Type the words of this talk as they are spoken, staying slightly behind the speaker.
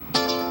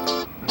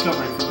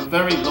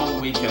very long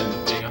weekend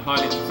of being a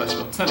highly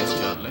professional tennis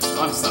journalist,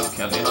 I'm Sam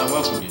Kelly and I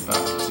welcome you back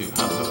to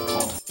Handbook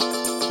Pod.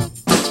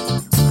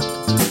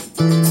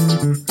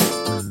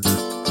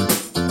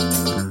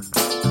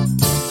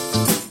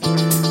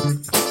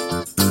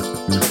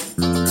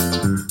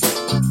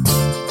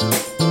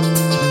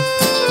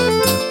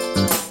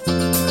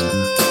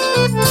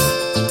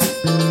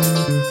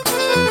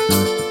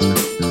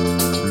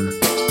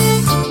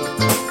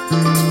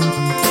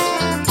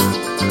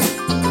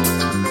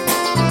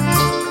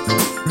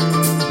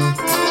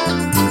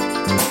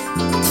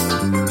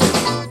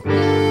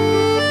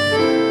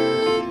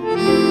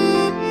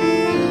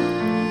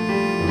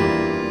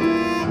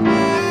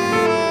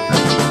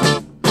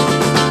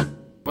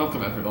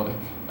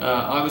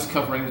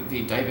 Covering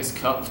the Davis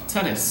Cup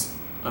tennis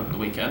over the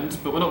weekend,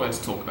 but we're not going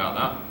to talk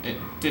about that. It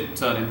did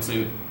turn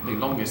into the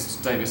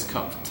longest Davis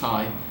Cup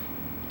tie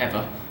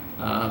ever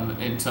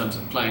in terms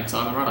of playing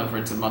time and ran over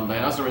into Monday,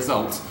 and as a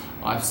result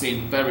I've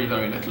seen very,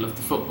 very little of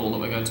the football that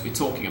we're going to be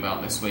talking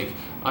about this week.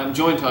 I'm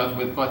joined,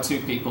 however, by two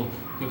people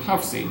who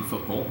have seen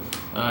football.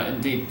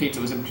 Indeed,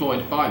 Peter was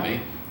employed by me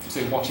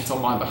to watch it on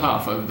my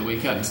behalf over the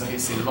weekend, so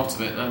he's seen a lot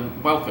of it.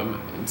 And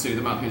welcome to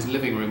the man whose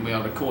living room we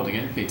are recording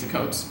in, Peter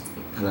Coates.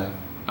 Hello.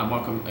 And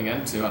welcome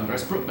again to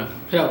Andres Bruckner.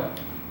 Hello.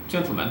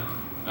 Gentlemen,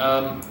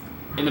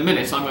 in a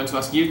minute I'm going to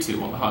ask you two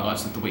what the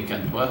highlights of the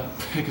weekend were,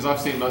 because I've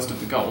seen most of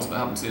the goals but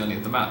haven't seen any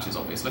of the matches,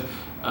 obviously.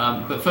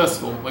 But first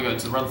of all, we're going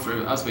to run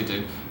through, as we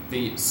do,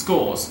 the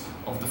scores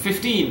of the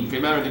 15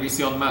 Primera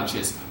División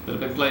matches that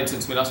have been played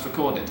since we last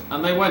recorded.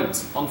 And they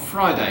went on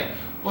Friday.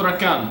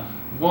 Huracán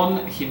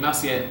won,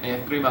 Gimnasia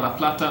Esgrima La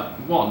Plata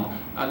won,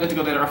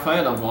 Atlético de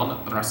Rafaela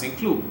won, Racing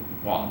Club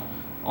won.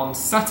 On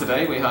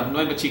Saturday, we had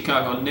Nueva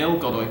Chicago 0,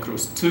 Godoy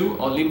Cruz 2,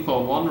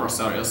 Olimpo 1,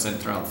 Rosario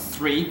Central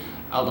 3,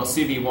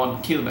 Aldosivi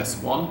 1,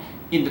 Quilmes 1,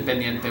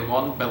 Independiente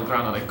 1,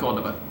 Belgrano de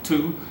Córdoba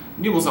 2,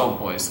 Newell's Old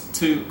Boys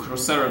 2,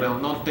 Crucero del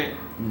Norte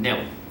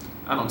 0.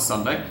 And on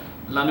Sunday,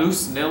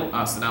 Lanús 0,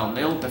 Arsenal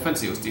 0,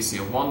 Defensa y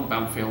Justicia 1,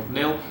 Banfield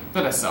 0,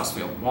 Vélez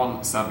Sarsfield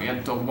 1,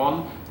 Sarmiento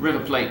 1,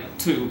 River Plate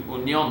 2,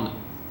 Unión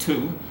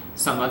 2,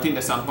 San Martín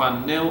de San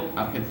Juan 0,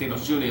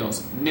 Argentinos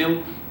Juniors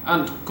 0,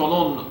 and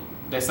Colón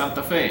de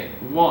Santa Fe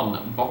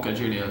 1, Boca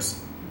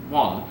Juniors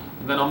 1.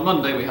 And then on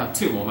Monday we had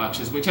two more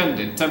matches which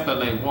ended.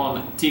 Temperley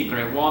 1,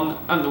 Tigre 1,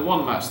 and the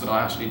one match that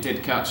I actually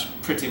did catch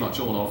pretty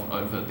much all of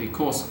over the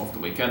course of the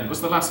weekend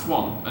was the last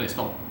one, and it's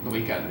not the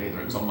weekend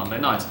either, it was on Monday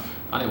night,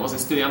 and it was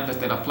Estudiantes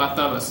de La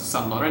Plata versus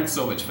San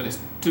Lorenzo, which finished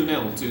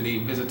 2-0 to the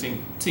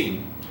visiting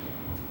team.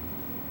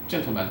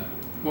 Gentlemen,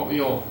 what were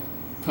your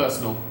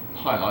personal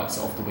highlights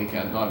of the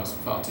weekend? I was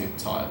far too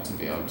tired to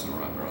be able to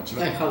remember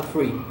actually. I have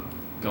three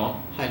Go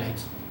on.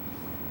 highlights.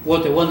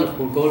 What a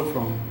wonderful goal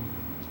from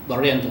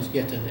Barrientos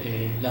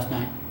yesterday, last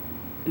night.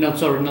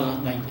 Not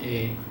last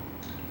night,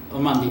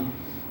 on Monday.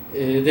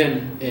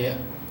 Then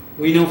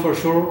we know for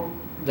sure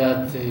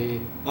that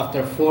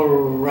after 4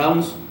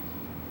 rounds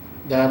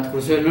that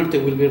Crucero del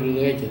Norte will be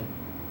relegated.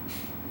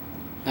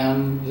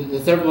 And the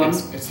third one...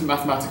 It's a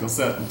mathematical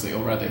certainty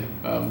already.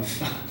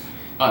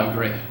 I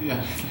agree,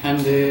 yeah.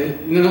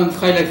 And not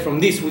highlight from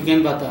this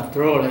weekend, but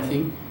after all, I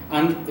think.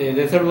 And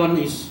the third one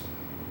is,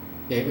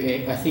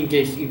 I think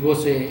it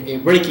was a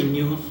breaking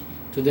news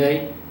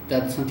today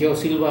that Santiago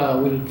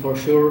Silva will for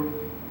sure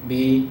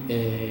be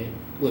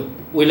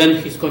will end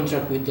his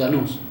contract with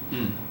Lanús.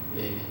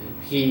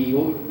 He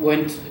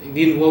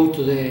didn't go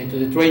to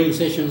the training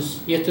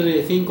sessions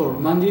yesterday, I think, or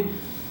Monday.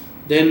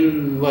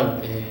 Then,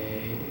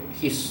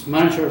 his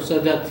manager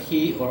said that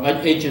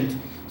agent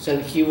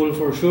said he will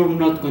for sure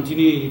not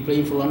continue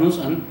playing for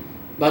Lanús,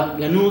 but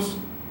Lanús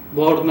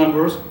board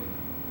members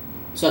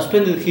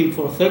suspended him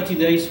for 30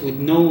 days with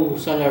no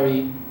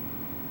salary,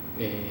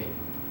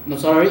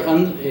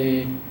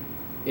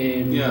 and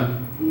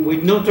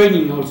with no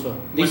training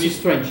also. This is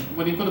strange.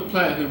 When you've got a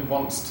player who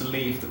wants to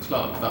leave the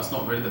club, that's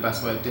not really the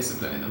best way of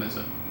disciplining them, is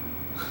it?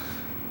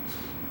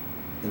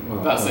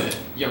 Well, that's it.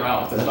 You're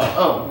out of the club.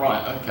 Oh,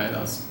 right, okay,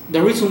 that's...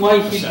 The reason why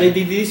they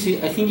did this,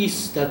 I think,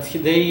 is that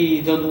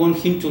they don't want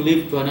him to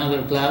leave to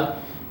another club,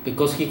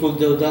 because he could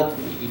do that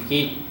if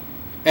he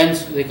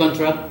ends the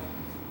contract.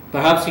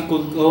 Perhaps he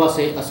could go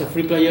as a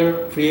free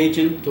player, free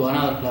agent to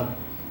another club.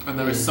 And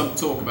there is some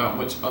talk about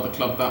which other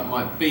club that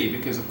might be,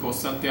 because of course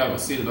Santiago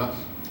Silva,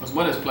 as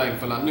well as playing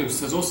for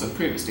Lanús, has also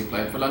previously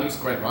played for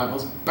Lanús' great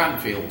rivals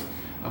Banfield.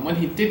 And when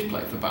he did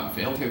play for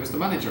Banfield, who was the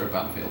manager of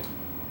Banfield?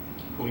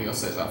 Julio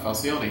Cesar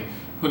Falcioni.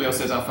 Julio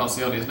Cesar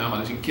Falcioni is now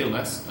managing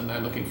Quilmes, and they're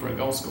looking for a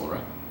goal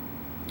scorer.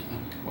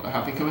 What a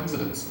happy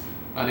coincidence.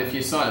 And if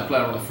you sign a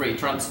player on a free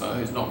transfer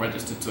who's not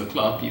registered to a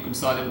club, you can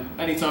sign him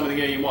any time of the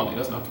year you want. He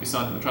doesn't have to be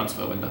signed in the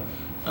transfer window.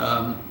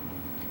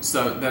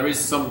 So there is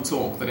some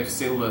talk that if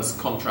Silva's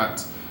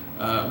contract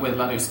with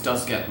Lanús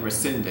does get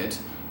rescinded,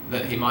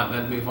 that he might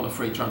then move on a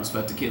free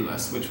transfer to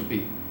Quilmes, which would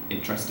be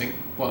interesting.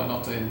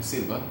 Buonanotte and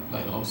Silva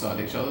playing alongside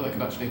each other, they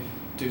could actually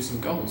do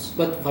some goals.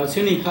 But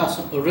Falcioni has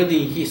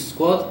already in his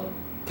squad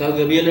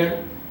Claudio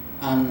Bieler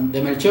and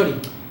De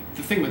Melchori.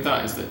 The thing with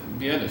that is that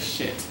Biel's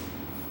shit.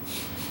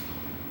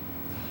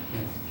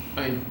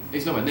 I mean,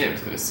 he's nowhere near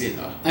as good as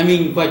Sierra. I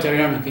mean, quite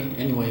ironic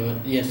anyway,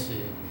 but yes.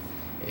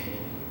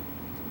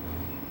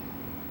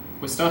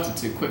 We started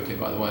too quickly,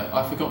 by the way.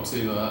 I forgot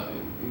to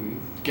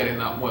get in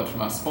that word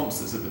from our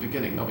sponsors at the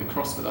beginning. They'll be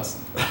cross with us.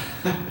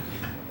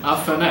 Our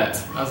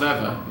Fernet, as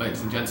ever,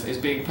 ladies and gents, is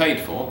being paid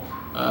for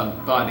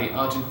by the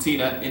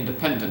Argentina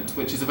Independent,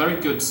 which is a very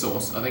good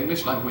source of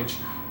English language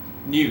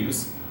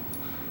news.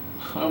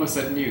 I almost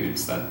said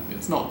nudes then.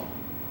 It's not.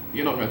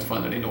 You're not going to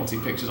find any naughty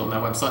pictures on their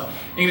website.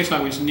 English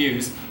language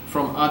news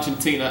from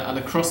Argentina and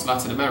across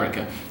Latin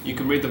America. You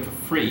can read them for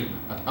free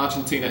at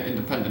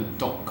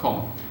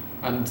argentinaindependent.com.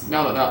 And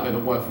now that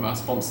little word from our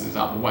sponsors is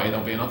out of the way,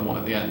 there'll be another one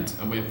at the end,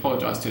 and we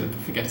apologise to them for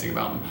forgetting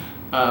about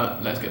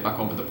them. Let's get back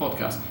on with the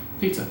podcast.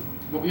 Peter,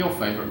 what were your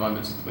favourite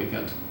moments of the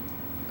weekend?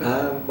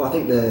 Well, I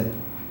think the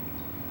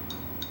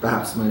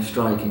perhaps most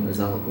striking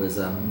result was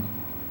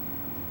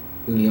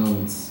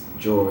Union's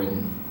draw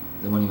in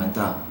the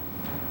Monumental.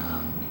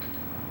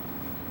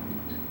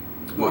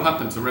 What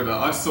happened to River?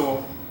 I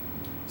saw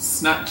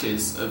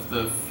snatches of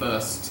the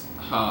first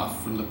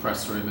half from the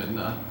press room in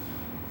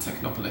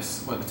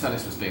Technopolis, where the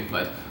tennis was being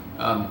played,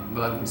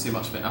 but I didn't see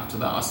much of it after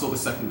that. I saw the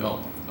second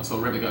goal. I saw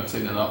River go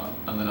 2-0 up,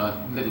 and then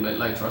a little bit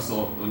later I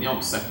saw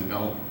Union's second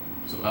goal,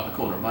 sort of out the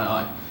corner of my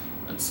eye,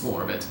 and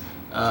swore a bit.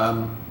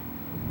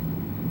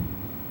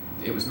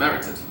 It was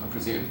merited, I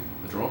presume,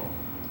 the draw.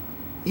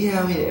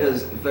 Yeah, I mean, it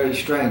was very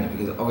strange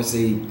because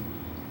obviously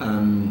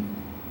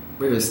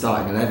River's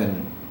starting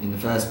 11 in the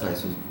first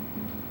place was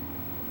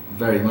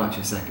very much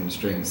a second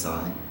string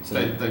side. So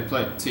they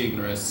played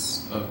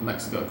Tigres of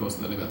Mexico, of course,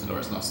 in the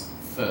Libertadores last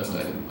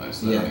Thursday, didn't they?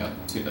 So they only had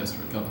 2 days to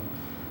recover.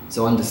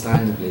 So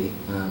understandably,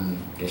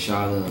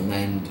 Gallardo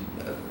named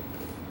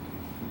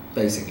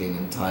basically an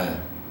entire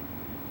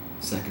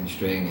second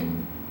string,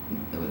 and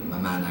there was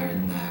Mamana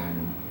in there,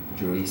 and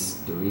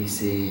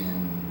Dorisi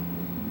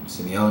and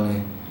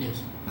Simeone.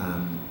 Yes.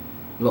 A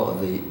lot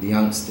of the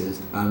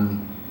youngsters.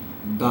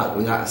 But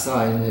with that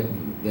aside,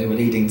 they were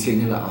leading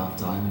 2-0 at half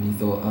time, and you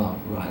thought, oh,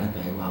 right,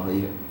 okay, well,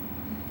 they're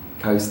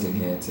coasting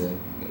here to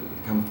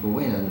a comfortable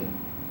win. And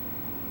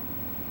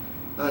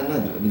I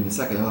don't know, I mean, the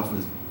second half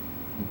was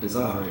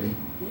bizarre, really.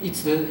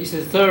 It's the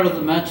third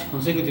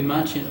consecutive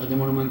match at the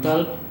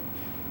Monumental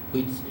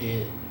with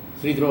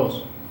 3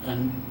 draws,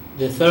 and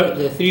the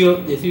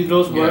three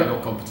draws were all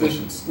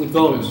competitions with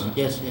goals.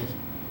 Yes.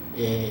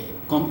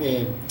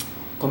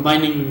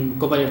 Combining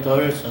Copa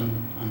Libertadores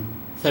and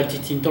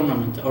 30-team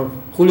tournament or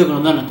Julio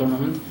Grondona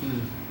tournament.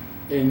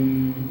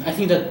 I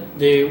think that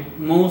the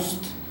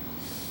most,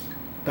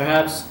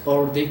 perhaps,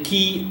 or the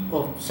key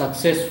of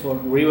success for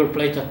River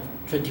Plate at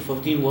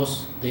 2014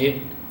 was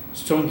the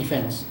strong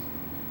defense,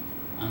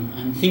 and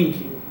I think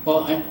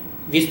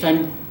this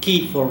time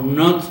key for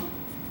not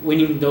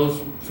winning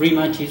those 3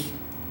 matches,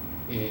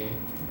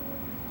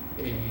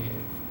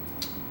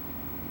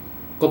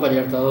 Copa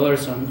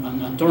Libertadores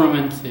and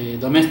tournament,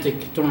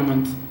 domestic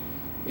tournament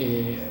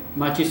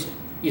matches,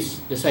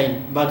 is the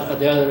same, but at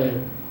the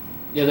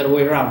other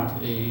way around.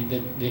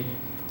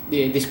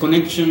 The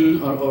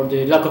disconnection or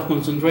the lack of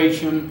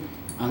concentration,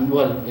 and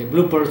the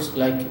bloopers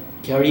like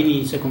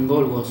Chiarini second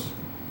goal was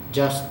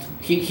just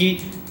he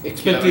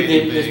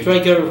expected the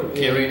striker.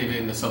 Chiarini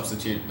being the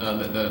substitute,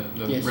 the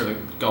yes, River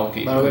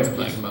goalkeeper who was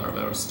playing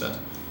Maravero instead.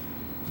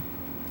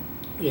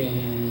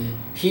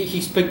 He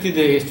expected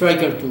the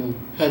striker to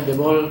head the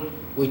ball,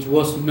 which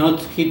was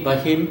not hit by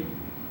him,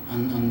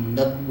 and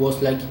that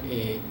was like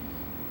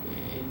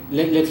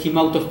let him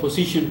out of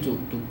position to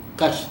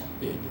catch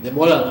the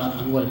ball,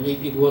 and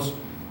it was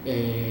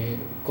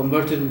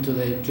converted into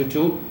the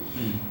 2-2.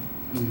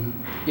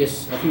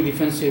 Yes, I think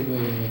defensive,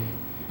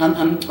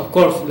 and of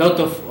course a lot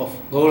of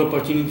goal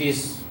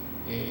opportunities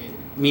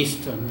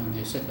missed on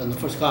the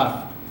first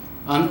half,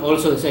 and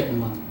also the second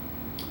one.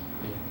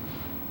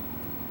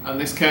 And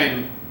this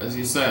came, as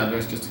you say,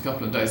 Andres, just a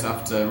couple of days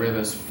after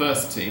River's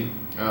first team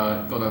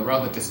got a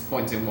rather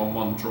disappointing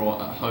 1-1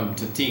 draw at home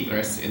to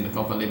Tigres in the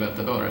Copa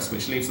Libertadores,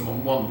 which leaves them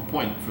on 1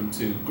 point from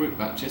 2 group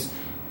matches,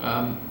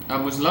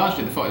 and was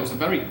largely the fault. It was a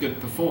very good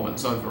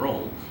performance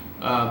overall.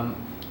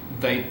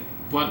 They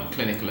weren't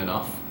clinical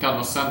enough.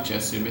 Carlos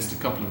Sanchez, who missed a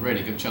couple of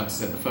really good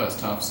chances in the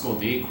first half, scored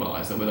the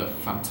equaliser with a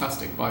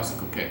fantastic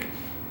bicycle kick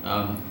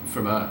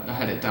from a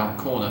headed down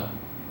corner,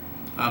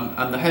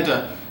 and the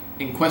header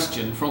in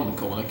question from the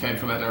corner came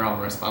from Eder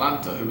Alvarez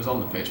Balanta, who was on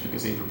the pitch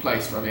because he'd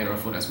replaced Ramiro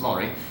Funes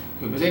Mori,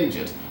 who was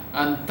injured.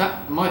 And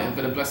that might have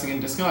been a blessing in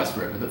disguise for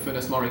River, that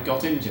Funes Mori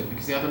got injured,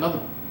 because he had another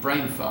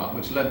brain fart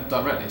which led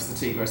directly to the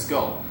Tigres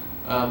goal.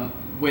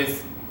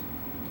 With,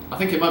 I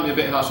think it might be a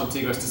bit harsh on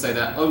Tigres to say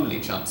their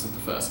only chance of the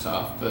first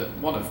half, but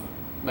one of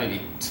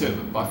maybe 2,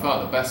 but by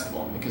far the best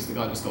one, because the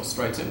guy just got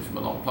straight in from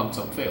a long punt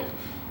upfield.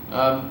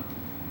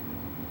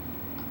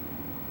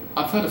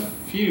 I've heard a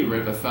few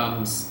River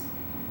fans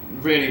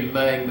really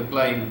laying the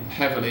blame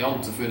heavily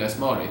onto Funes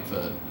Mori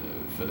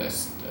for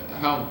this.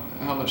 How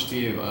much do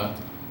you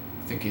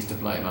think he's to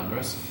blame,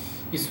 Andres?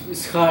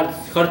 It's hard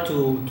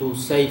to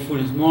say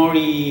Funes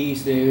Mori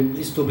is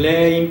to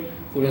blame.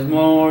 Funes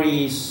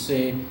Mori is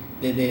the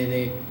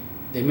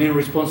main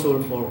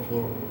responsible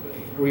for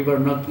River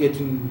not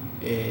getting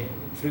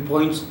 3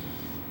 points.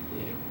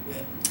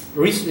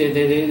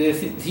 The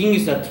thing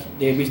is that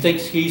the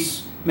mistakes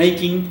he's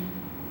making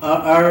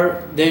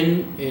are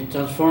then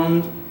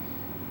transformed.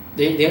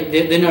 They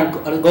then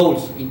are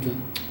goals into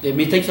the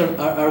mistakes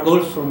are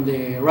goals from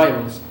the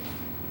rivals.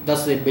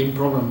 That's the main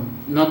problem.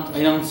 Not I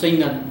am saying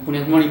that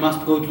Funes Mori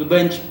must go to the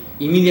bench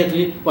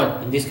immediately.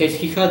 Well, in this case,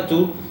 he had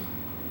to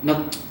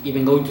not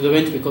even go to the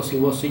bench because he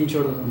was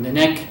injured on the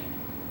neck.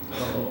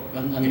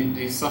 And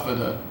he suffered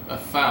a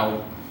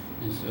foul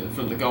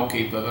from the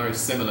goalkeeper, very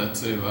similar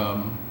to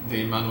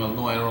the Manuel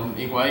Neuer on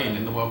Higuain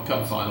in the World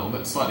Cup final,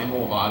 but slightly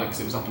more violent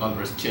because it was up and under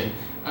his chin,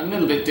 and a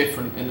little bit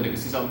different in that it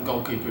was his own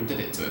goalkeeper who did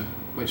it to him.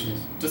 Which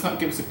does that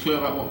give us a clue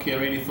about what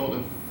Chiellini thought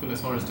of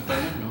Funes Mori's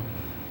defending? Or?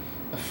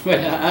 Well,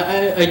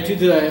 I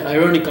treated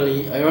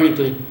ironically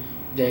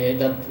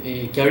that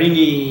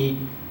Chiellini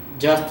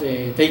just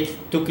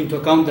took into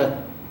account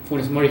that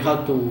Funes Mori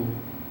had to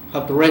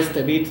rest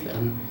a bit,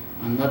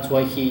 and that's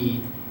why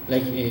he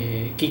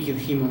kicked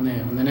him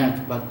on the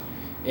neck. But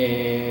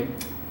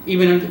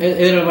even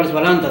Eder Alvarez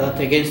Balanta, that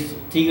against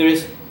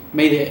Tigres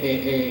made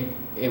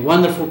a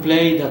wonderful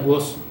play that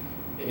was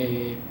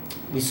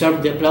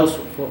deserved the applause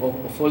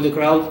of all the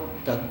crowd.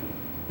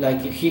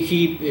 That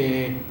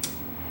he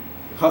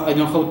I don't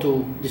know how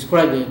to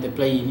describe the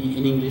play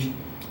in English.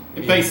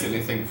 You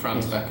basically think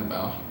Franz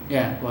Beckenbauer.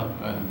 Yeah, well,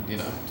 and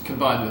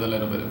combined with a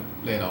little bit of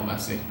Lionel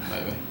Messi,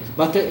 maybe.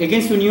 But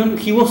against Union,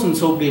 he wasn't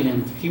so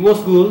brilliant. He was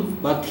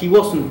good, but he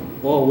wasn't.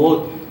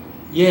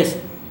 Yes,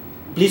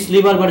 please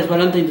leave Alvarez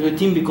Balanta into the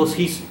team because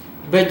he's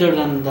better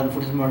than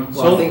Funes Mori.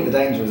 Well, I think the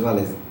danger as well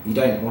is you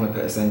don't want to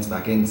put a centre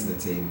back into the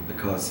team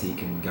because he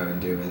can go and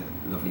do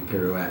a lovely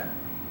pirouette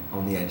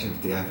on the edge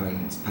of the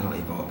opponent's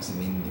penalty box. I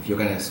mean, if you're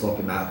going to swap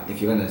him out,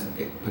 if you're going to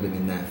put him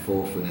in there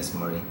for Funes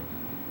Mori,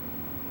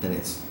 then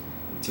it's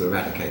to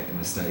eradicate the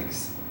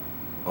mistakes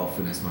of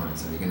Funes Mori.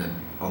 So you're going to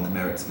on the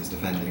merits of his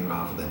defending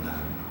rather than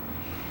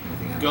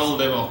anything else. Gol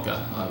de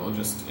Boca. I will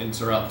just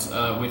interrupt.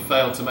 We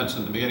failed to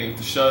mention at the beginning of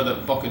the show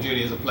that Boca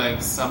Juniors are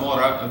playing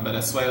Zamora of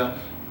Venezuela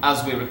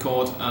as we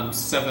record, and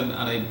 7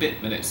 and a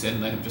bit minutes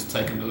in, they have just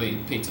taken the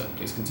lead. Peter,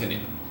 please continue.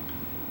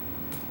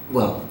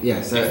 Well,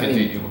 yeah. So if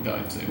indeed you were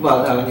going to.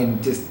 Well, no, I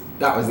mean, just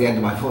that was the end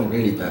of my point,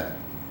 really. But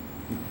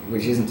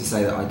which isn't to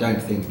say that I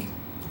don't think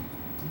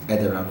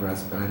Eder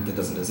Alvarez Balanta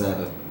doesn't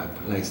deserve a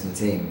place in the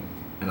team,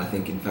 and I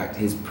think, in fact,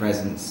 his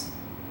presence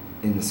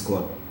in the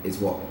squad is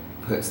what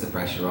puts the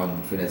pressure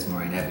on Funes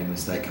Mori, and every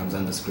mistake comes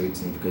under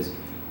scrutiny because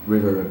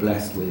River are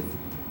blessed with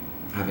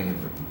having a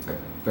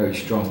very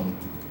strong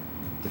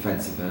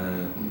defensive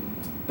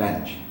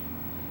bench,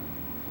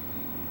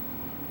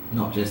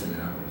 not just in an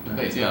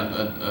area.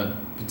 Yeah,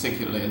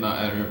 particularly in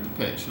that area of the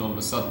pitch, and all of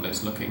a sudden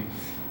it's looking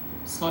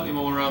slightly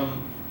more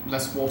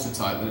less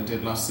watertight than it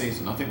did last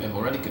season. I think they've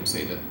already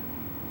conceded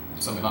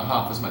something like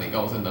half as many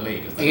goals in the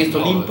league as against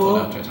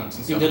Olimpo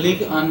in the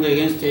league and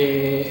against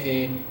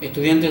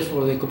Estudiantes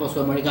for the Copa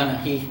Sudamericana.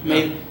 He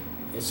made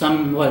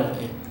some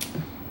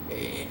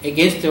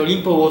against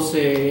Olimpo was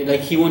like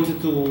he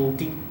wanted to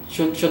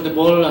shot the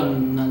ball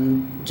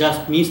and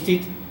just missed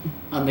it,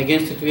 and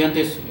against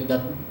Estudiantes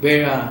that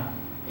Vera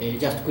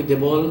just quit the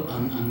ball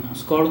and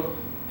scored.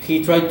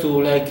 He tried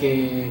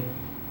to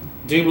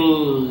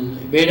dribble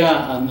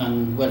Vera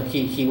and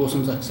he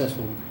wasn't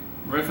successful.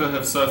 River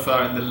have so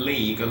far in the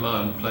league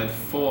alone played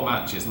 4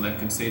 matches and they've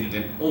conceded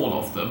in all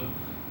of them.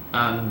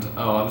 And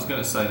I was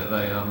going to say that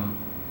they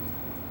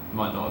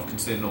might not have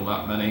conceded all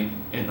that many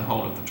in the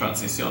whole of the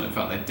Transición. In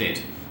fact, they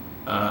did.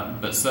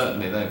 But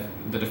certainly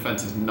the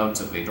defence has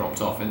notably dropped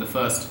off. In the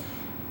first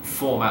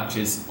 4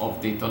 matches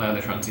of the Torneo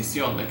de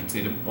Transición, they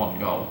conceded 1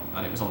 goal,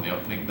 and it was on the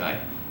opening day.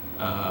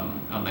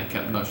 And they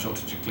kept no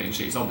shortage of clean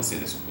sheets. Obviously,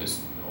 this has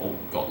all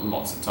got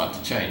lots of time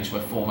to change. We're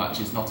 4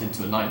 matches not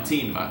into a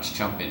 19-match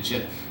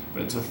championship,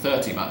 but into a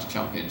 30-match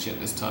championship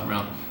this time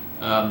round.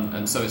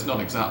 And so it's not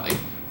exactly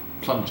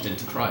plunged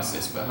into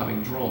crisis, but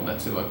having drawn their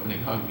 2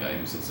 opening home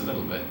games, it's a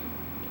little bit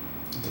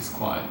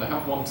disquiet. They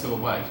have 1-2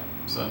 away,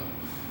 so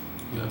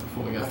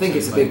before we get I think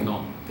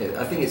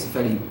it's a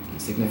fairly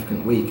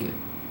significant week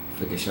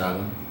for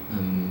Guixaba,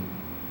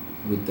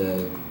 with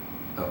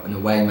an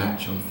away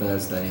match on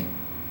Thursday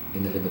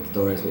in the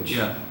Libertadores, which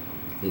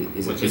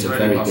is a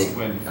very big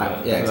win.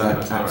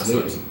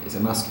 Absolutely, it's a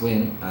must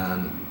win.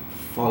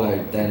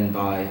 Followed then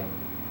by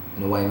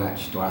an away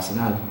match to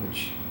Arsenal,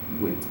 which,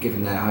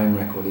 given their home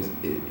record,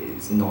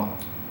 is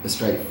not a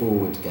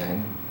straightforward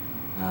game.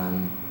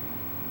 And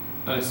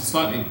it's a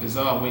slightly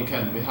bizarre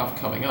weekend we have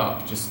coming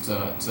up. Just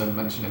to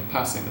mention in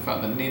passing the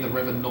fact that neither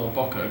River nor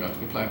Boca are going to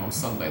be playing on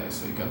Sunday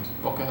this weekend.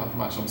 Boca have a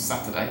match on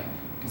Saturday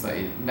because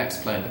they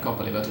next play in the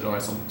Copa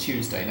Libertadores on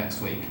Tuesday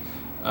next week,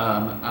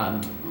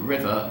 and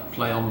River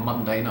play on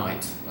Monday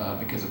night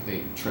because of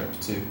the trip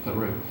to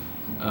Peru.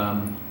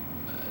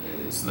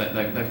 So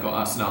they've got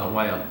Arsenal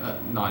away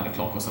at 9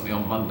 o'clock or something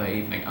on Monday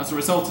evening. As a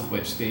result of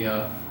which,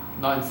 the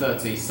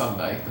 9:30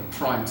 Sunday, the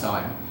prime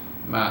time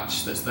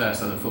match that's there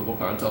so that Football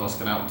Para Todos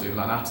can outdo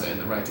La Nata in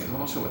the ratings. I'm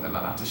not sure whether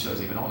La Nata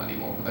show's even on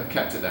anymore, but they've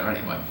kept it there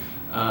anyway.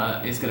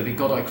 Is going to be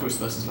Godoy Cruz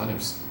versus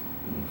Lanús.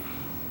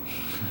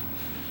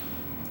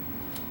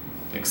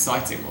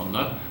 exciting one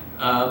though.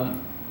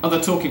 Other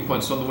talking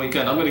points from the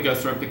weekend. I'm going to go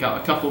through and pick out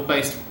a couple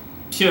based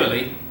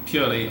purely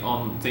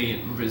on the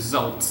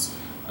results,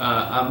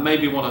 and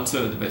maybe one or two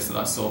of the bits that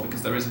I saw,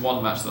 because there is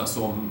one match that I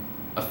saw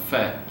a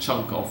fair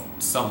chunk of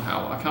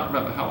somehow. I can't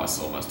remember how I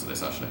saw most of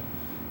this actually.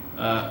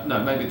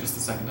 No, maybe just the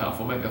second half,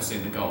 or maybe I've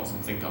seen the goals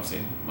and think I've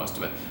seen most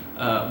of it.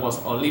 Was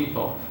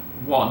Olimpo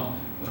 1,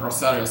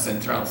 Rosario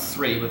Central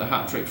 3 with a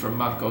hat-trick from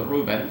Marco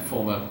Ruben,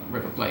 former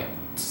River Plate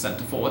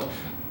centre forward,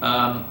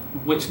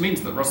 which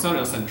means that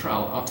Rosario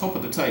Central are top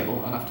of the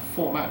table, and after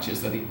 4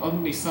 matches they're the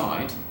only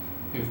side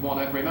who've won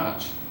every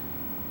match.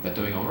 They're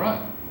doing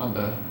alright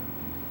under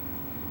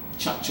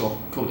Chacho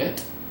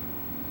Coudet,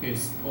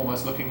 who's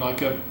almost looking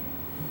like a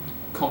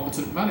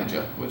competent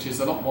manager, which is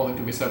a lot more than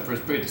can be said for his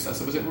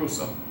predecessor. Was it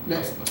Russo?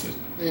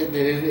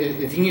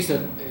 The thing is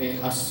that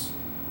as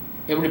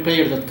every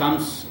player that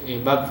comes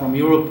back from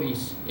Europe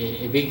is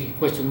a big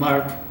question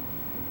mark,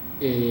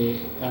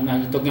 and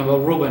I'm talking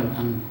about Ruben,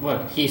 and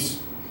well,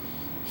 he's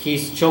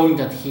showing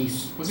that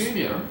he's... Was he in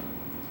Europe?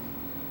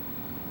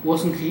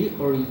 Wasn't he,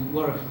 or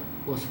where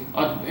was he?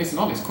 It's an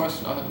honest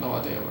question. I have no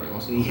idea where he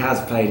was. He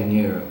has played in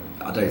Europe.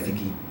 I don't think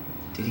he...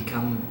 Did he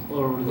come,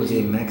 or was he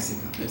in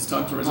Mexico? It's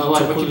time to resort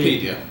to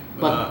Wikipedia,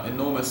 with our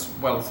enormous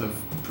wealth of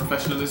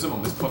professionalism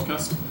on this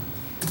podcast.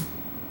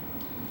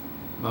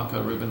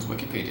 Marco Ruben's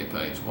Wikipedia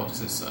page. What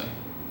does it say?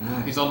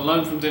 He's on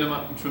loan from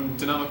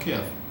Dynamo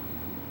Kiev.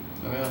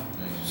 Oh yeah.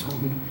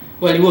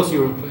 Well, it was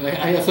Europe.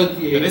 I thought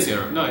it is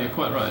Europe. No, you're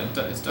quite right.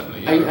 It's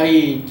definitely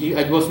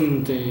Europe. I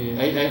wasn't.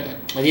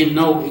 I didn't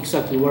know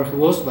exactly where he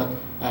was, but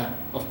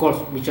of course,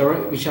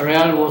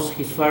 Villarreal was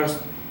his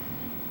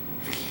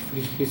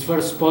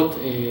first spot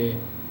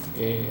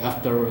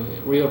after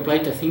River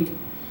Plate, I think.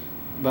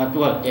 But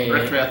well,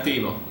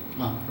 Recreativo.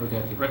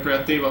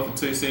 Recreativo for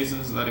 2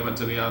 seasons, and then he went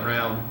to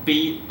Villarreal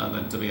B, and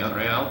then to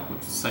Villarreal,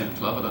 which is the same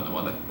club. I don't know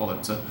why they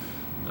bothered to.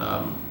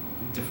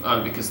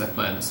 Because they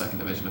play in the second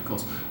division, of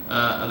course.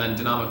 And then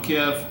Dynamo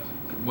Kiev,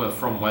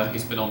 from where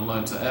he's been on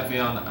loan to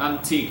Evian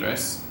and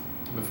Tigres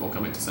before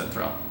coming to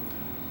Central.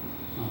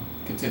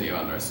 Continue,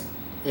 Andres.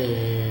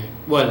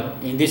 Well,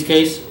 in this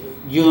case,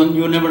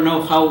 you never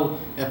know how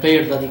a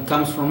player that it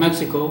comes from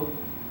Mexico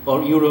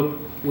or Europe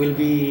will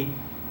be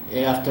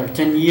after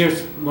 10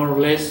 years, more or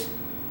less,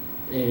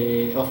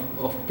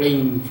 of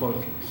playing for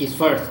his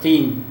first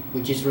team,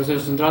 which is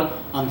Rosario Central,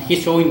 and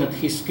he's showing that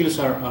his skills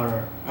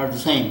are the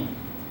same.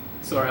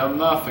 Sorry, I'm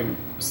laughing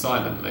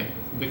silently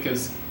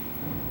because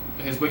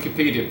his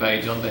Wikipedia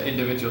page on the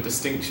individual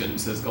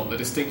distinctions has got the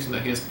distinction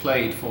that he has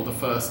played for the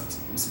first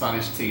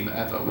Spanish team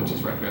ever, which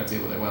is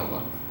Recreativo de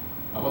Huelva.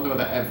 I wonder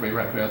whether every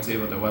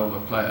Recreativo de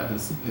Huelva player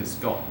has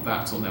got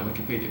that on their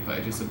Wikipedia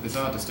page. It's a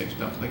bizarre distinction.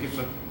 They give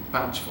them a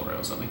badge for it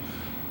or something.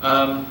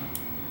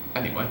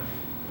 Anyway,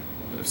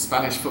 a bit of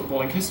Spanish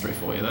footballing history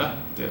for you there,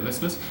 dear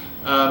listeners.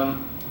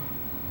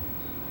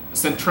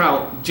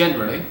 Central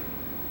generally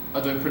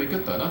are doing pretty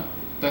good though, no?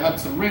 They had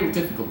some real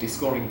difficulty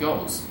scoring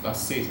goals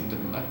last season,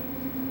 didn't they?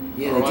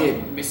 Yeah, they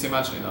did. I'm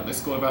misimagining that. They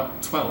scored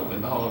about 12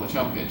 in the whole of the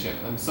championship,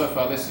 and so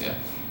far this year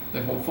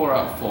they've won 4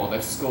 out of 4.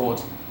 They've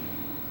scored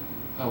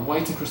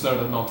away to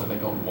Cruzeiro del Norte, they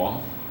got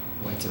 1.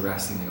 Away to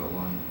Racing, they got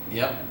 1.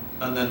 Yep,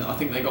 and then I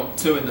think they got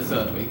 2 in the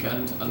third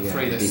weekend, and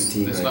 3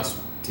 this last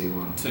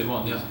 2-1.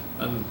 2-1, yeah,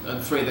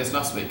 and 3 this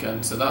last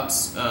weekend. So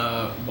that's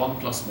 1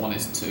 plus 1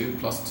 is 2,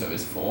 plus 2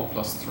 is 4,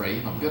 plus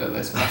 3. I'm good at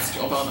this maths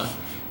job, aren't I?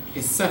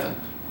 Is 7.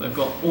 They've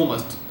got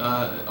almost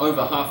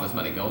over half as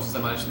many goals as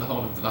they managed in the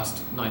whole of the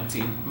last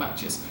 19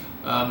 matches.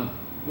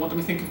 What do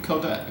we think of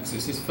Coudet? Because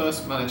it's his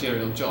first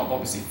managerial job.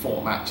 Obviously,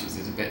 4 matches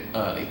is a bit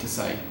early to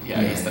say,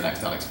 he's the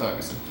next Alex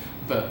Ferguson.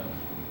 But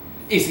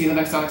is he the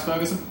next Alex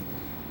Ferguson?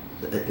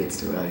 It's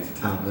too early to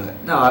tell.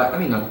 But no, I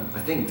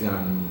think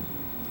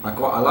I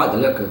like the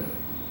look of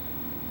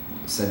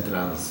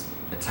Central's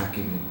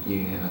attacking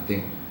union. I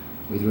think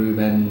with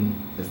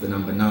Ruben as the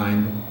number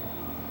 9,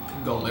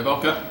 Gonle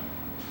Boca.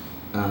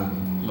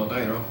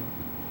 Lodeiro.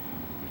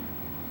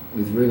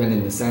 With Ruben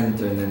in the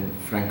centre, and then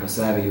Franco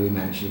Servi, who we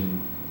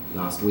mentioned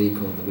last week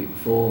or the week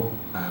before,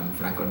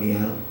 Franco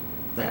Niel.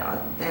 They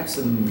have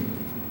some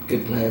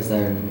good players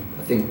there, and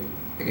I think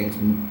against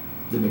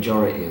the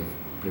majority of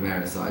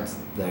Primera sides,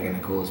 they're going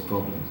to cause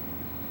problems.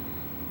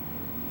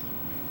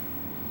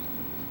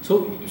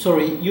 So,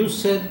 sorry, you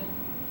said,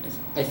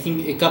 I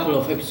think a couple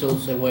of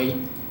episodes away,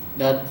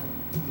 that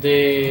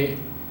there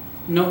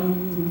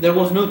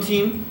was no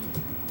team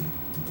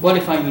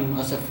qualifying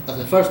as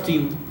the first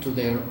team to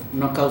their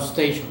knockout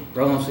stage,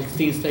 round of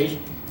 16 stage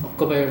of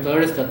Copa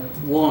Libertadores that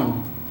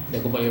won the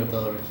Copa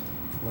Libertadores,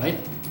 right?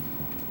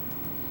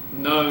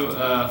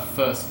 No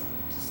first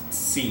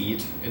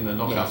seed in the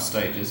knockout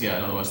stages. Yeah,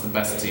 in other words, the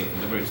best team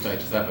from the group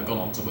stages has ever gone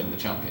on to win the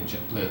championship,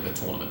 the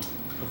tournament.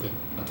 Okay,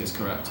 that is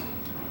correct.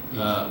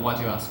 Why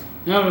do you ask?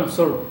 No,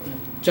 sorry,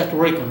 just to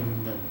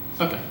recon that.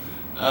 Okay.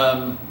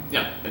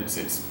 Yeah,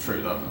 it's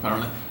true though,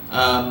 apparently.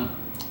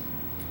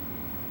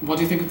 What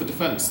do you think of the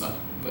defence, though?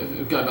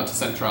 Going back to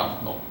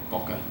Central, not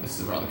Boca. This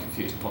is a rather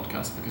confusing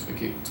podcast because we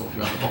keep talking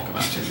about the Boca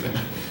matches and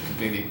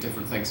completely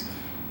different things.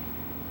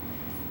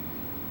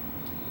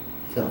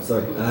 Oh,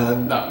 sorry.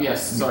 No,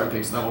 yes, sorry,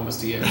 Peter, that one was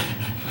to you.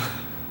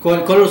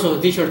 Colors of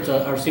the t-shirts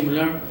are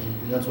similar.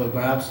 That's why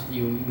perhaps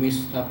you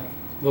mixed up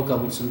Boca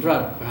with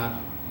Central, perhaps.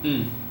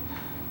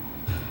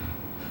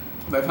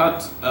 They've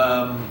had,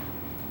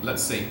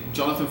 let's see,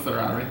 Jonathan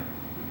Ferrari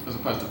as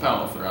opposed to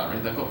Paolo Ferrari.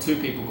 They've got two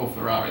people called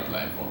Ferrari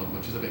playing for them,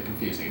 which is a bit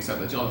confusing, except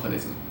that Jonathan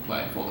isn't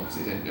playing for them because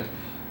he's injured.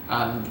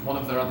 And one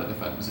of their other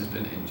defenders has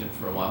been injured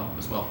for a while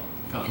as well.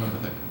 Can't remember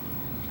who.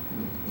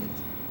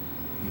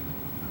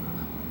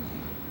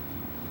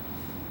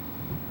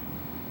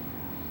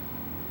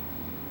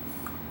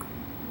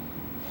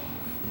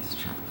 This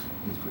chap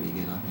is pretty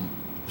good, I think.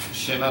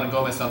 Sheyman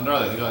Gomez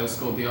Andrade, the guy who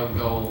scored the own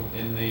goal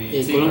in the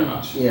Tigre Colombia.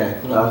 match. Yeah,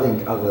 but I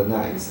think other than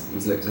that,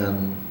 he's looked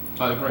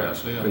I agree,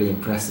 actually, yeah. pretty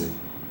impressive.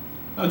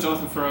 Oh,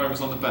 Jonathan Ferrari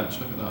was on the bench,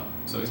 look at that.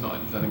 So he's not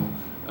injured anymore.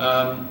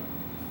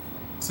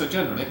 So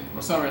generally,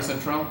 Rosario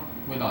Central,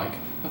 we like.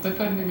 Have they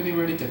played anybody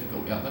really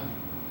difficult yet then?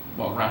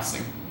 Well,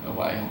 Racing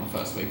away on the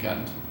first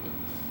weekend.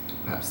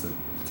 Perhaps the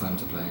time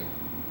to play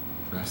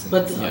Racing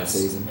But- this Yes.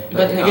 season.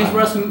 But yeah. against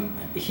Racing,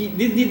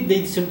 did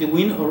they deserve the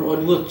win, or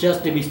it was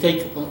just the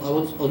mistake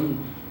on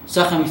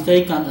Saha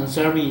mistake and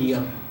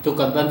Serbia took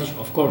advantage,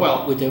 of course,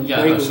 Well, with a yeah,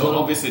 very no, good sure. goal.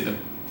 Obviously,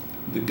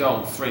 the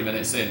goal 3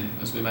 minutes in,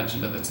 as we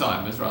mentioned at the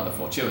time, was rather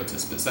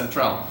fortuitous. But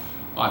Central,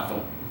 I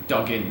thought,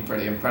 dug in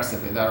pretty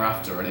impressively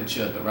thereafter and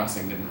ensured that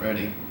Racing didn't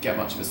really get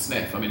much of a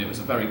sniff. I mean, it was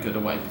a very good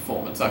away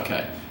performance,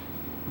 okay.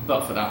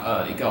 But for that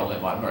early goal,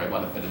 it might very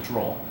well have been a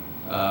draw.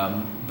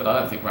 But I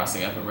don't think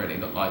Racing ever really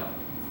looked like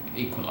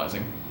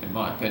equalising, in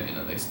my opinion,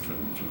 at least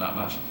from that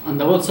match.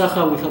 And about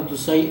Saha, we have to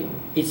say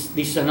this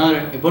is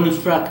a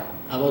bonus track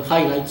about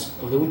highlights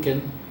of the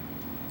weekend.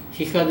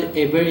 He had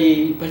a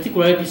very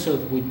particular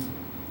episode with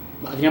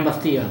Adrian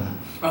Bastilla.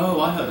 Oh,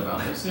 I heard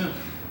about this, yeah.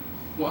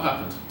 What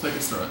happened? Take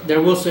us through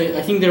it.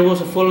 I think there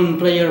was a fallen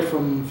player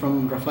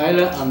from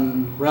Rafaela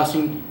and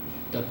Racing.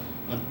 That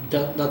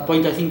at that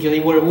point, I think they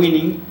were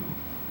winning.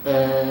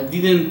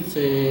 Didn't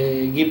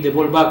give the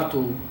ball back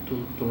to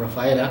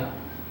Rafaela,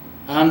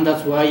 and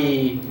that's why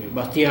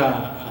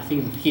Bastilla, I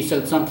think he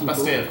said something.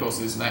 Bastilla, of course,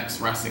 is an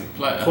ex-Racing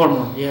player.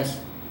 Former, yes.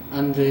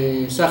 And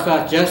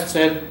Saha just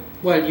said,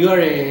 "Well, you are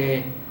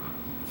a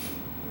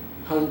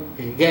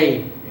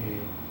gay."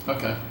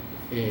 Okay.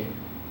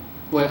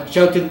 Well,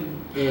 shouted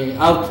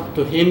out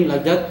to him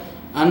like that,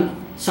 and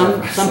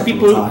some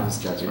people.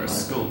 For a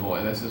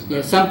schoolboy, this isn't Yeah,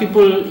 it? some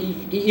people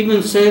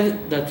even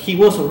said that he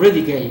was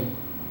already gay.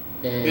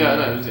 Yeah,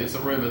 no, it's a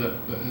rumour that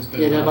has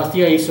been. Yeah, that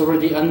Bastilla is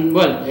already, and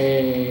well,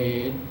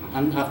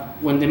 and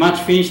when the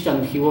match finished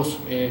and he was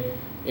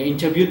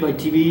interviewed by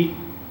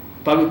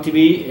public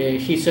TV,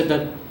 he said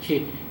that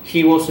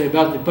he was a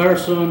bad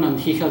person and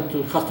he has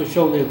to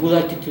show the good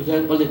attitude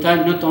all the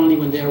time, not only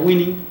when they are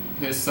winning.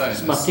 Who's saying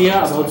this?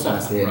 Bastilla about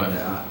That's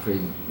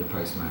Saha. the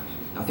post match.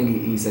 I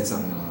think he said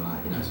something like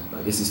that. You know,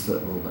 like this is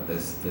football, but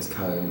there's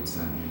codes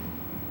and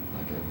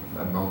like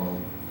a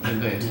moral.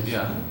 Indeed,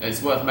 yeah.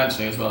 It's worth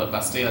mentioning as well that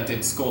Bastilla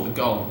did score the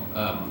goal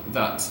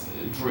that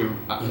drew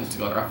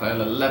Atletico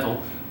Rafaela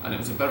level, and it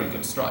was a very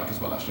good strike as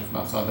well, actually, from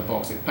outside the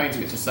box. It pains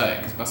me to say it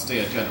because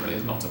Bastilla generally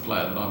is not a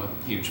player that I'm a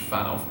huge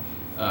fan of.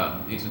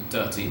 He's a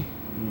dirty,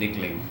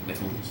 niggling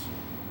little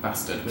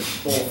bastard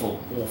with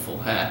awful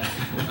hair.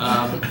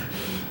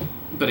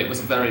 But it was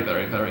a very,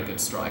 very, very good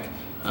strike.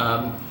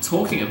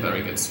 Talking of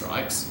very good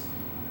strikes,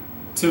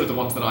 two of the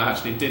ones that I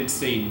actually did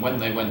see when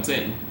they went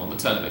in on the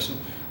television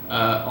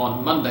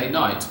on Monday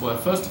night were,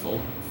 first of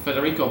all,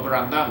 Federico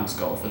Brandan's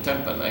goal for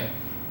Temperley.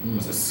 It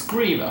was a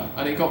screamer,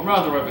 and it got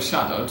rather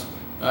overshadowed.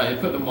 He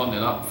put them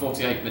 1-0 up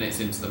 48 minutes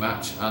into the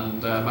match,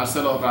 and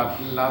Marcelo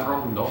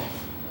Larrondo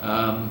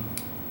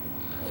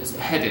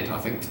headed, I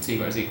think, to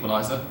Tigre's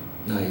equaliser.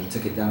 No, he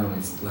took it down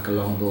on like a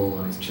long ball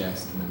on his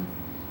chest and then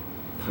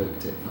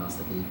poked it past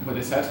the keeper. With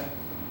his head?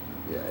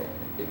 Yeah,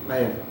 it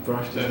may have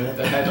brushed his head.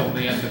 The head on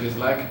the end of his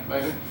leg,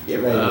 maybe? Yeah,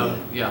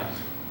 maybe.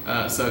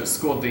 Yeah. So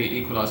scored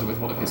the equaliser with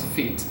one of his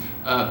feet.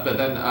 But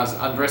then, as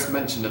Andres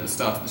mentioned at the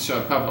start of the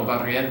show, Pablo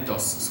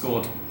Barrientos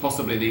scored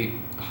possibly the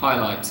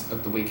highlight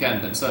of the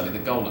weekend, and certainly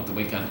the goal of the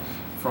weekend,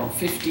 from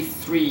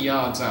 53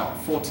 yards out,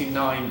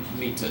 49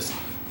 metres,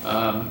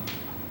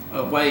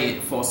 away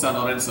for San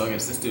Lorenzo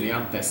against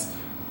Estudiantes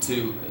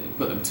to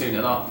put them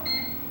 2-0 up.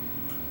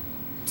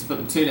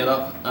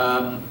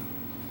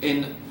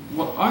 In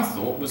what I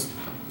thought was a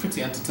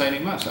pretty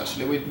entertaining match,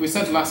 actually. We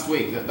said last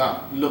week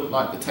that looked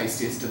like the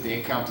tastiest of the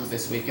encounters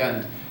this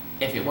weekend,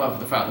 if it weren't for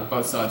the fact that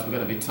both sides were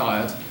going to be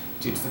tired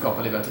due to the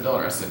Copa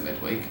Libertadores in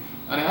midweek,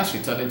 and it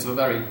actually turned into a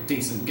very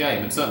decent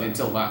game, and certainly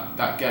until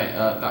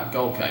that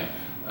goal came.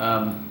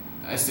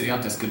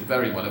 Estudiantes could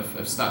very well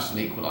have snatched an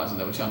equaliser.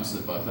 There were chances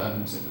at both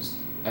ends. It was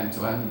end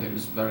to end. It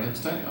was very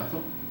entertaining, I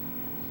thought.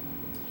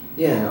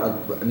 Yeah,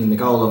 I mean the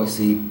goal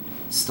obviously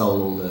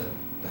stole all the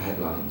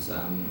headlines.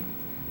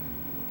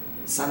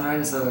 San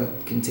Lorenzo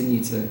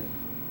continue to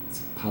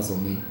puzzle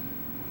me,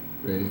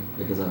 really,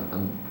 because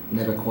I'm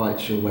never quite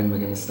sure when we're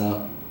going to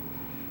start,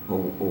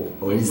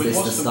 or is this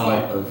the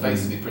start of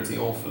basically pretty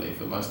awfully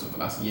for most of the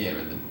last year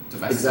in the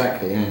domestic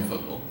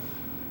football.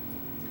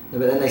 But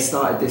then they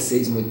started this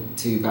season with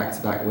 2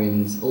 back-to-back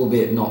wins,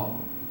 albeit not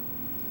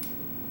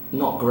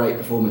great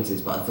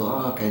performances. But I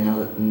thought, okay,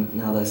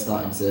 now they're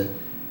starting to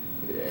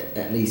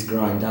at least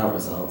grind out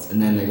results.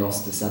 And then they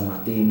lost to San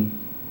Martin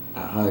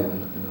at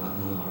home, and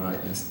all right,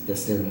 they're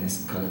still in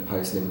this kind of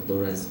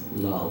post-Libertadores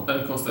lull. And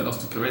of course they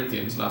lost to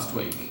Corinthians last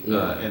week in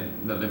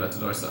the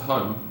Libertadores at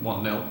home,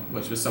 1-0,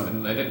 which was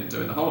something they didn't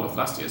do in the whole of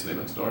last year's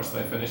Libertadores.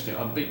 They finished it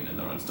unbeaten in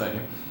their own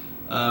stadium.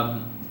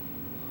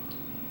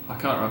 I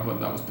can't remember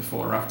whether that was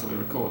before or after we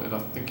recorded. I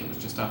think it was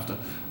just after.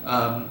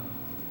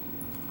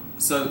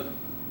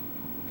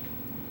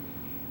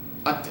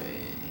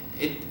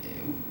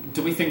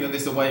 Do we think that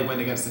this away win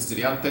against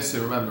Estudiantes,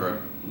 who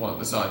remember one of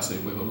the sides who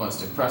we were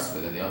most impressed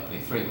with in the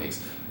opening 3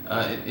 weeks,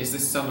 is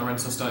this San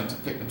Lorenzo starting to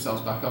pick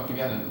themselves back up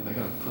again, and are they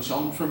going to push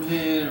on from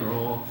here,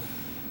 or?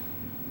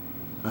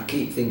 I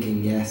keep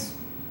thinking yes,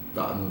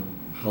 but I'm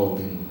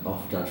holding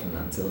off judgment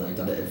until they've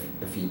done it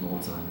a few more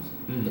times.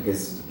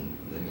 Because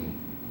I mean,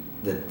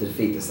 the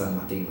defeat to San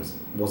Martin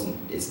wasn't.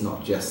 It's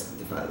not just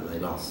the fact that they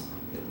lost.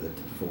 The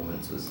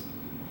performance was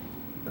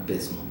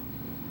abysmal.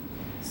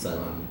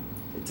 So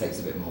it takes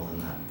a bit more than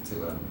that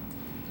to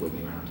win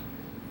me round.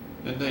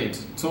 Indeed.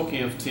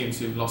 Talking of teams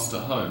who've lost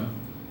at home,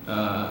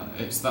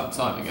 it's that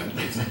time again,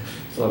 Peter.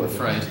 I'm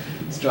afraid.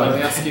 Let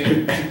me ask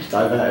you,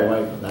 divert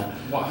away from that.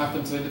 What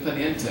happened to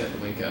Independiente at the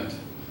weekend?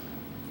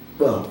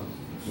 Well,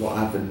 what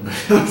happened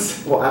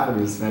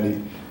was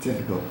fairly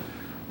typical.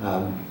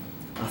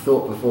 I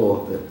thought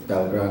before that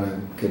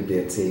Belgrano could be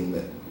a team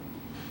that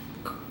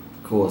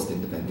caused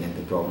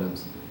Independiente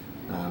problems,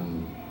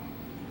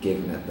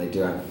 given that they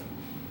do have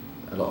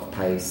a lot of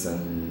pace,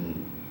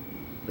 and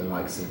the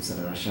likes of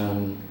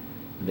Senarashan,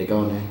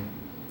 Bigone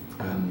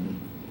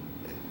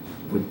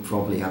would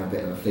probably have a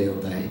bit of a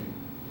field day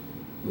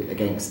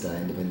against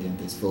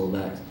Independiente's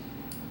fullbacks.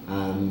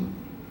 And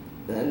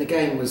the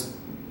game was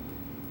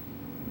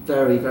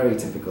very, very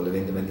typical of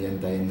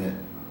Independiente in that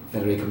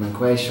Federico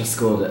Mancuello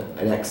scored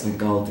an excellent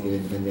goal to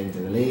give Independiente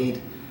the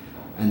lead,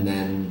 and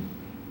then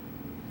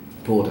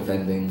poor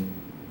defending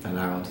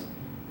allowed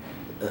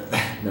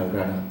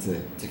Belgrano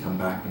to come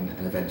back and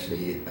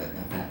eventually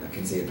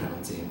concede a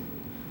penalty and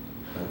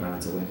Belgrano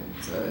to win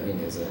it. So I mean,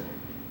 it was a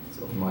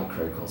sort of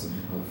microcosm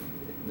of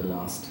the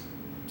last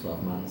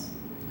 12 months.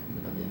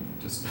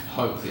 Just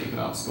hope that you can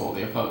outscore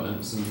the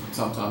opponents, and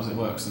sometimes it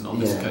works, and on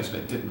this occasion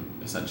it didn't,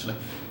 essentially.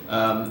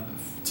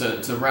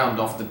 To round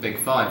off the Big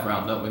Five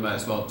roundup, we may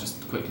as well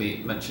just quickly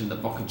mention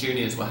that Boca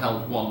Juniors were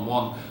held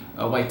 1-1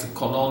 away to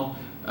Colón,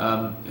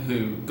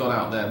 who got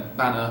out their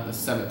banner, the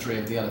cemetery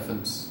of the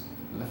elephants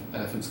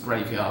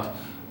graveyard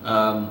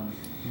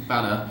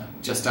banner,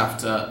 just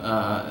after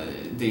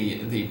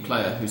the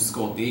player who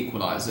scored the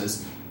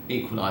equaliser.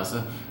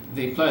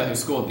 The player who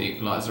scored the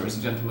equaliser is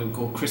a gentleman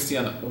called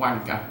Christian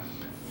Wanka.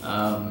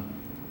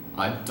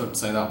 I don't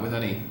say that with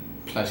any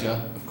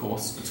pleasure, of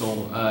course, at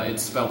all.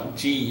 It's spelled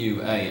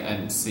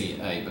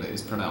Guanca, but it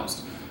is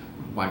pronounced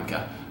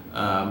Wanka.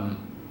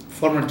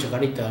 Former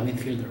Chacarita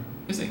midfielder.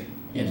 Is he?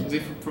 Yes. Is he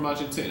from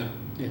Argentina?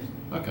 Yes.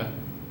 Okay.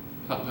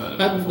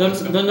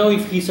 Don't know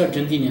if he's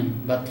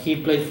Argentinian, but he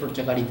played for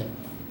Chacarita.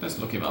 Let's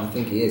look him up. I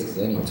think he is, because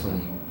he's only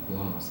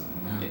 21 or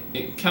something now.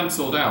 It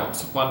cancelled out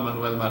Juan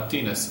Manuel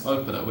Martinez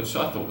opener, which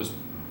I thought was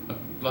a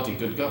bloody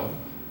good goal.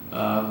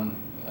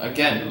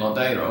 Again,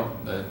 Lodeiro,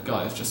 the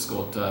guy who's just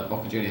scored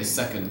Boca Juniors'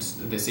 second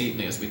this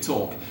evening as we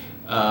talk,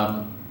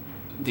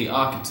 the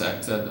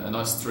architect, a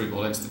nice through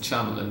ball into the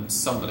channel, and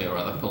somebody or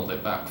other pulled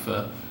it back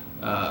for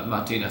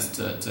Martinez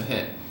to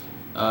hit.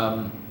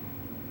 But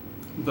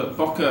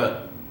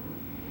Boca,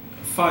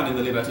 finding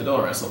the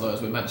Libertadores, although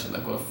as we mentioned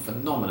they've got a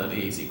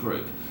phenomenally easy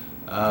group.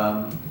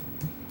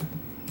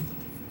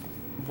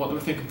 What do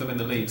we think of them in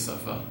the league so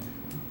far?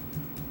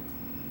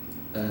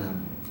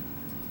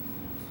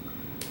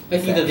 I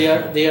think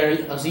that they are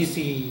as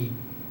easy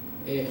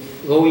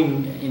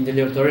going in the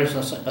Libertadores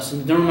as in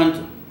the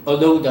tournament,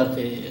 although that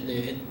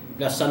the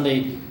last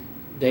Sunday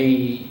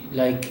they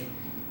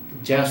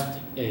just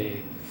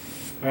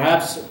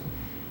perhaps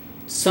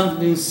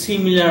something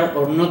similar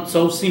or not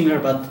so similar,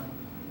 but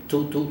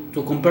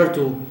to compare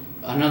to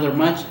another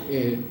match,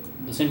 the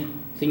same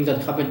thing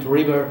that happened to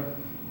River,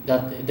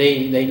 that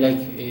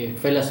they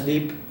fell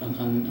asleep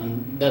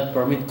and that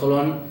permit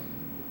Colón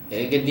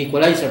get the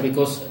equalizer,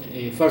 because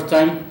first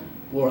time,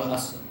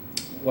 as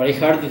what I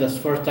heard it as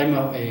first time,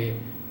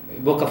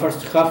 Boca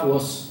first half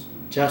was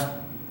just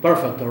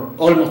perfect or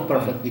almost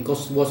perfect,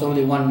 because it was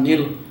only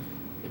 1-0,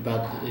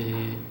 but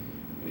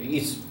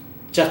it's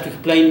just to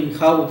explain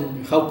how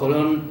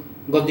Colón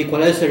got the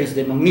equalizer is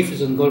the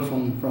magnificent goal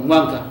from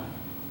Wanka.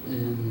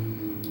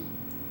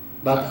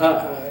 But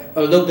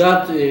although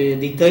that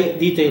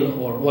detail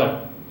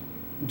or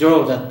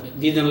draw that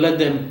didn't let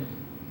them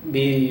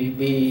be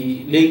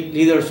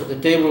leaders of the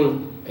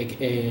table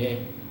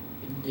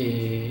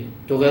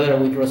together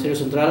with Rosario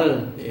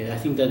Central, I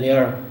think that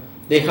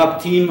they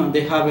have team and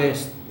they have a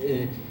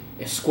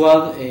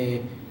squad,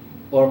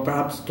 or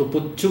perhaps to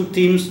put two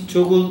teams,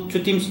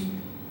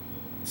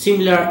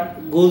 similar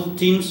good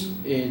teams,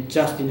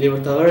 just in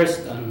Libertadores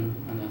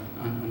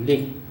and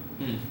League.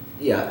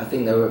 Yeah, I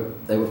think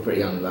they were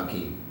pretty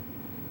unlucky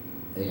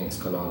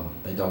against Colón.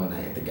 They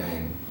dominated the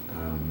game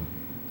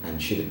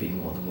and should have been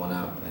more than one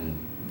up. And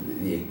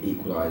the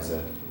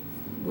equaliser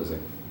was a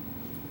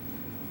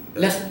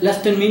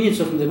last 10 minutes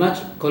of the match.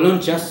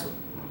 Colón just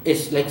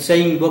is like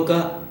saying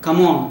Boca,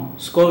 "Come on,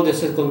 score the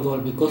second goal,"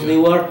 because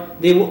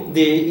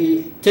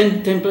the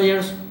 10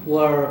 players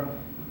were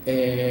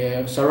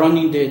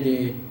surrounding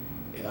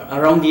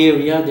around the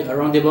area,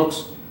 around the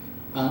box,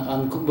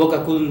 and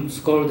Boca couldn't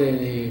score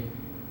the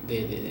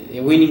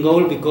winning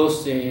goal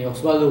because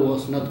Osvaldo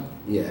was not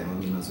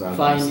Osvaldo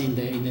fine in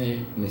the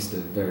missed a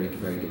very,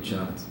 very good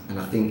chance. And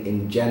I think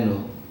in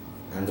general,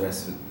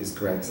 Andres is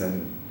correct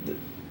saying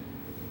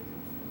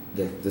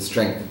that the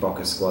strength of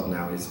Boca's squad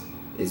now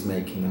is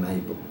making them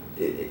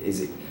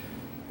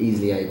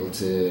easily able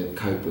to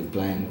cope with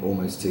playing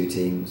almost two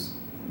teams,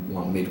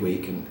 one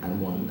midweek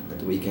and one at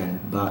the weekend.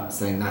 But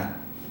saying that,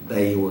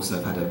 they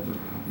also had a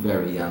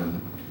very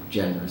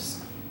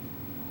generous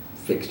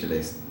fixture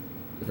list,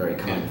 a very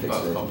kind fixture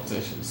both list.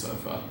 competitions so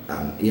far.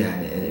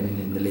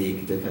 In the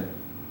league, they've had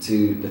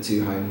the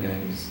two home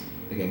games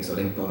against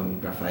Olimpo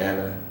and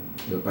Rafaela,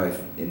 who are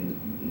both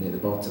near the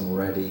bottom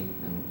already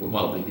and will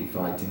probably be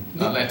fighting.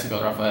 Atletico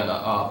and Rafaela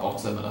are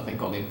bottom, and I think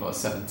Olimpo are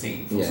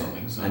 17th or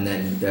something. So. And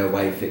then their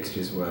away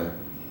fixtures were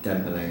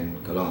Dembélé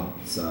and Colón.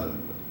 So.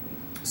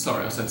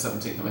 Sorry, I said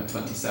 17th, I meant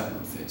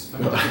 27th. It's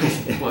very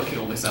difficult working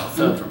all this out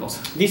third from us.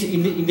 This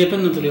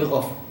independently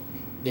of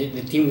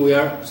the team we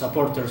are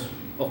supporters.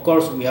 Of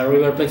course, we are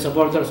River Plate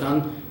supporters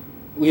and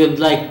we don't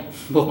like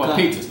Boca. Well,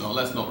 Peter's not,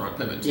 let's not write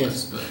Plymouth to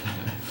yes.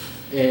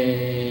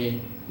 this.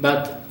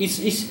 But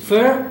it's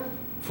fair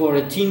for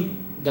a team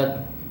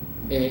that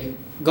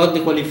got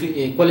the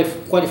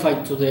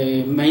qualified to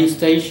the main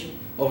stage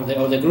or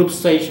the group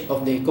stage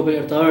of the Copa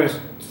Libertadores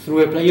through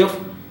a playoff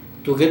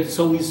to get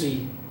so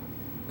easy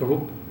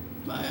group.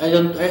 I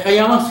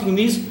am asking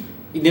this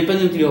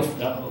independently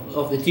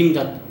of the team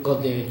that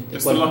got the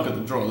it's the luck of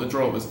the draw. The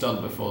draw was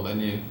done before they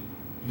knew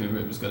who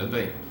it was going to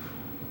be.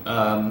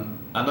 And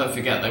don't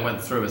forget, they went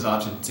through as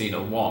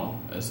Argentina 1,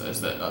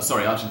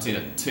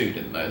 Argentina 2,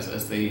 didn't they?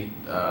 As the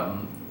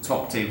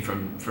top team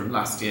from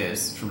last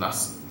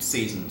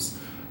season's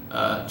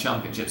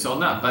championship. So on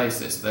that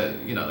basis,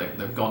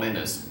 they've gone in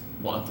as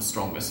one of the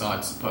stronger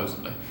sides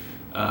supposedly.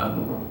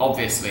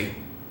 Obviously,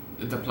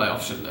 the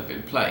playoff shouldn't have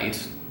been played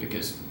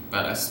because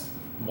Vélez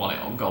won it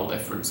on goal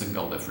difference, and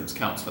goal difference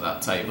counts for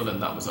that table,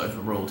 and that was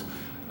overruled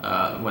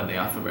when the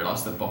AFA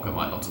realised that Boca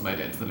might not have made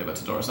it into the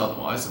Libertadores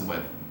otherwise, and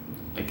we're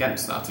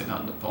against that in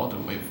Underpod,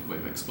 and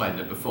we've explained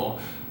it before.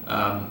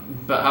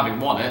 But having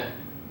won it,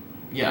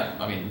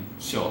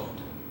 sure,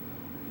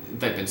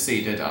 they've been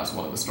seeded as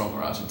one of the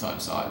stronger Argentine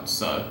sides,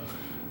 so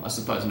I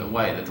suppose in a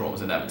way the draw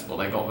was inevitable.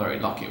 They got very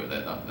lucky with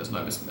it. There's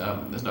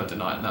no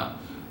denying that.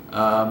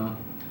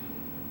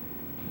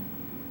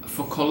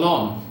 For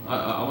Colón,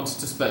 I wanted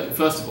to say,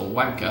 first of all,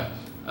 Wanka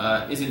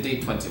is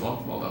indeed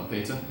 21. Well done,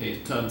 Peter. He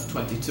turns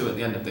 22 at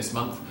the end of this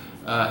month.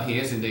 He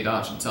is indeed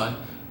Argentine,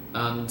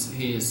 and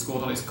he has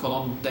scored on his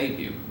Colón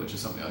debut, which is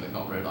something I did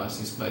not realise.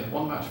 He's played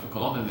one match for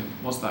Colón, and it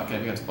was that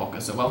game against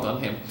Boca, so well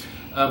done him.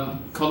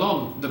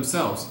 Colón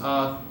themselves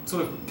are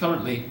sort of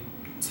currently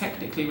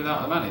technically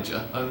without a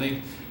manager,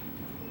 only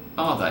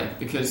are they?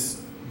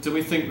 Because do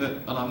we think that,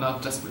 and I'm now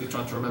desperately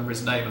trying to remember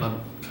his name and I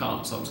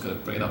can't, so I'm just going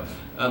to bring it up.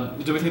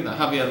 Do we think that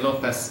Javier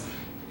Lopez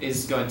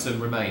is going to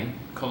remain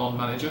Colón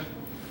manager?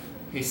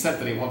 He said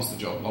that he wants the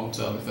job long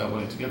term if they're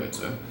willing to give it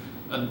to him.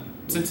 And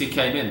since he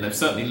came in, they've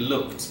certainly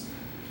looked...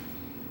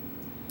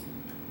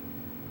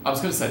 I was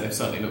going to say they've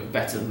certainly looked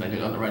better than they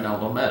did under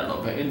Reinaldo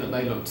Merlo, but in that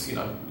they looked,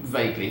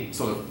 vaguely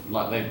sort of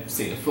like they've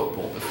seen a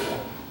football before.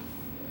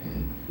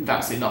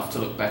 That's enough to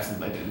look better than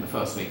they did in the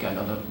first weekend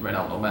under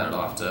Reinaldo Merlo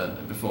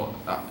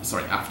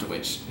after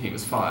which he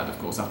was fired, of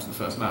course, after the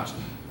first match.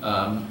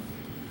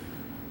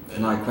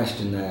 And I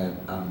question their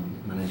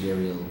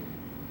managerial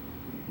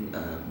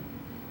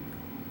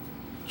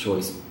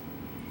choices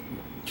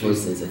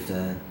if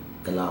the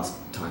last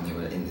time they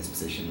were in this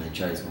position they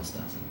chose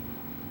Mostaza.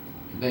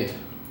 Indeed.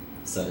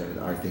 So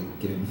I think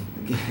give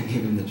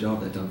him the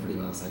job. They've done pretty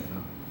well so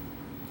far.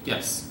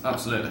 Yes,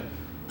 absolutely.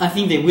 I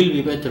think they will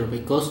be better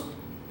because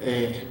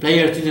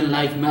players didn't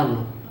like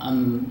Merlo,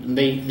 and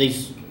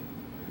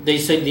they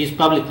said this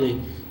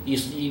publicly.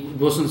 It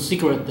wasn't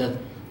secret that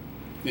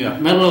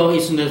Merlo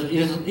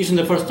isn't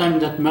the first time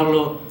that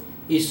Merlo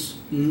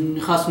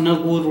has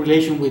no good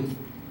relation with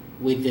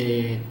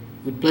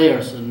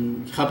players,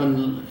 and it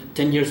happened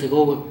 10 years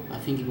ago, I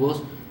think it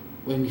was,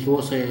 when he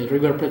was a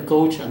River Plate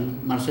coach,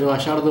 and Marcelo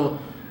Gallardo,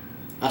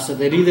 as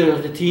the leader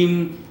of the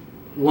team,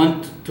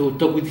 went to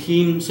talk with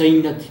him,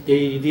 saying that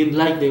they didn't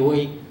like the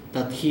way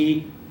that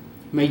he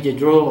made the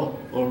draw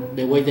or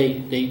the way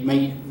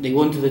they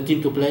wanted the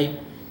team to play.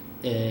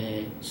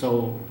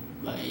 So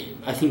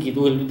I think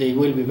they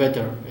will be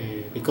better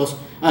because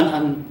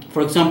and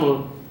for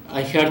example,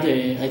 I heard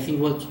I think it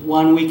was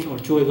 1 week or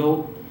two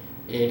ago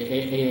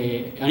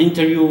an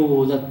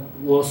interview that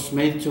was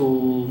made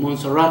to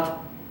Montserrat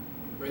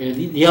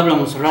Diablo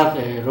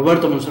Montserrat,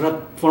 Roberto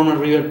Montserrat, former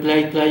River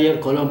Plate player,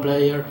 Colón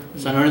player,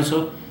 San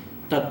Lorenzo,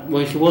 that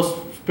when he was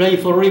playing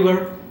for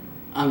River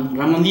and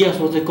Ramon Diaz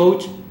was the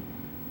coach,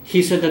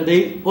 he said that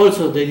they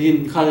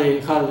didn't have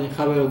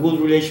a good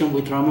relation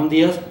with Ramon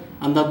Diaz,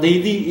 and that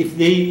if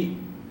they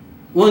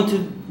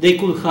wanted, they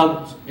could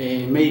have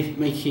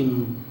make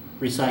him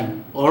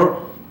resign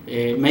or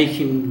make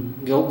him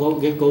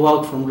go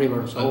out from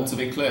River. So to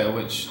be clear,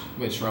 which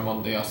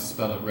Ramon Diaz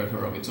spell at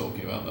River are we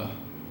talking about there?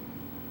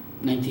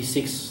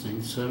 96,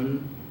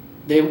 97.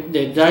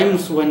 The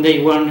times when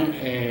they won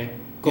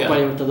Copa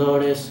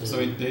Libertadores. So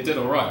he did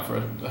all right for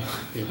a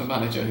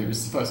manager who was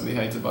supposedly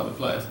hated by the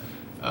players.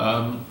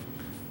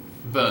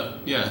 But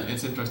yeah,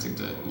 it's interesting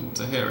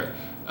to hear it.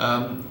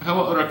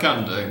 How are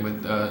Huracan doing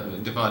with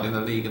dividing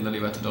the league and the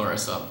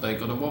Libertadores up? They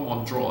got a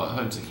 1-1 draw at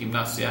home to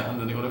Gimnasia, and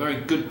then they got a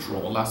very good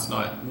draw last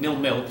night,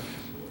 0-0,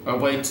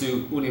 away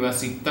to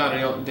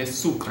Universitario de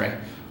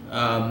Sucre,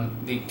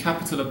 the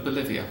capital of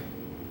Bolivia.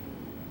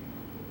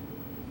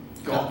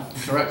 Go on,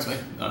 correct me.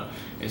 No,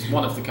 it's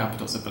one of the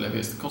capitals of Bolivia.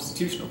 It's the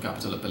constitutional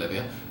capital of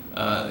Bolivia.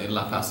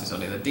 La Paz is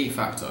only the de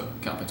facto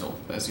capital.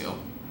 There's your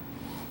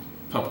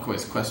pub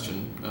quiz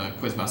question,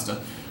 quizmaster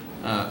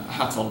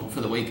hat on for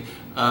the week.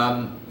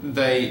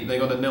 They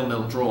got a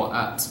 0-0 draw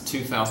at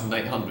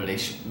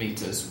 2,800-ish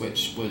metres,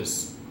 which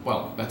was,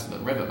 well, better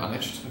than River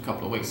managed a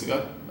couple of weeks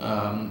ago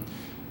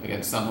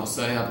against San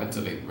Jose.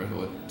 Admittedly, River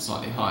were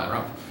slightly higher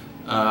up.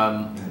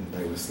 And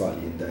they were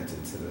slightly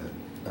indebted to the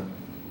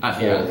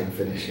appalling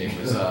finish. It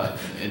was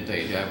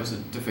indeed, it was a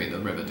defeat that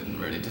River didn't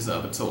really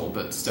deserve at all,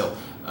 but still.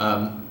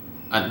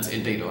 And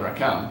indeed,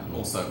 Huracan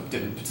also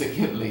didn't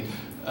particularly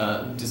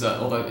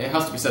deserve, although it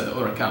has to be said that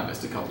Huracan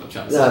missed a couple of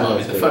chances.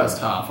 In the first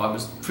half, I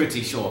was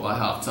pretty sure by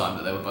half time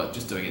that they were both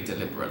just doing it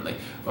deliberately.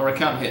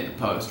 Huracan hit the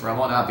post.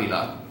 Ramon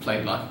Avila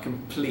played like a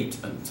complete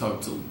and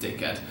total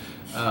dickhead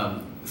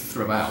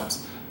throughout.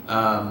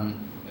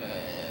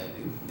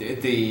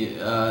 The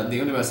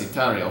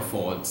Universitario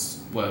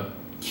forwards were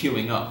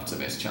queuing up to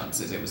miss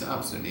chances. It was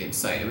absolutely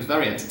insane. It was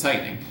very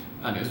entertaining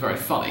and it was very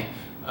funny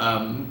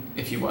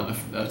if you weren't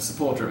a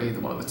supporter of either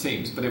one of the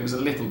teams, but it was a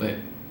little bit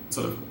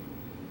sort of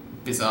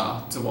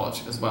bizarre to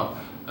watch as well.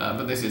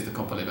 But this is the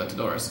Copa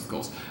Libertadores, of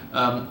course.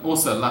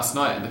 Also, last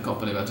night in the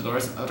Copa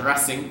Libertadores,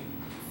 Racing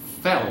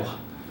fell.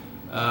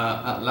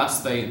 At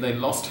last, they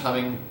lost,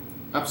 having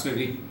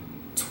absolutely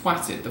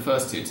twatted the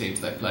first two teams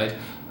they played.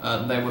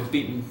 They were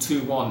beaten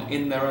 2-1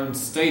 in their own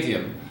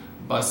stadium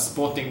by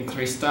Sporting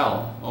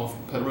Cristal of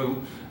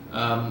Peru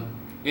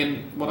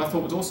in what I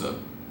thought was also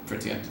a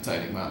pretty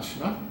entertaining match,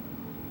 no?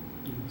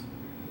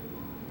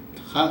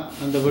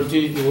 And the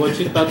opportunity to watch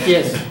it, but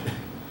yes.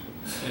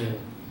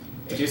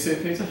 Did you see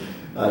it, Peter?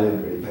 I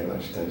didn't really pay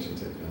much attention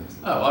to it, to be honest.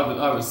 Oh,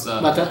 I was.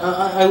 But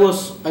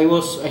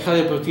I had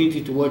the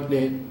opportunity to watch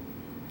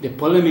the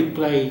polemic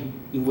play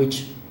in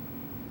which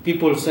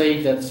people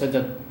said that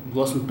it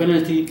wasn't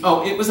penalty.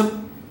 Oh, it was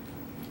a.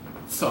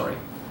 Sorry,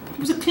 it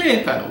was a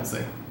clear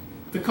penalty.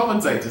 The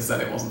commentator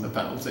said it wasn't a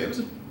penalty. It was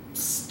a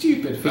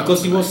stupid penalty.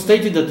 Because it was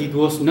stated that it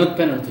was not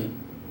penalty.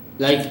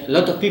 Like a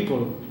lot of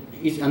people,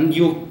 and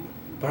you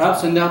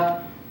perhaps end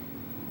up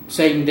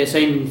saying the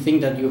same thing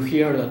that you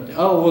hear, that it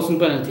wasn't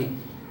penalty,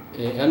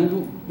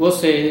 and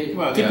was a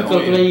typical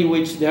play in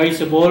which there is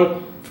a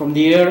ball from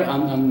the air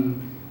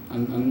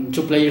and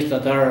two players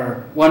that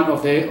are, one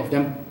of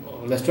them,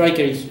 the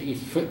striker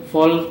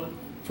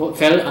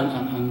fell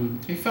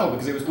and he fell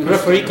because it was. The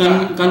referee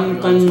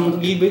can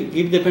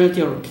give the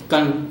penalty or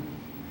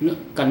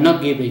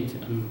cannot give it,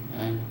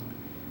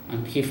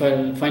 and he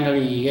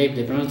finally gave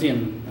the penalty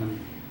and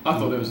I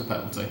thought it was a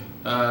penalty.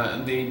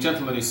 The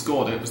gentleman who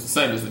scored it was the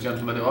same as the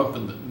gentleman who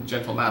opened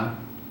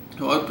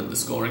the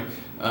scoring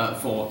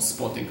for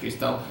Sporting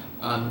Cristal,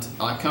 and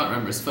I can't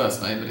remember his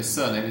first name, but his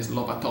surname is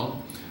Lobaton.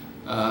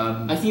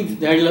 I think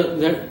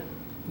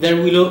there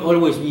will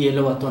always be a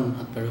Lobaton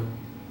at Peru.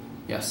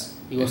 Yes,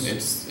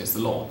 it's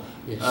the law.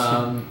 Yes.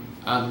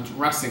 And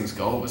Racing's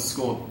goal was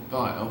scored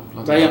by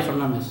Brian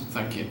Fernandez.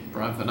 Thank you,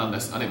 Brian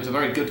Fernandez, and it was a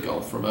very good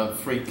goal from a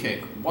free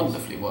kick,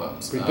 wonderfully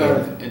worked.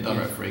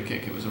 Indirect free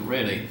kick. It was a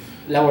really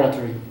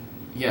laboratory.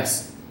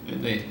 Yes,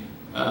 indeed.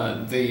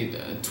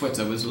 The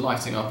Twitter was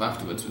lighting up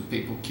afterwards with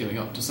people queuing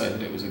up to say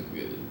that it was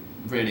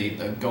really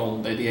the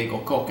goal de Diego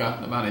Coca,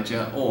 the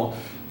manager, or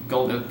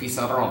goal del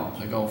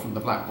Pizarron, a goal from the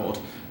blackboard,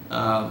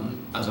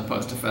 as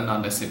opposed to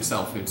Fernandez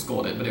himself who'd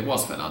scored it. But it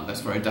was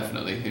Fernandez very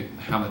definitely who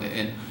hammered it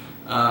in.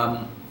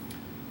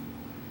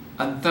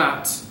 And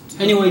that.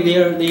 Anyway, they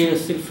are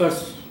still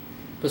first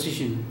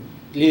position,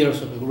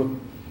 leaders of the group.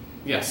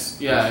 Yes,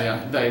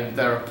 yeah.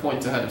 They're a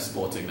point ahead of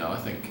Sporting now, I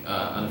think,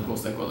 and of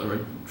course they've got the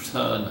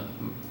return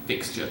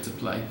fixture to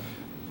play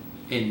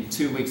in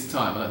 2 weeks'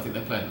 time, and I think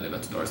they're playing the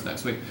Libertadores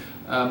next week.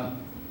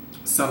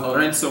 San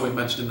Lorenzo we've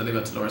mentioned in the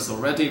Libertadores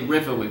already.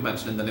 River we've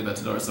mentioned in the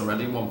Libertadores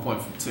already. 1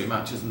 point from 2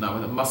 matches, and now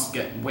with a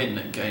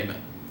must-get-win game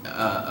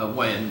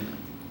away in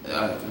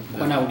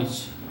Juan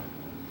Aurich.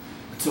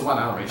 To Juan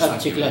Aurich,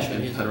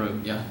 in Peru,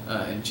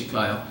 in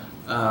Chiclayo,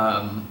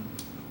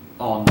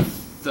 on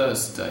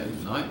Thursday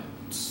night.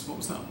 What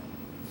was that?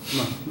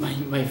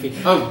 My feet.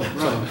 Oh,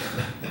 right.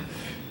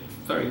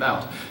 Very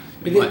loud.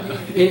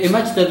 A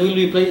match that will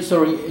be played.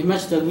 A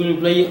match that will be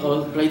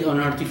played on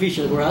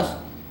artificial grass.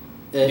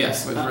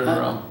 Yes, we're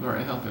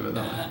very happy with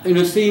that. In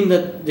a stadium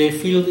that the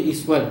field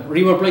is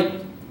River Plate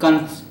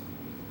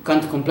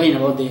can't complain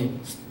about the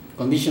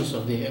conditions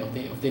of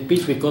the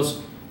pitch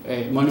because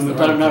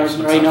Monumental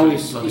right now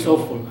is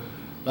awful.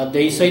 But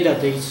they say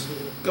that it's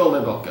goal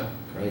in Boca.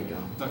 Great goal.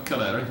 Not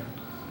Caleri.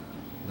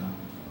 No.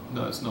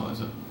 No, it's not,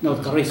 is it? No,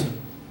 Carrizo.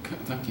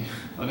 Thank you.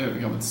 I knew it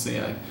would come with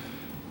CA.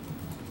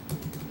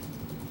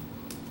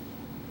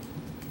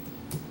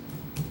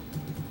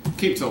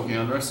 Keep talking,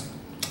 Andres.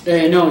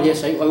 No,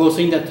 yes, I was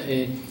saying that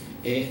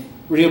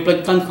River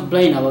Plate can't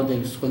complain about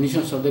the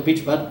conditions of the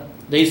pitch, but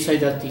they say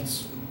that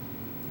it's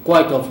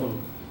quite awful,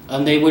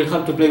 and they will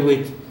have to play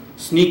with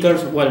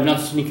sneakers. Well, not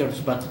sneakers,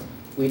 but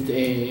with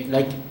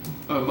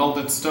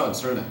molded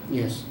studs, really.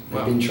 Yes.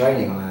 They've been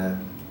training on a.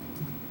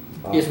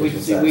 Yes,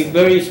 with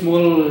very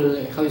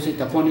small. How do you say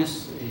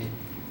tapones?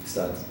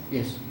 Studs.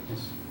 Yes.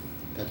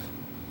 That.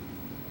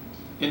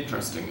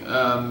 Interesting.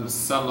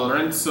 San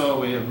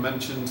Lorenzo, we have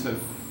mentioned,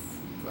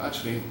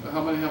 actually,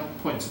 how many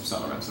points have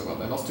San Lorenzo got?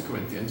 They lost to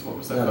Corinthians. What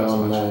was their first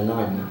on match?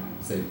 9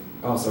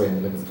 now. So,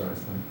 in the Libertadores.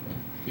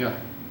 Yeah.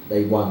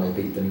 They won. They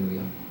beat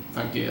Danubio.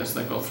 Thank you. Yes,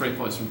 they've got 3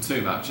 points from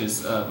 2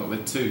 matches, but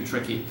with 2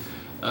 tricky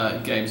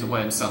games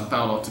away in Sao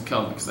Paulo to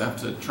come because they have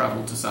to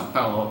travel to Sao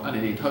Paulo and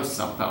indeed host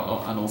Sao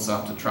Paulo and also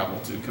have to travel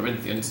to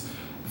Corinthians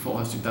before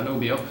hosting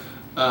Danubio.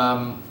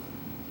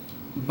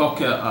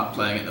 Boca are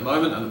playing at the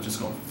moment and have just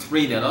gone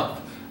 3-0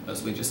 up,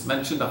 as we just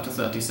mentioned, after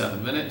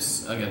 37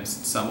 minutes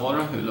against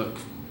Zamora, who look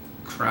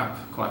crap,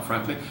 quite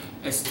frankly.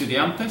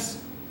 Estudiantes.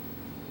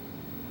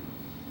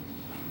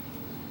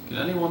 Can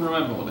anyone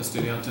remember what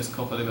Estudiantes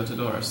Copa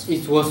Libertadores?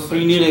 It was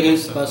 3-0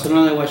 against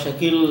Barcelona de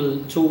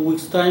Guayaquil 2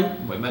 weeks'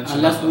 time. We mentioned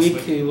and last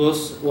week it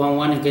was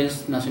 1-1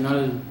 against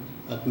Nacional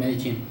at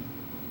Medellin.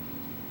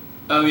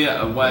 Oh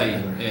yeah, away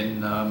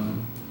in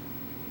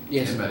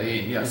yes. in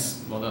Medellin.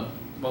 Yes, well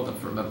done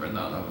for remembering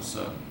that.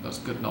 That's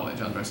good knowledge,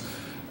 Andres.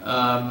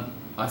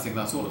 I think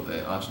that's all of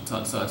the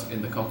Argentine sides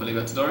in the Copa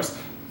Libertadores.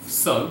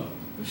 So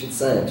we should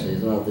say actually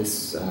as well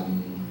this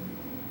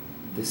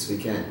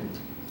weekend.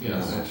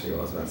 Yes. No, actually, what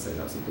I was about to say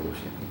that was a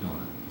bullshit. Ignore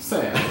that.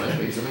 Say it anyway,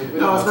 please. I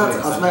mean, I was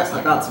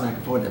about to make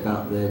a point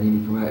about the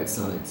newly promoted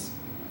sides.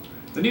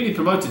 The newly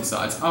promoted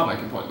sides, I'll make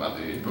a point about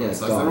the newly promoted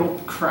sides. They're all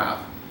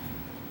crap.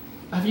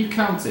 Have you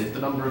counted the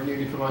number of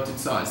newly promoted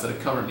sides that are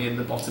currently in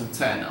the bottom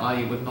 10,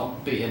 i.e. would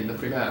not be in the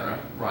Primera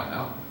right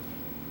now?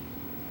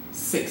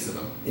 6 of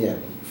them. Yeah.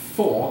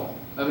 4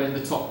 are in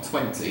the top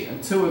 20,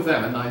 and 2 of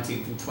them are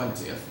 19th and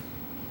 20th.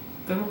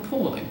 They're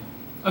appalling.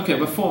 Okay,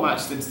 we're 4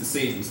 matches into the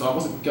season, so I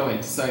wasn't going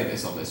to say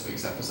this on this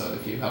week's episode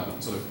if you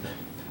haven't sort of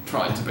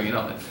tried to bring it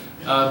up.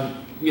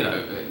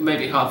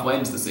 Maybe halfway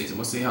into the season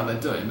we'll see how they're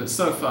doing, but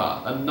so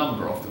far a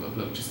number of them have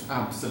looked just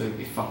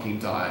absolutely fucking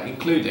dire,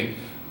 including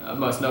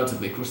most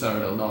notably Crucero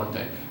del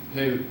Norte,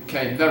 who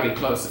came very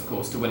close, of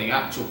course, to winning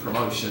actual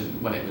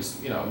promotion when it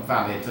was, a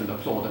valiant and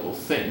applaudable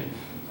thing.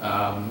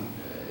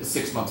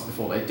 6 months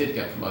before they did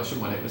get promotion,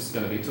 when it was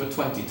going to be to a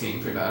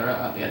 20-team Primera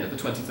at the end of the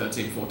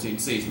 2013-14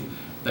 season.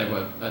 They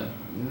were a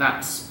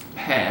gnat's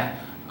hair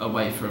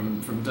away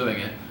from doing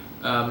it.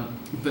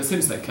 But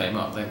since they came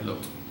up, they've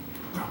looked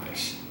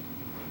rubbish.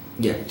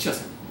 Yeah.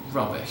 Just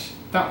rubbish.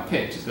 That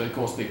pitch is going to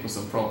cause people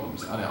some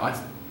problems. And I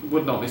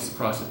would not be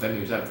surprised if they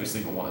lose every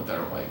single one of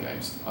their away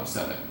games. I've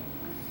said it.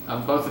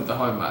 And both of the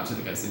home matches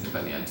against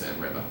Independiente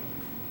and River.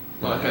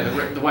 Well, okay,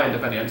 the way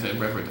Independiente and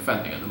River are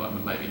defending at the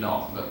moment, maybe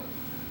not, but...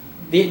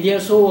 They are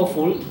so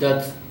awful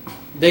that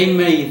they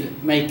make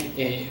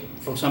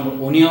for example,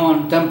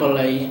 Unión,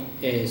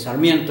 Temperley,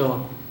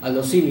 Sarmiento,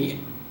 Aldosivi,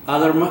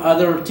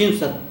 other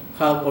teams that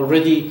have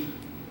already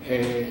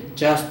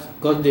just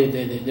got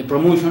the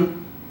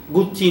promotion,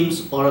 good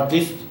teams or at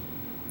least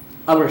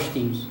average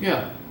teams.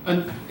 Yeah,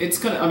 and it's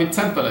kind of,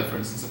 Temperley, for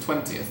instance, are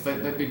 20th.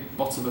 They'd be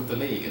bottom of the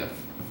league in a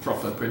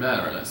proper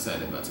Primera, let's say,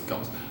 in inverted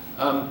commas.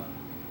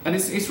 And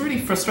it's really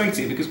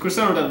frustrating because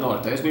Crucero del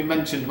Norte, as we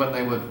mentioned when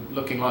they were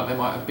looking like they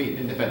might have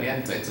beaten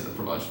Independiente to the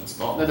promotion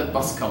spot, they're the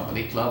bus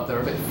company club, they're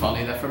a bit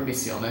funny, they're from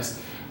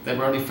Misiones, they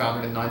were only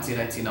founded in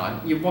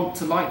 1989. You want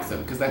to like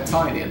them because they're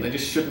tiny and they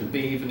just shouldn't be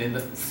even in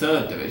the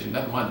 3rd division,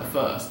 never mind the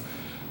 1st.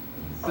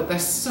 But they're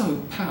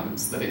so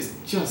pants that it's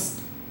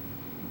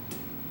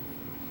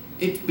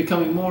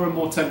becoming more and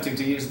more tempting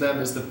to use them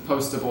as the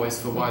poster boys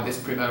for why this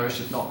Primera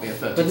should not be a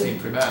 30-team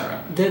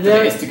Primera. It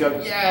is to go,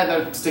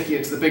 they're sticking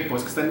it to the big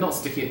boys, because they're not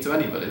sticking it to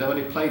anybody. They've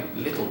only played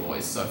little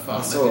boys so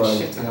far. I saw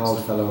an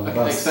old fellow on the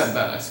bus. Except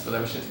Venice, but they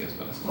were shit against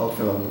Venice. Old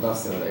fellow on the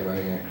bus the other day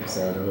wearing a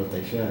Crucero del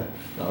Norte shirt.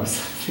 I was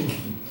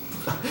thinking,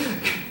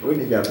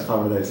 wouldn't you be able to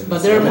find one of those in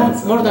But there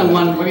are more than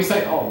one. When you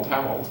say old,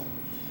 how old?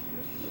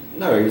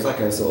 No, he was like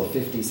a sort of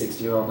 50,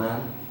 60-year-old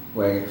man.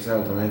 Wearing a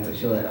Crucero del Norte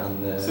shirt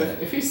and... So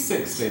if he's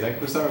 60, then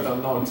Crucero del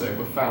Norte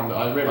were founded...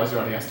 I realise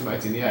you're only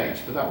estimating the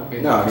age, but that would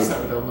mean that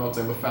Crucero del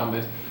Norte were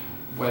founded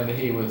when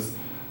he was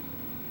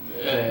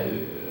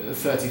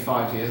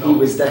 35 years old. He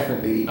was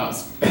definitely...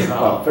 That's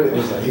well, put it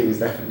this way, he was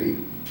definitely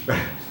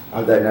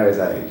I don't know his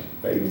age,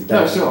 but he was No,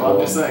 definitely sure. born,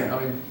 I'm just saying. I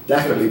mean,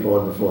 definitely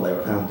born before they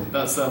were founded.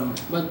 that's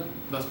But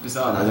that's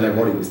bizarre. And I don't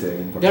know what he was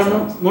doing in there are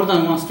Protestant. more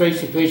than one strange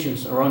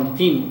situations around the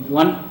team.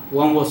 One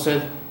was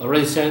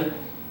already said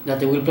that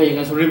they will play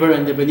against River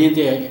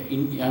Independiente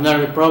in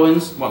another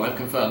province, Well, they've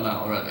confirmed that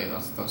already.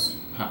 That's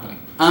happening.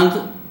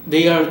 and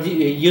they are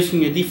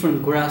using a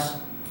different grass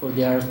for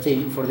their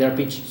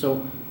pitch.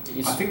 So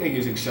I think they're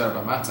using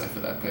Sherba Mate for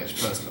their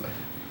pitch, personally.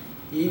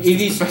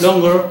 it is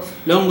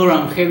longer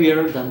and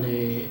heavier than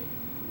the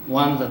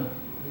one that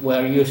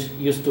we're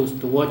used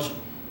to watch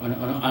on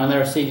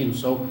another stadium.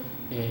 So,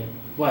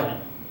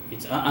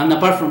 it's and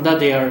apart from that,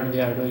 they are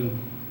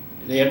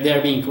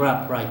being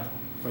crap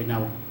right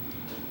now.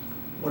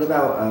 What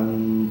about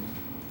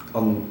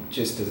on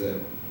just as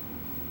a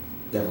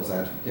devil's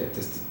advocate,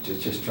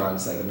 just try and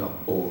say that not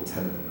all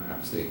 10 of them are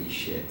absolutely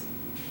shit.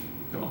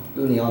 Go on.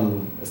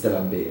 Union are still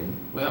unbeaten.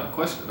 We have a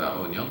question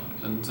about Union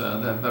and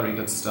their very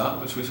good start,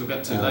 which we shall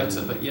get to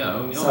later. But yeah,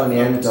 Union.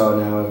 Sarmiento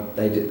now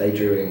they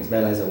drew against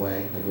Vélez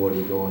away. They've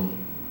already drawn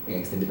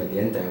against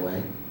Independiente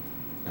away.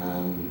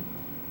 And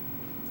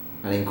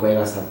in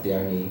Cuevas have the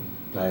only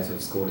players who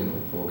have scored in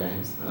all 4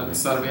 games. And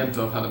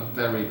Sarmiento have had a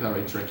very,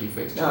 very tricky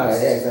fixture. No,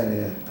 yeah, exactly.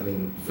 Yeah. I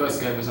mean,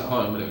 First game was at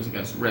home, but it was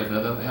against River.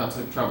 Then they had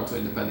to travel to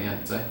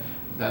Independiente.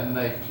 Then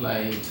they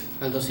played.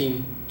 Aldo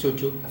Civi,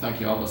 2-2.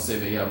 Thank you, Aldo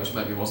Civi, yeah, which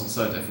maybe wasn't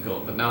so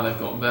difficult. But now they've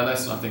got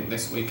Vélez, and I think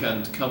this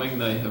weekend coming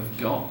they have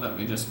got. Let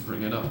me just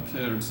bring it up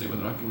here and see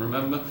whether I can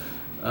remember.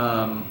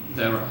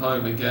 They're at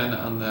home again,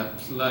 and they're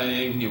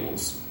playing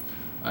Newell's.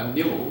 And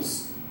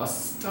Newell's are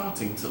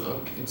starting to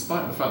look, in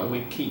spite of the fact that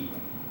we keep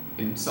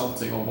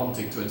insulting or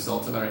wanting to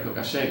insult Americo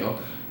Gallego,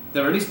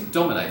 they're at least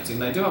dominating.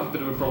 They do have a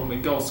bit of a problem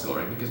with goal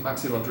scoring because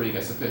Maxi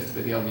Rodriguez appears to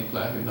be the only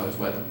player who knows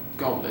where the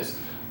goal is.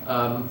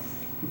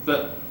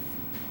 But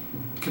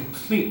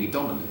completely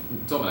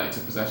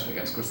dominated possession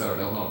against Cruzeiro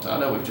del Norte. I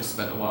know we've just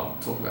spent a while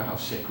talking about how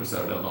shit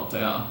Cruzeiro del Norte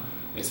are.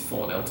 It's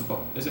 4-0 to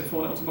Boca. Is it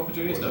 4-0 to Boca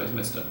Juniors? No, he's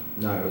missed it.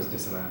 no, it was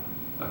disallowed.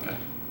 Okay.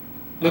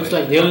 Looks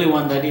like the only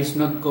one that is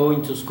not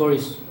going to score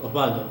is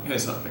Osvaldo.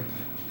 Here's something.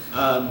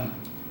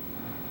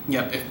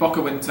 Yeah, if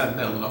Boca win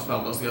 10-0 and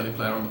Osvaldo's the only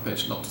player on the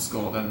pitch not to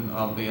score, then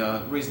I'll be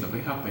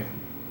reasonably happy.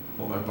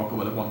 Although Boca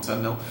will have won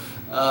 10-0.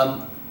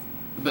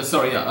 But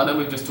sorry, yeah, I know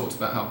we've just talked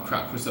about how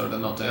crap Cruzeiro del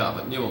Norte are,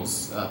 but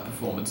Newell's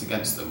performance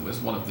against them was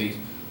one of the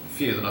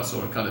few that I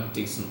saw a kind of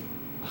decent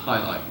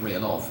highlight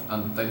reel of,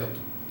 and they looked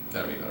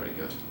very, very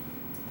good.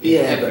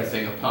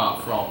 Everything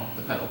apart from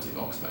the penalty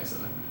box,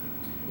 basically.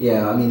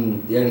 Yeah, I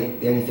mean the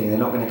only thing, they're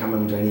not going to come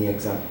under any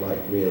exact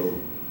real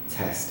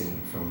testing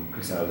from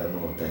Cruzeiro del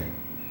Norte,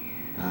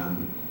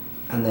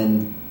 and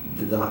then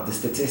the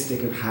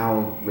statistic of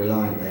how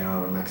reliant they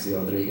are on Maxi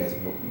Rodriguez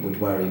would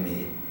worry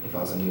me if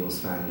I was a Newell's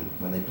fan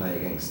when they play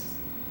against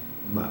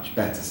much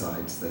better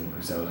sides than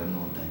Cruzeiro del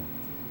Norte.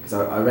 Because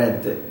I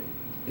read that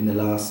in the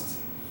last,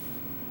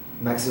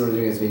 Maxi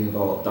Rodriguez has been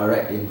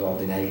directly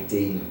involved in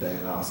 18 of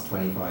their last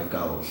 25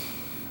 goals,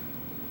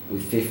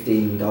 with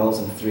 15 goals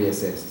and 3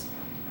 assists.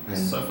 And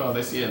so far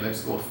this year they've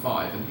scored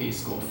 5 and he's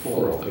scored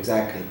 4 of them.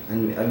 Exactly.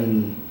 And I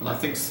mean, and I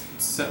think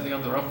set the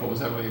under up or was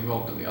heavily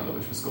involved in the other,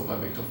 which was scored by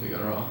Victor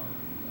Figueroa.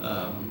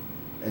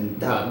 And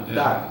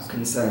that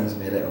concerns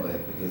me a little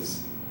bit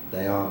because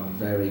they are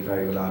very,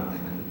 very reliant on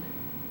him, and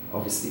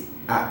obviously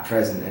at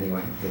present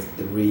anyway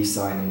the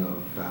re-signing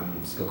of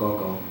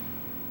Skokoko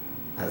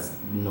has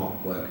not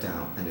worked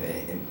out,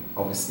 and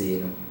obviously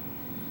in an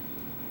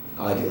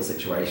ideal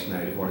situation they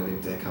would have wanted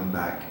him to come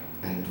back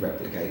and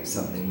replicate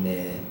something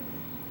near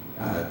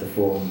the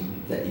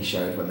form that he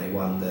showed when they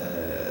won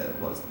the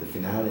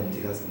finale in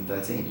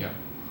 2013. Yeah.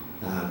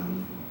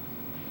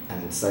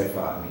 And so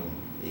far, I mean,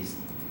 he's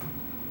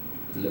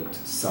looked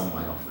some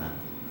way off that,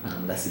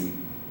 unless he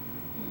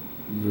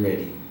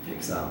really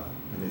picks up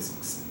and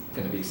is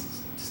going to be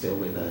still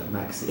with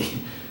Maxi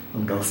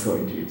on goal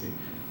scoring duty.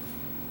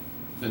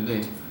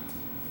 Indeed.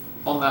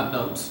 On that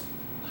note,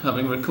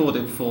 having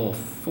recorded for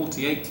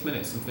 48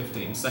 minutes and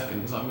 15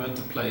 seconds, I'm going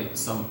to play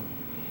some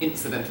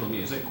incidental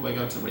music. We're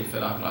going to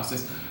refill our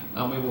glasses,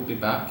 and we will be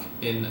back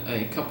in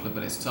a couple of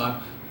minutes'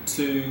 time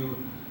to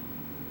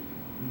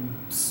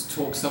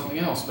talk something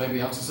else,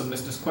 maybe answer some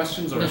listeners'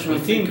 questions or national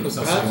think team, of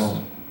perhaps.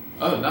 something.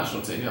 Oh,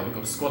 national team, yeah, we've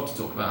got a squad to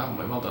talk about, haven't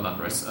we? Well done,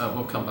 Andres.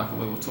 We'll come back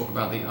and we will talk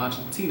about the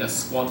Argentina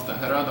squad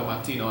that Gerardo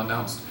Martino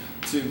announced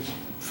to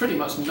pretty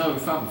much no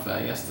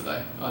fanfare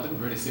yesterday. I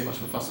didn't really see much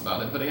of a fuss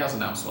about it, but he has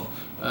announced one,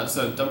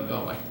 so don't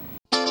go away.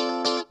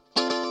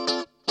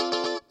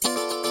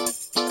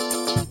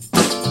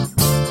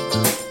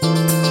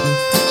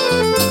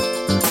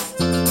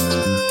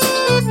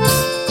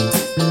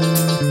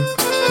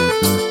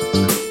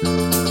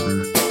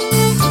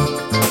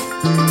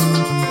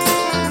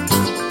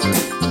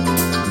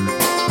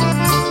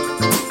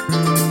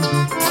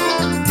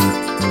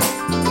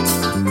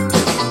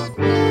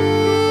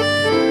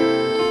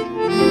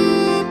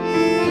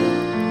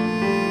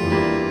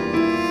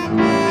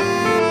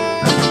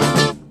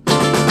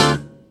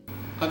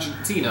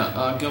 Argentina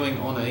are going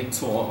on a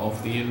tour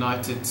of the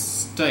United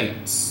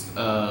States.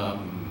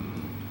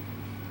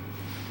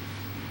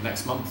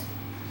 next month.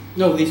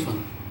 No, this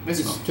one. This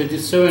it's month.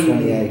 27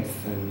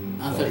 28th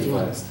and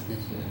 31. 31st. Yes. Yeah.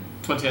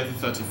 28th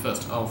and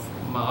 31st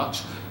of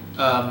March.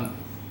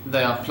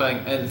 They are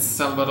playing El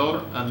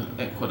Salvador and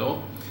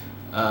Ecuador.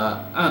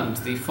 And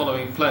the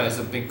following players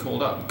have been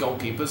called up.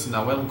 Goalkeepers: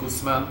 Nahuel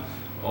Guzman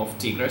of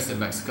Tigres in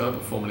Mexico,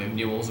 but formerly of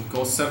Newell's, of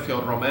course.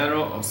 Sergio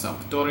Romero of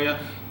Sampdoria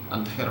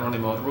and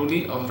Jeronimo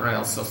Rulli of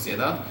Real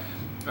Sociedad.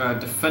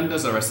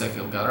 Defenders are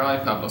Ezequiel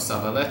Garay, Pablo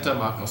Zabaleta,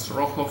 Marcos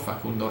Rojo,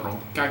 Facundo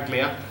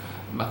Roncaglia,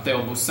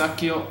 Matteo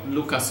Busacchio,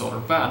 Lucas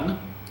Orban.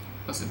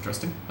 That's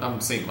interesting. I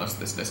haven't seen much of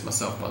this list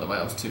myself, by the way.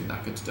 I was too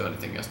knackered to do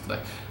anything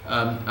yesterday.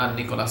 And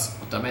Nicolas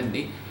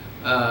Otamendi.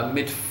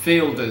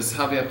 Midfielders: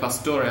 Javier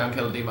Pastore,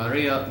 Angel Di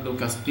Maria,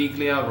 Lucas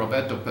Biglia,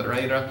 Roberto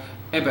Pereira,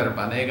 Eber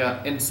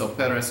Banega, Enzo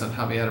Perez and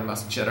Javier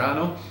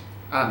Mascherano.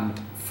 And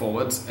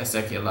forwards: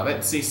 Ezequiel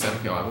Lavezzi,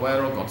 Sergio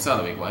Aguero,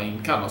 Gonzalo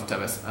Higuain, Carlos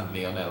Tevez and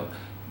Lionel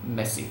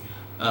Messi.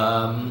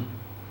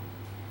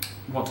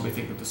 What do we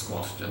think of the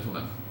squad,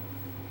 gentlemen?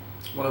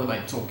 What are the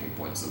main talking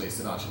points, at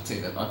least in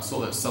Argentina? I saw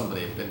that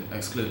somebody had been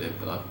excluded,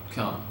 but I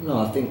can't No,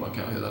 I think work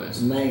out who that the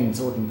is. main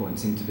talking point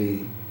seemed to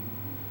be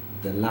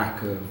the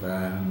lack of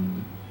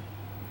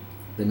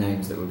the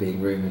names that were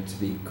being rumoured to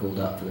be called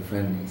up for the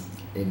friendlies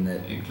in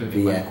the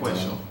Including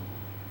Manquillo.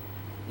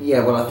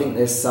 Yeah, well, I think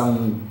there's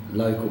some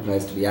local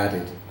players to be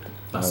added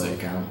by I all see.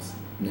 accounts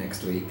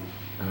next week.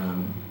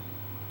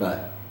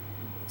 But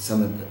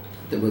some of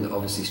there were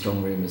obviously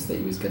strong rumours that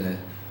he was going to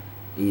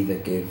either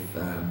give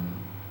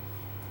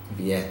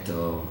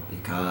Vieto,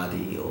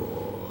 Icardi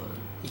or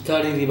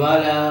Icardi,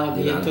 Dybala,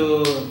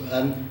 Vieto,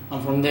 and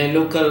from the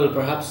local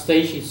perhaps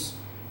stages,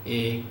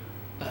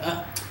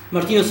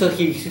 Martino said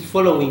he's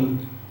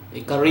following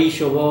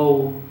Carrillo,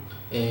 Bow,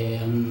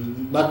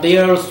 but they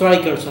are all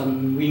strikers,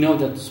 and we know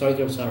that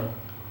strikers are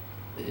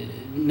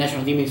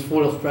national team is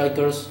full of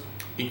strikers.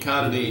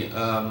 Icardi,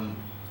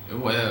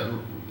 we're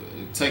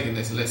taking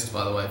this list,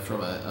 by the way,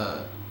 from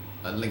a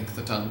link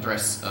that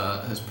Andres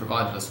has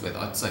provided us with.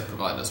 I'd say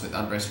provided us with.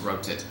 Andres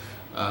wrote it,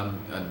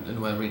 and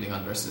we're reading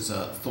Andres'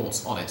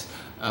 thoughts on it.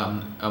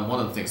 And one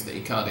of the things that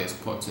Icardi is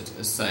quoted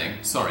as saying,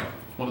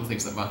 one of the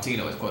things that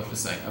Martino is quoted as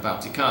saying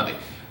about Icardi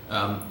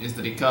is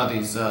that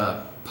Icardi's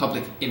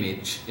public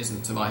image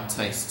isn't to my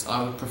taste.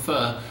 I would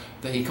prefer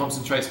that he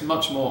concentrates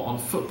much more on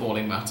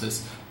footballing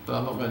matters, but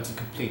I'm not going to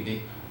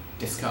completely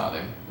discard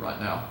him right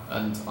now.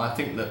 And I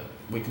think that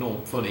we can all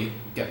fully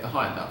get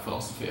behind that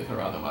philosophy of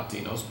Gerardo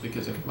Martino's,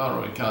 because if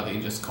Mauro Icardi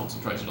just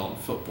concentrated on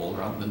football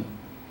rather than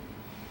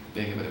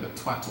being a bit of a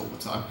twat all the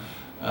time,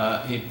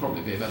 he'd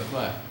probably be a better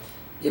player.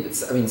 yeah,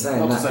 but I mean, saying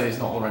Not to that, say he's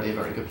not already a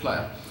very good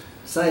player.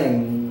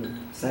 saying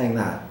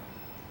that,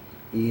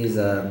 he is,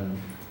 I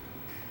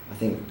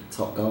think,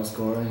 top goal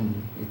scorer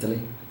in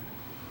Italy.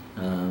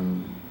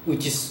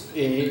 Which is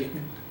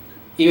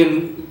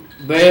even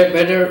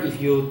better if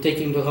you take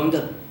into account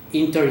that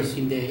Inter is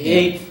in the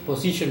 8th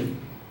position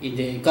in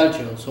the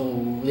culture, so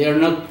they are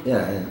not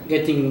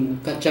getting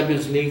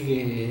Champions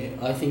League.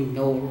 I think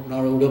no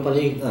Europa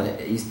League. No,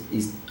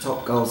 he's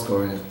top goal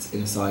scorer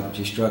in a side which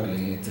is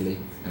struggling in Italy,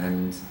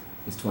 and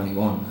he's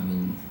 21. I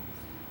mean,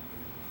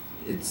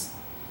 it's.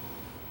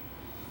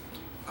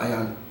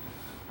 I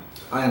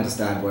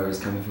understand where he's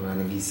coming from. I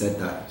think he said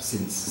that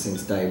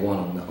since day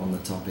one on the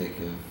topic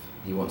of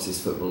he wants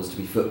his footballers to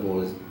be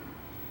footballers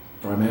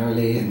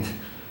primarily, and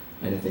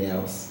anything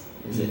else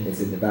is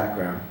in the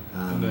background.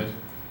 I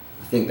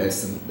think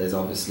there's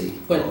obviously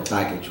a lot of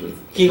baggage with.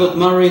 He got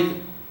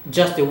married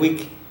just a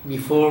week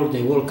before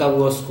the World Cup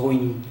was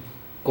going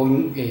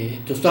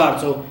to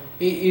start. So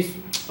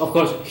of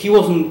course he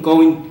wasn't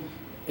going.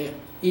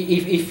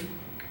 If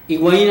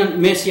Higuain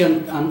and Messi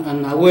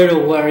and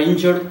Aguero were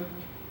injured,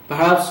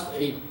 perhaps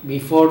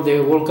before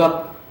the World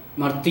Cup,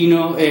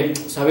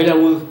 Sabella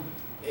would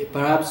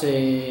perhaps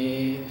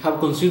have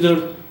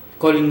considered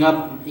calling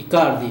up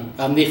Icardi,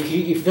 and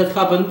if that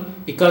happened,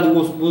 Icardi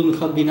wouldn't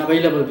have been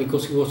available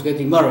because he was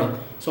getting married.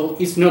 So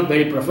it's not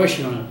very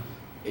professional.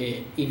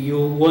 If you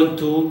want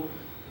to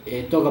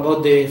talk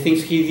about the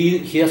things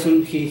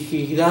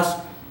he does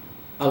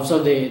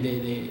outside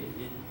the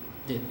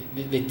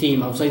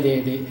team, outside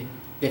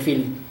the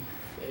field.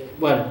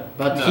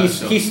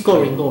 He's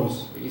scoring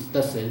goals.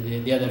 That's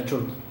the other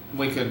truth.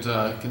 We could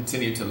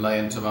continue to lay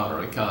into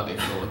Mauro Icardi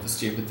for all of the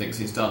stupid things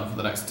he's done for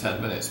the next 10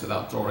 minutes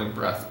without drawing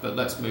breath, but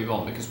let's move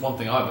on, because one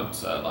thing I would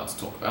like to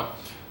talk about,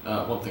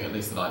 one thing at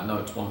least that I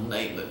note, one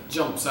name that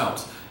jumps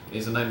out,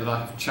 is a name that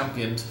I have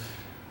championed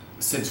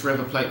since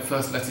River Plate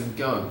first let him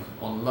go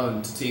on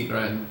loan to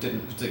Tigre and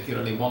didn't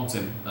particularly want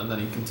him, and then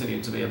he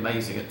continued to be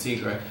amazing at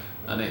Tigre,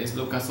 and it is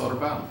Lucas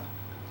Orban,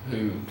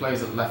 who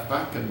plays at left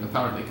back and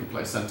apparently can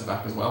play centre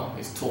back as well.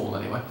 He's tall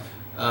anyway.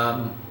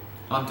 I'm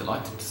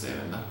delighted to see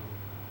him in there.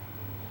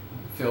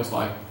 Feels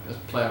like a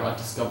player I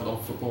discovered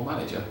on Football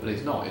Manager, but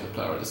he's not. He's a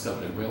player I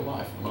discovered in real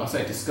life. And when I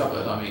say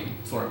discovered, I mean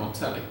saw him on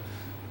telly,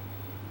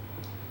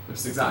 which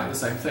is exactly the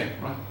same thing,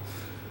 right?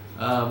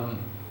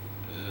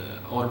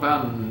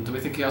 Orban, do we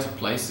think he has a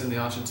place in the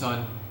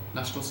Argentine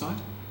national side?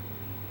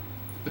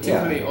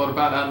 Particularly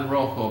Orban and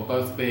Rojo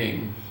both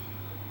being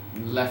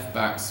left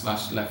back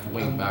 / left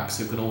wing backs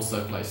who can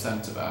also play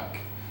centre back.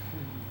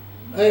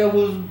 I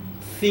would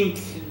think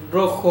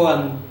Rojo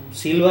and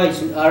Silva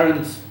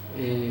aren't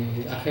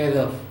ahead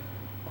of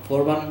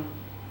Orban.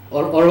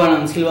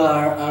 Orban and Silva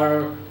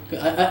are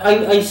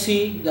I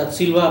see that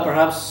Silva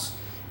perhaps,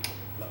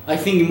 I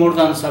think more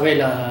than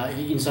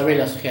in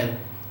Sabella's head,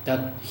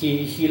 that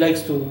he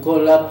likes to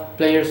call up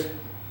players,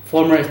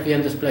 former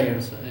Estudiantes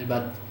players,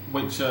 but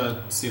which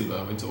Silva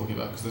are we talking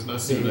about? Because there's no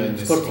Silva in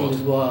this Sporting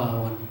squad.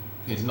 Lisboa one.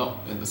 He's not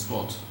in the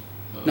squad.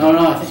 No,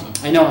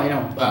 I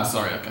know. Ah,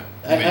 sorry, okay.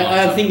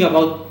 I think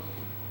about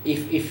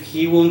if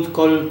he won't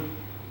call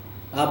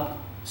up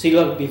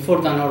Silva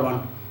before than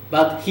Orban,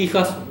 but he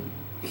has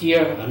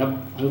here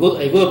a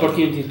good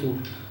opportunity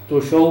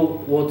to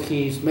show what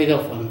he's made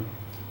of, and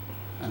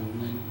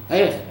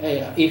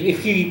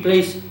if he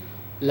plays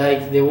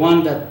like the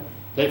one that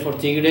played for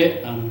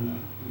Tigre, and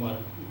well,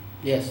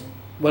 yes,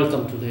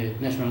 welcome to the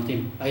national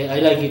team. I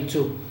like it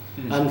too,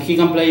 and he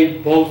can play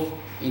both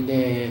in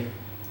the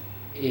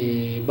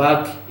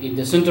back, in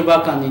the center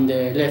back, and in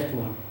the left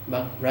one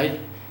back, right?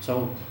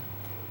 So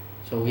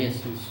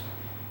yes, it's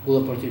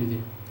good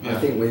opportunity. I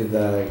think with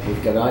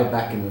Garay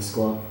back in the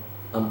squad,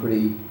 I'm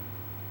pretty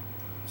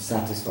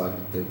satisfied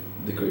with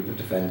the group of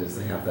defenders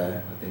they have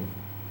there. I think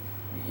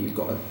you've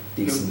got a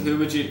decent. Who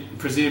would you,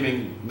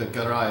 presuming that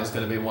Garay is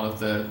going to be one of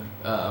the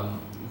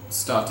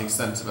starting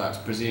centre backs,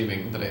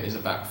 presuming that it is a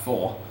back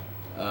four,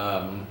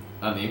 and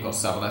you've got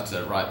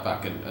Zabaleta at right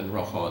back and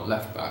Rojo at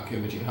left back,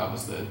 who would you have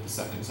as the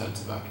second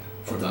centre back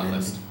from that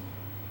list?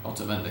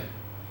 Otamendi.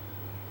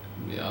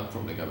 Yeah, I'd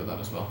probably go with that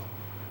as well.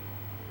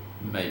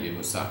 Maybe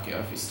Musacchio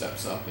if he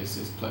steps up. He's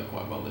played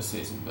quite well this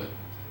season, but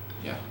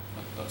yeah,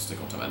 I'd stick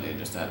Otamendi in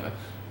just ahead of it.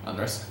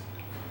 Andres?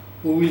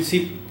 We will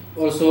see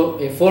also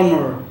a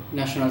former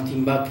national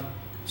team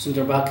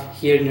centre back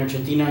here in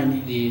Argentina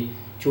in the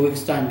 2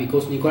 weeks' time,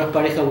 because Nicolás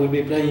Pareja will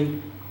be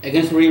playing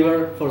against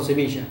River for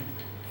Sevilla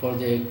for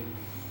the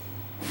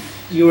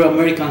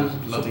Euro-American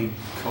bloody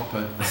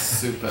Copa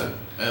Super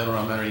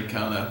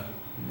Euro-Americana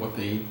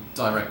whoopee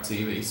direct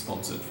TV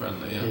sponsored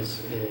friendly. Yeah.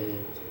 Yes,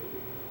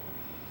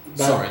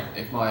 sorry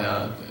if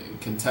my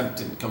contempt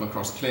didn't come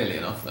across clearly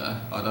enough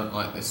there. I don't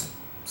like this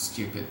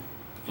stupid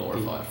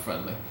glorified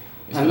friendly.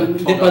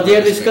 But they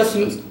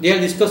are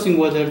discussing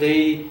whether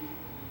they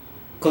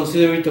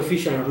consider it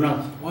official or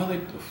not. Why are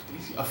they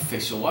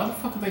official? Why the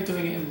fuck are they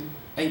doing it in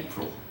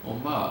April or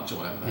March or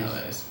whatever the hell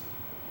it is?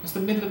 It's the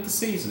middle of the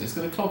season. It's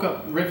going to clog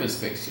up River's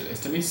fixture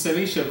list. I mean,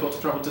 Sevilla have got to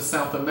travel to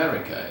South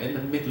America in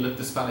the middle of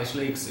the Spanish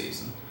league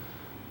season.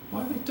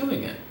 Why are they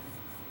doing it?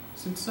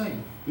 It's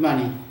insane.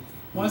 Money.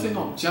 Why is it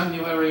not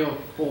January or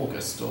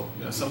August or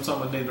sometime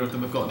when neither of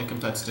them have got any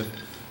competitive...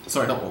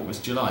 Sorry, not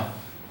August, July.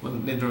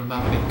 When neither of them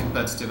have any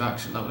competitive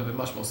action, that would have been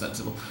much more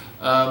sensible.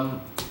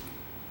 That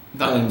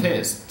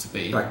appears to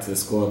be... Back to the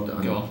squad,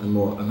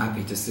 I'm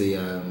happy to see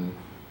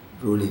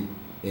Rulli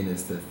in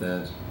as the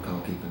third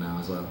goalkeeper now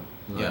as well.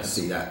 I'd like to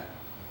see that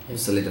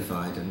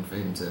solidified and for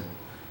him to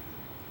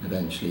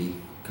eventually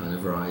kind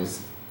of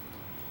rise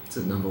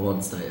to number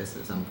one status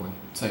at some point.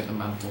 Take the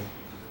mantle.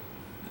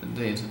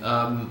 Indeed.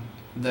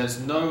 There's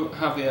no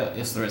Javier...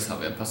 Yes, there is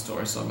Javier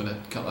Pastore, so I'm going to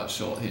cut that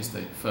short. He's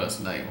the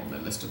first name on the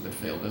list of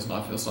midfielders, and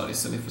I feel slightly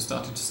silly for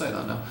starting to say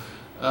that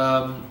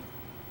now.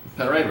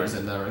 Pereira is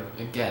in there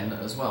again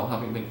as well,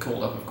 having been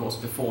called up, of course,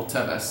 before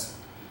Tevez.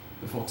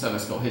 Before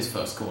Tevez got his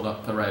first call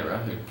up, Pereira,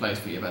 who plays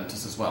for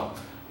Juventus as well,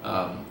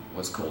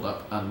 was called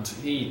up, and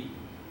he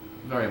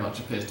very much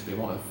appears to be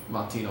one of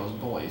Martino's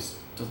boys,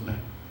 doesn't he?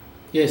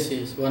 Yes,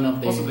 one of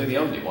the... Possibly the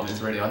only one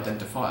who's really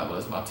identifiable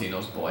as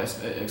Martino's boys,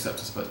 except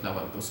I suppose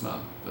Nahuel Guzman,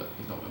 but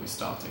he's not going to be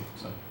starting,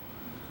 so...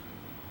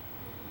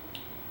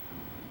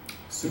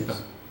 Super.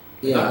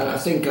 Yes. Yeah, I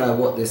think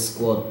what this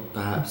squad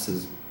perhaps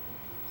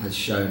has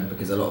shown,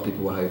 because a lot of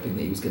people were hoping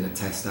that he was going to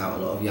test out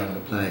a lot of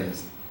younger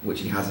players, which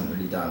he hasn't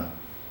really done,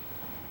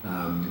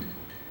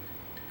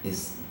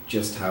 is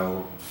just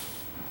how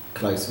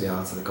close we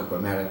are to the Copa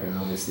America, and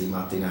obviously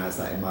Martino has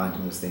that in mind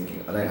and was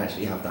thinking, I don't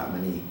actually have that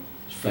many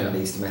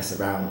friendlies to mess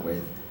around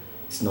with.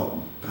 It's not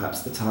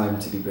perhaps the time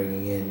to be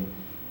bringing in,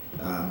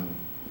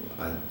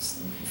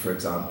 for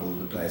example,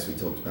 the players we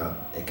talked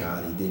about,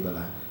 Icardi,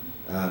 Dybala,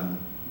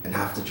 and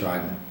have to try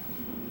and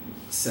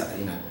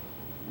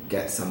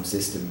get some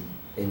system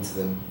into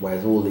them.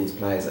 Whereas all these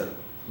players are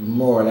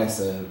more or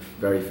less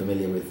very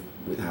familiar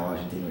with how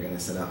Argentina are going to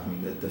set up. I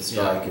mean, the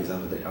strikers,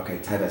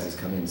 Tevez has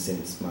come in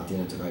since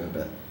Martino took over,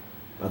 but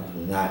other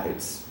than that,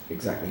 it's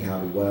exactly how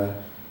we were.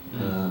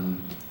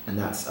 And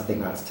I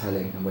think that's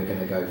telling, and we're going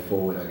to go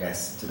forward, I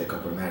guess, to the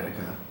Copa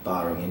America,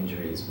 barring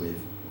injuries, with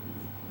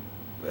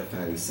a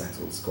fairly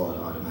settled squad,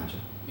 I'd imagine.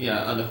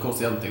 Yeah, and of course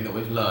the other thing that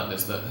we've learned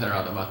is that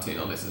Gerardo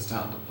Martino listens to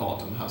Hand of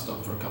Pod and has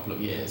done for a couple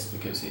of years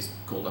because he's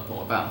called up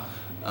all about.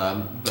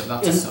 But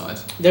that aside,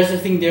 there's a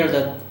thing there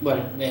that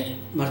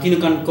Martino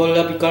can call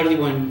up Icardi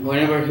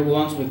whenever he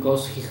wants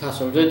because he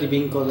has already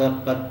been called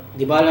up. But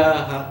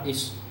Dybala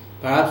is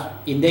perhaps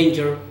in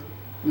danger,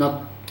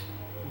 not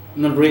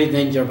really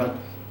danger, but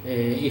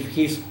if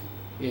he's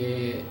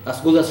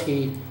as good as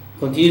he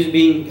continues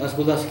being as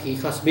good as he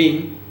has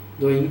been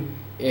doing,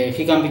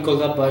 he can be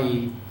called up by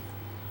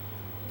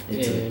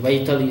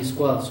Italy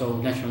squad, so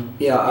national.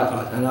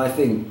 Yeah, and I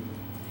think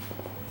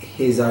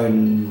his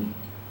own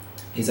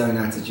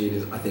attitude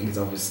is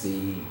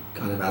obviously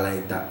kind of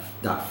allayed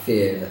that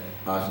fear that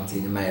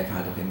Argentina may have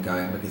had of him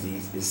going, because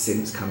he's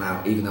since come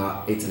out, even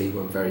though Italy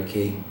were very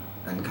keen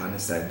and kind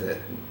of said that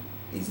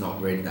he's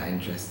not really that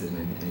interested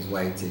and he's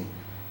waiting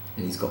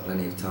and he's got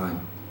plenty of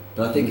time.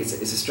 But I think it's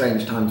a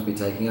strange time to be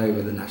taking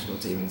over the national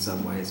team in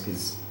some ways,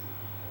 because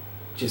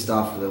just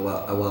after a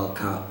World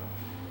Cup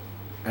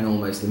and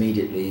almost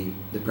immediately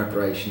the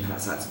preparation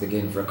has had to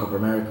begin for a Copa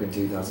America in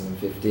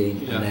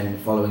 2015, and then the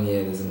following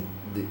year there's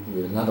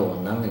another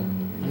one now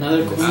in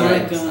another Copa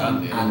America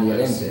and the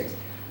Olympics.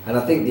 And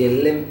I think the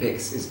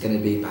Olympics is going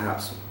to be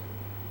perhaps,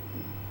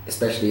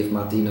 especially if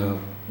Martino,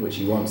 which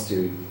he wants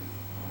to,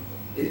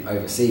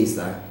 oversees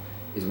that,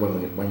 is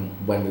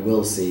when we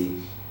will see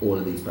all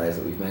of these players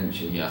that we've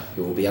mentioned,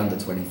 who will be under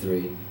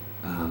 23,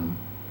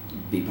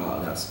 be part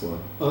of that squad.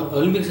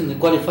 Olympics and the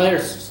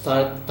qualifiers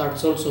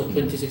starts also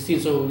 2016,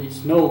 so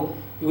it's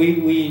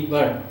we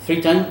were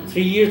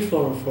 3 years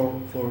for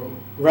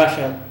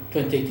Russia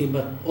 2018,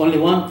 but only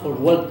one for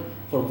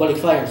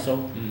qualifiers.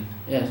 So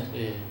yes.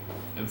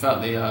 In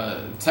fact,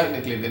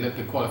 technically the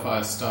Olympic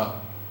qualifiers start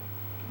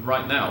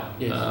right now.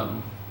 Yes.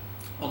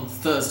 On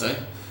Thursday.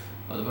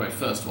 The very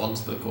first ones,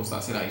 but of course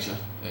that's in Asia.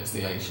 It's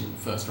the Asian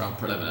first round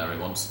preliminary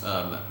ones.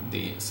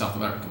 The South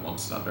American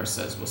ones, Andres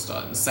says, will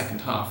start in the second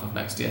half of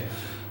next year.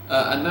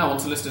 And now on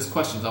to listeners'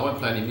 questions. I won't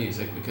play any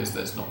music because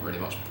there's not really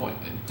much point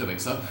in doing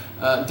so.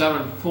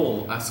 Darren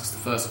Paul asks the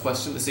first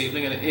question this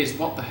evening, and it is: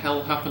 what the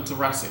hell happened to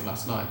Racing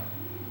last night?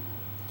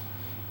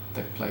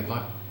 They played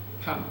like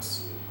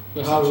pants.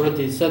 You have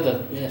already said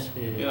that, yes.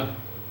 Yeah.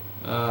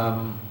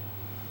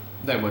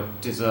 They were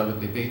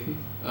deservedly beaten,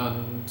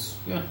 and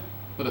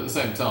but at the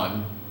same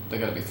time, they're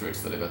going to be through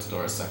to the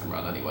Libertadores second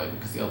round anyway,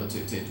 because the other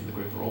two teams in the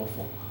group are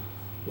awful.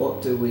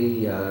 What do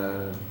we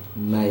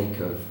make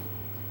of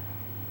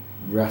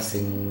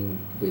Racing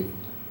with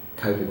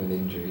coping with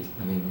injuries?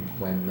 I mean,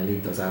 when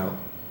Milito's out,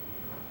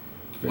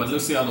 when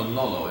Luciano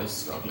Lolo is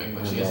struggling,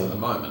 which he is at the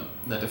moment,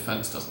 their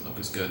defence doesn't look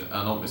as good,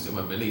 and obviously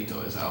when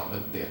Milito is out,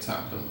 the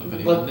attack doesn't look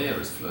anywhere near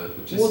as fluid.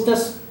 What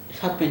does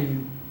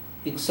happen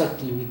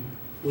exactly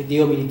with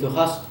Diego Milito?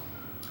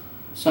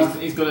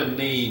 He's got a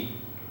knee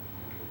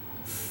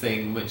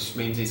thing, which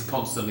means he's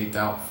constantly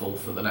doubtful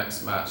for the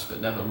next match,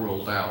 but never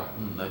ruled out,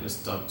 and they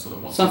just don't sort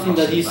of want something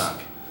to rush that him is back.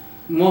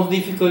 more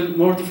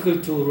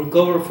difficult to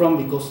recover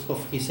from because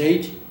of his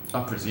age.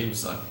 I presume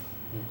so.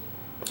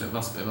 It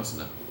must be,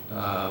 mustn't it?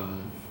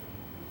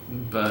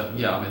 But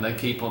yeah, I mean, they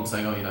keep on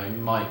saying, he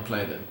might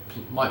play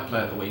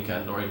at the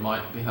weekend, or he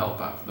might be held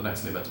back for the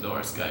next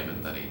Libertadores game,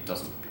 and then he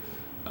doesn't.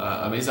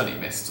 I mean, he's only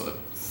missed sort of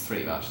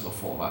 3 matches or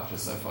 4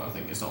 matches so far. I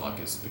think it's not like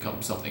it's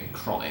become something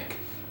chronic.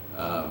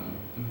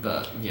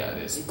 But yeah,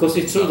 it is. Because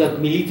it's true that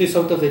Milito is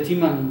out of the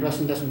team and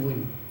Racing doesn't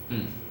win.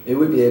 It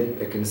would be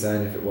a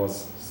concern if it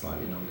was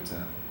slightly longer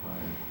term.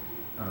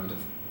 I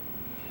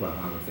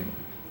would think.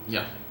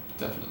 Yeah,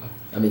 definitely.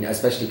 I mean,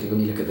 especially when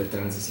you look at the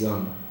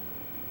Transición,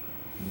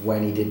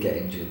 when he did get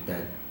injured,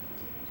 that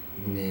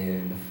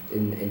near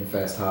in the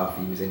first half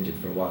he was injured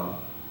for a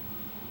while,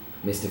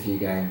 missed a few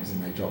games,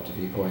 and they dropped a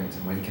few points.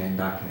 And when he came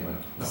back, and they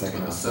went the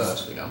second half. The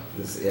surge began.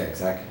 Yeah,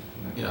 exactly.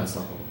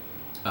 Unstoppable.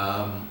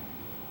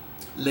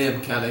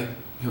 Liam Kelly,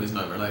 who is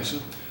no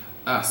relation,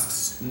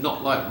 asks: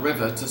 not like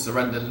River to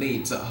surrender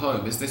leads at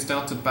home. Is this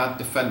down to bad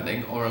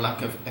defending or a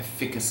lack of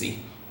efficacy?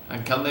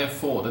 And can they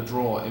afford a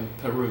draw in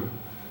Peru?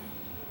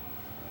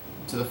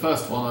 To the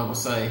first one, I will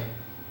say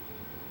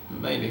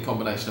maybe a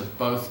combination of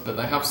both, but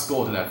they have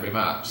scored in every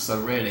match,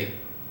 so really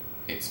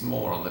it's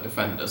more on the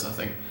defenders, I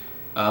think.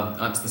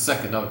 And to the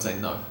second, I would say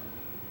no.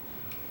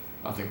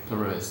 I think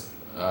Peru is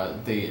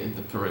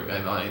the Peru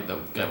game, the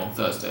game on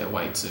Thursday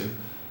away to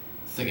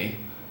Thingy.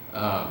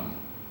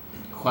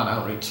 Juan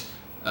Aurich,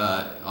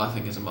 I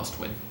think is a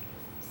must-win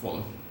for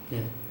them. Yeah.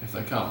 If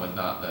they can't win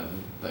that,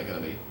 then they're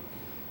going to be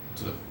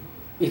sort of.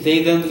 If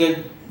they don't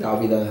get, that'll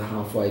be the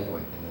halfway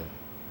point, isn't it?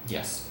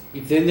 Yes.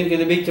 If they don't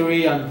get a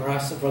victory and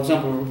perhaps, for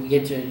example,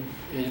 get a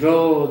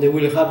draw, they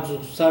will have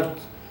to start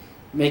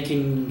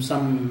making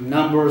some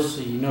numbers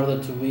in order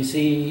to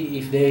see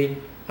if they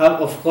have.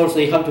 Of course,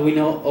 they have to win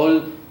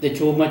all the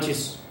 2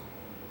 matches,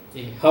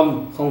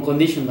 home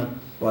condition, but.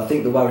 Well, I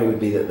think the worry would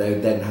be that they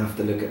would then have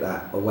to look at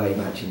that away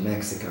match in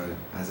Mexico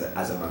as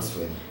a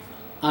must-win.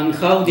 And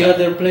how the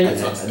other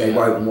players... And they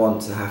won't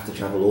want to have to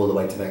travel all the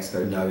way to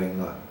Mexico knowing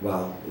that,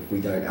 well, if we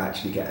don't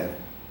actually get a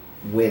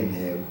win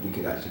here, we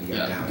could actually get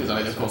down. Yeah, because I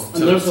mean, of course,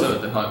 two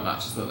of the home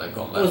matches that they've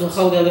got left. Also,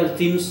 how the other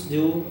teams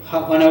do,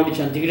 Juan Aurich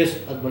and Tigres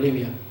at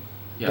Bolivia.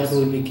 Yes. That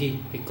will be key,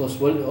 because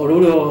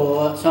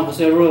Oruro, San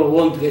Jose Oruro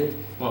won't get...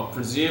 Well,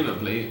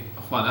 presumably,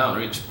 Juan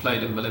Aurich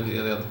played in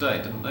Bolivia the other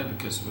day, didn't they?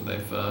 Because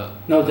they've...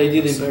 no, they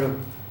did in Peru.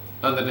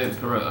 Oh, they did in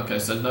Peru. Okay,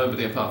 so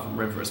nobody apart from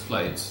River has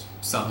played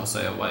San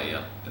Jose away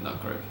yet in that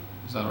group.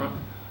 Is that right?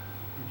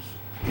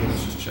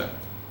 Let's just check.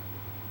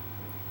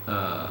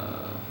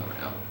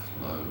 Hurry up.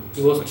 loads.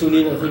 It was Which 2-0,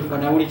 I record? think,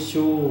 on average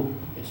to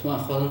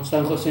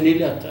San Jose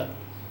nil at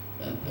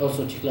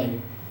also Chiclayo.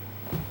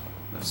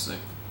 Let's see.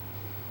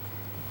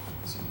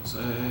 San Jose.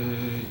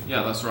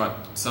 Yeah, that's right.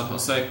 San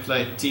Jose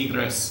play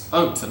Tigres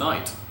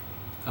tonight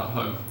at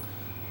home.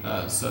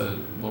 So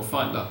we'll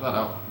find that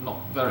out not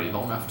very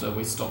long after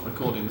we stop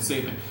recording this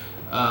evening.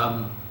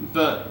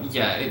 But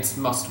yeah, it's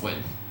must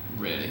win,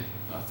 really.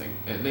 I think,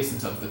 at least in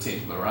terms of the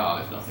team's morale,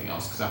 if nothing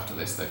else, because after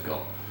this they've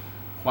got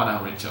Juan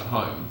Aurich at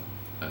home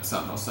and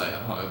San Jose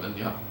at home, and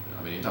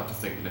you'd have to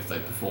think that if they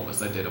perform as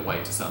they did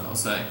away to San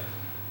Jose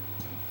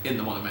in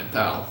the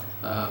Monumental,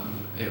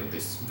 it would be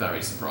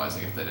very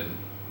surprising if they didn't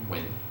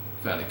win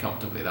fairly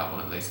comfortably, that one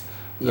at least.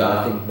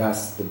 Yeah, I think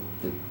that's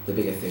the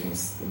bigger thing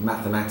is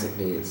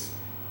mathematically it's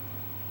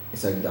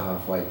only the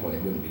halfway point.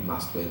 It wouldn't be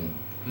must win,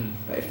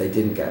 but if they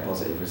didn't get a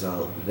positive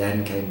result,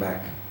 then came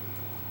back,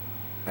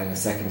 and a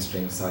second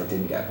string side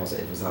didn't get a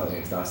positive result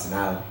against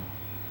Arsenal,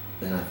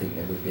 then I think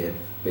there would be a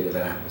bit of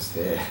an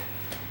atmosphere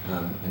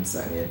and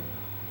certainly a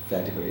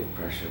fair degree of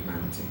pressure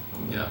mounting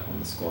on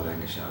the squad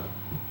and Gashal.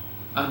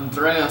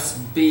 Andreas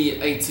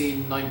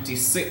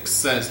B1896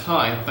 says,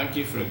 "Hi, thank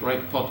you for a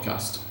great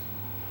podcast."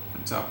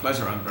 It's our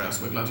pleasure, Andreas.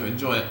 We're glad you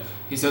enjoy it.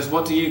 He says,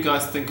 "What do you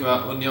guys think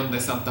about Unión de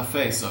Santa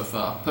Fe so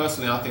far?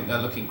 Personally, I think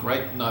they're looking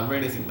great, and I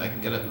really think they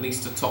can get at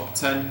least a top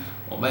 10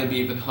 or maybe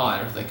even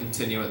higher if they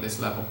continue at this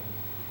level."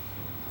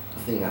 I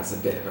think that's a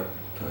bit of a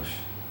push.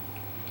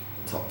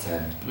 Top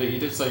 10. But you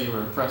did say you were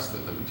impressed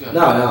with them.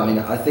 No. I mean,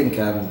 I think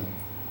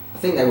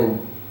they were,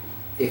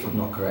 if I'm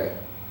not correct,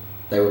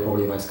 they were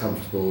probably the most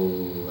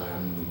comfortable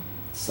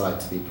side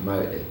to be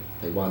promoted.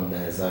 They won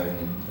their zone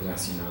in the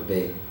Nacional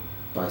B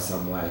by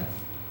some way.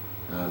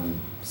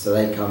 So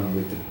they come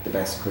with the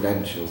best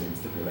credentials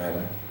into the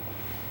Primera.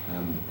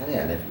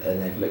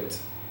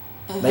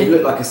 They've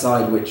looked like a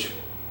side which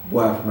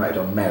were promoted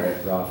on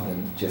merit rather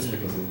than just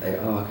because you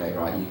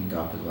can go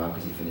up as well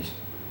because you finished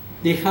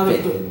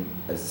fifth in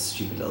a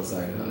stupid little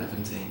zone of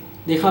 11 team.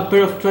 They have a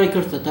pair of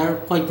strikers that are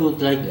quite good,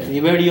 like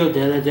Ribeiro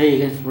the other day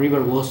against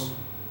River was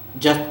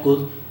just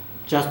good.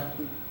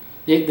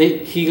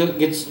 He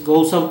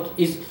goes out.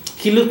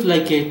 He looked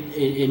like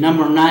a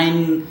number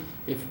 9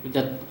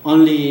 that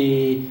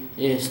only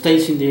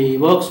stays in the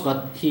box,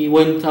 but he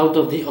went out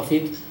of it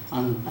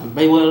and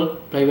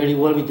played very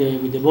well with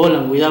the ball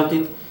and without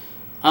it.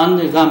 And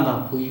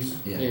Gamba, who is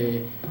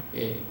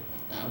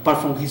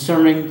apart from his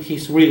surname,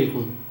 he's really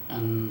good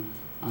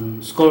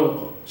and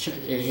scored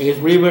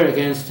against River,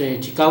 against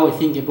Chicago, I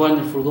think, a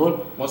wonderful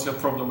goal. What's your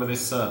problem with his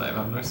surname,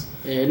 Andres?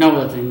 Now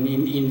that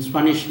in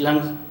Spanish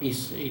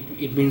language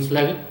it means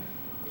like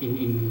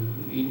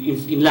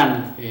in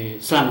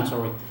land slang,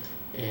 sorry.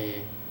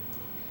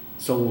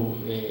 So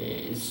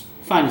it's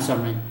fine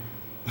surname.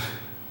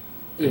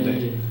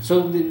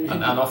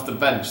 And off the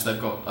bench they've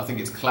got, I think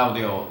it's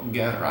Claudio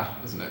Guerra,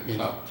 isn't it?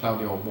 Yes.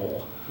 Claudio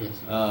Moore,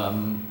 yes.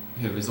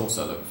 Who has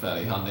also looked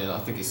fairly handy. I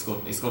think he's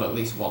scored at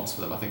least once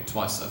for them. I think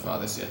twice so far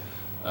this year.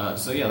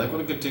 They've got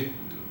a good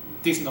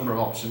decent number of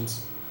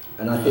options.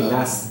 And I think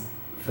that's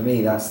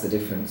the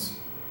difference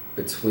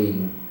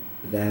between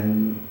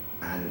them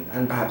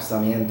and perhaps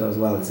Sarmiento as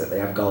well, is that they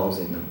have goals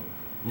in them.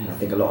 And I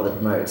think a lot of the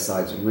promoted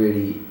sides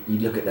really, you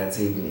look at their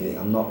team and you think,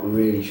 I'm not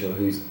really sure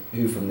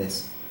who from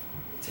this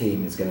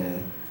team is going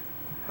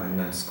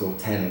to, score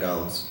 10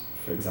 goals,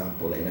 for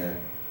example, in a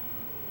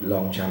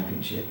long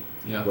championship.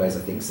 Yeah. Whereas I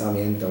think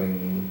Sarmiento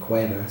and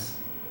Cuevas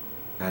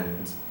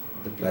and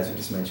the players we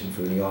just mentioned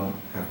for Unión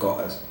have got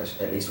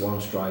at least one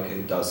striker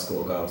who does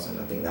score goals, and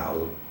I think that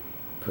will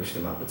push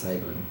them up the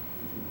table and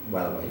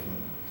well away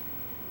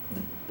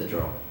from the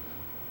draw.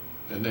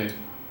 Indeed,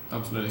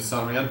 absolutely.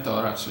 Sarmiento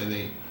are actually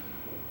the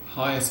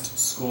highest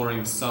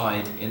scoring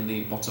side in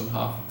the bottom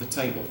half of the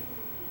table,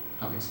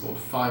 having scored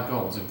 5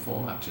 goals in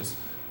 4 matches.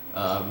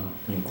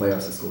 And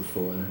Cuevas has scored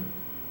 4 then.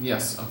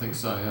 Yes, I think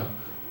so, yeah.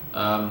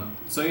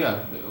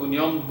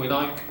 Unión we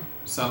like,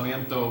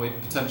 Sarmiento we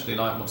potentially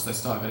like once they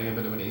start getting a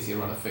bit of an easier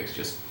run of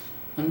fixtures.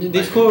 And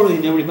they score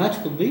in every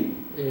match, could be.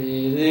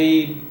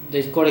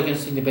 They score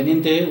against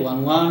Independiente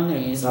 1-1,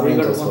 against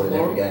River 1-4. Scored in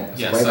every game.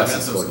 Yes, Cuevas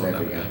Sarmiento scored in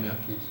every game. yeah.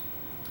 Yes.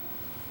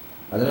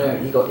 I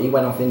don't know, he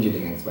went off injured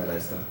against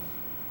Vélez though.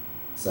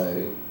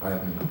 So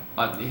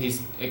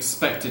he's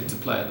expected to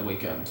play at the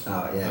weekend.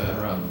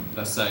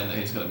 They're saying that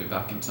he's going to be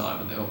back in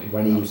time, and they'll be.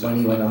 When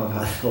he went off,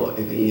 I thought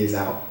if he is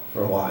out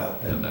for a while,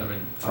 then they're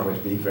in I trouble.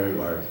 would be very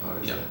worried.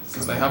 Yeah,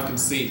 because they have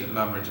conceded an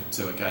average of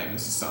 2 a game.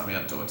 This is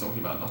Sarmiento we're talking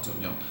about, not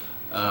Unión.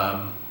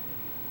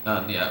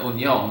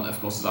 Unión, of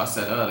course, as I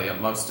said earlier,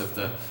 most of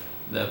the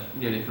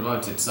newly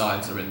promoted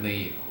sides are in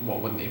the what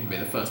wouldn't even be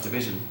the first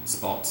division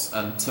spots,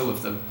 and two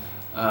of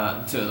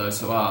those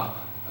who are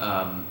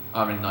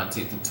in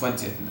 19th and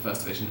 20th in the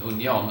first division.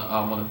 Unión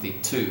are one of the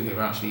 2 who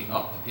are actually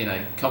up in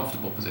a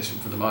comfortable position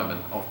for the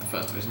moment of the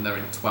first division. They're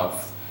in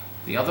 12th.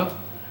 The other,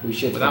 we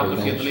should without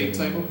looking at the league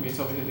table, can you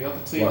tell me who the other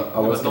team? Well, I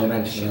was going to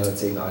mention another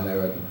team that I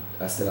know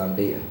are still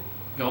unbeaten.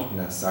 Go on. And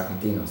that's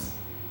Argentinos.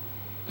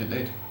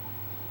 Indeed,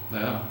 they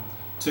are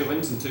 2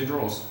 wins and 2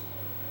 draws.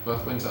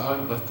 Both wins at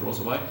home, both draws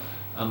away.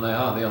 and they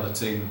are the other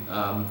team,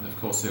 of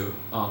course, who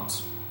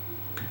aren't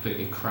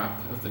completely crap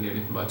of the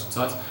newly promoted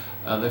sides.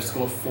 They've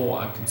scored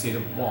 4 and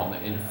conceded 1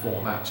 in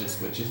 4 matches,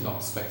 which is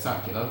not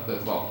spectacular,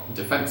 but, well,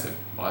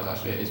 defensive-wise,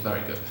 actually, it is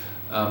very good.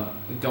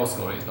 Goal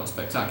scoring is not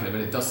spectacular,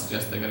 but it does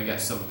suggest they're going to get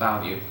some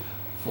value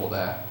for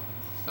their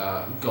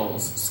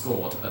goals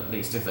scored, at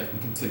least, if they can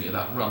continue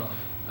that run.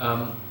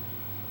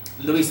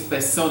 Luis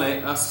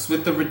Besone asks,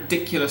 with the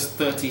ridiculous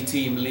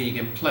 30-team league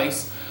in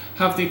place,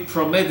 have the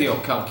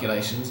Promedio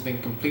calculations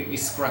been completely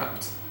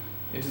scrapped?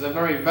 It is a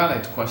very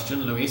valid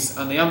question, Luis,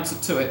 and the answer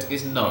to it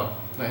is no,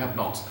 they have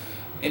not.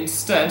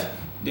 Instead,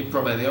 the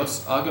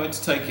Promedios are going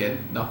to take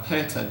in, now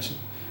pay attention,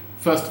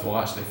 first of all,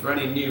 actually, for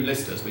any new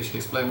listeners, we should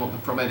explain what the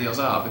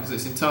Promedios are, because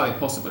it's entirely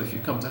possible if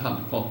you've come to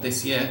HandelPod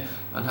this year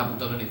and haven't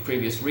done any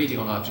previous reading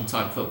on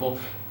Argentine football,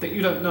 that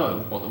you don't know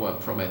what the word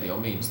Promedio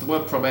means. The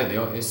word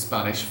Promedio is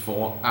Spanish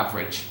for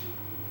average,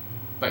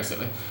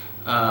 basically.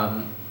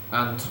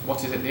 And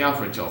what is it the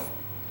average of?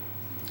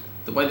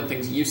 The way that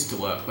things used to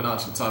work when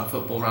Argentine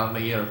football ran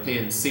the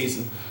European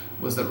season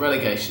was that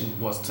relegation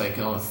was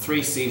taken on a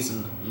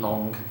 3-season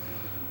long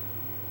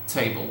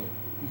table,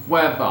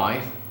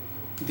 whereby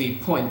the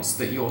points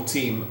that your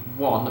team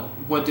won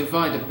were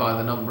divided by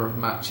the number of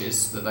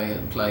matches that they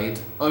had played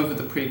over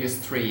the previous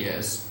 3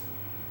 years,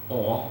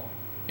 or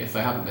if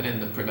they hadn't been in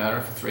the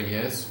Primera for 3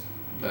 years,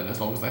 then as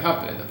long as they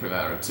have been in the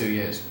Primera 2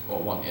 years or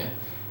 1 year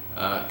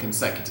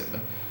consecutively.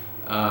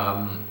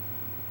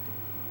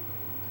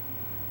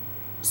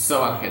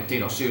 So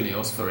Argentinos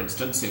Juniors, for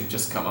instance, who've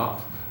just come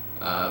up,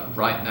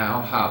 right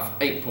now have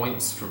 8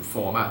 points from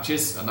 4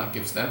 matches, and that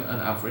gives them an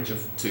average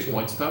of 2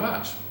 points per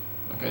match.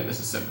 Okay, this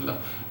is simple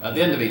enough. At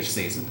the end of each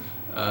season,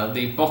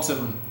 the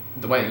bottom,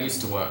 the way it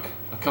used to work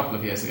a couple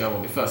of years ago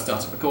when we first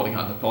started recording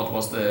HandelPod,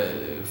 was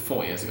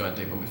 4 years ago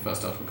indeed when we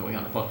first started recording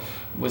HandelPod,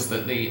 was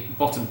that the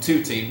bottom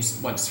 2 teams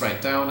went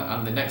straight down,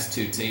 and the next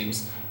 2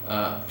 teams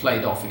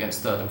played off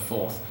against 3rd and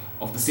 4th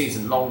of the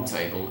season-long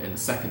table in the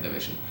 2nd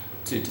division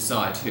to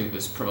decide who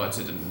was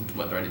promoted and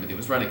whether anybody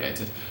was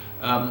relegated.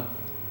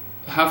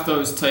 Have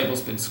those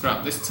tables been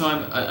scrapped this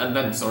time? And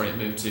then, it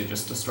moved to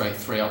just a straight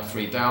 3 up,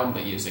 3 down,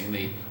 but using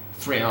the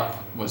 3 up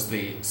was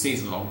the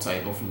season-long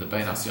table from the B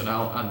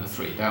Nacional, and the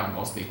 3 down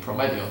was the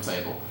Promedio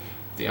table,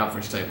 the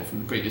average table from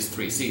the previous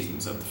 3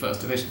 seasons of the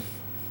 1st division.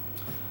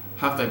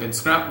 Have they been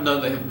scrapped? No,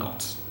 they have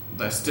not.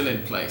 They're still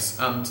in place,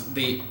 and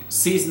the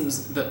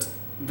seasons that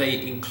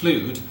they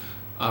include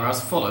are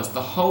as follows.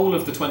 The whole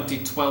of the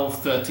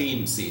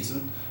 2012-13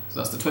 season, so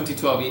that's the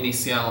 2012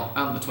 Inicial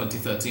and the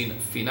 2013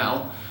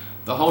 Final,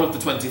 the whole of the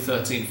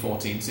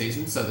 2013-14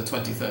 season, so the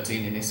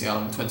 2013 Inicial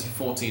and the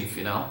 2014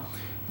 Final,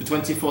 the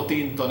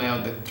 2014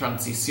 Torneo de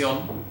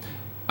Transición,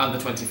 and the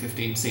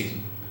 2015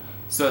 season.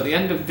 So at the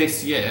end of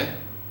this year,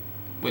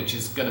 which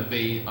is going to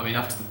be,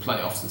 after the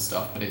playoffs and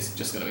stuff, but it's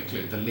just going to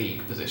include the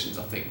league positions,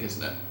 I think,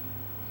 isn't it?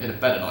 It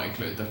better not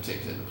include the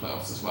teams in the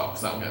playoffs as well,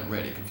 because that will get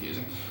really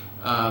confusing.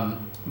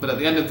 But at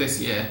the end of this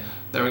year,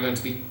 there are going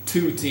to be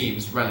 2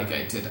 teams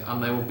relegated,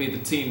 and they will be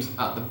the teams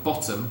at the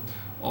bottom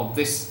of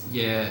this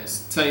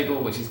year's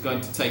table, which is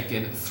going to take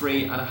in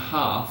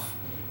 3.5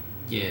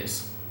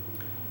 years.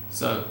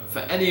 So for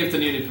any of the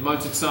newly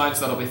promoted sides,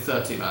 that'll be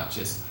 30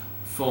 matches.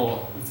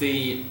 For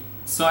the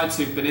sides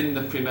who've been in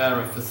the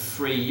Primera for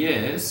 3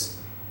 years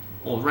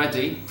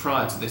already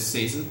prior to this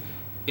season,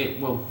 it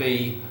will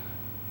be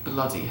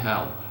bloody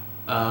hell.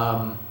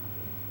 How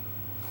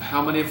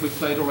many have we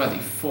played already?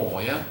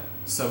 4, yeah?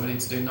 So we need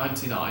to do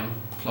 99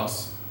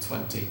 plus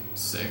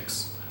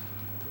 26,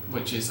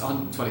 which is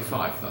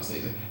 125, that's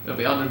easy. It'll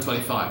be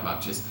 125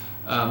 matches.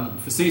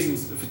 For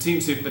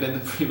teams who've been in the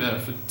Primera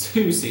for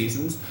 2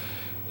 seasons,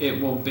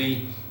 it will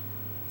be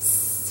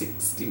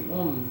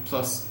 61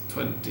 plus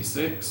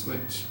 26,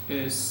 which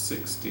is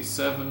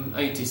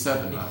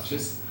 87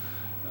 matches.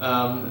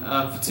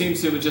 For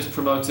teams who were just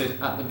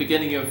promoted at the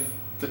beginning of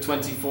the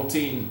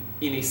 2014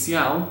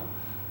 Inicial,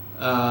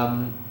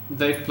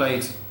 they've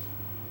played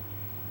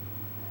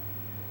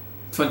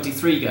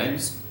 23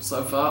 games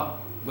so far,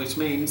 which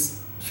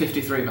means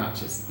 53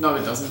 matches. No,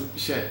 it doesn't.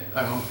 Shit.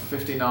 Hang on.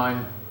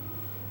 59.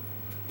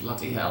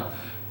 Bloody hell.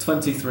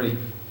 23.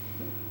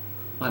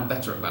 I'm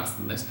better at maths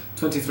than this.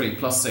 23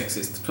 plus 6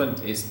 is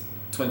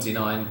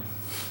 29.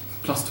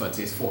 Plus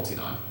 20 is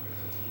 49.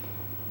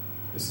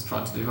 This is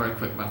trying to do very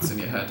quick maths in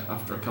your head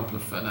after a couple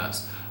of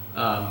Fernets.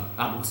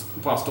 And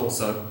whilst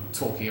also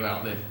talking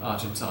about the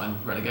Argentine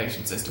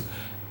relegation system.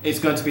 It's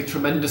going to be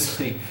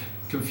tremendously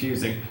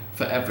confusing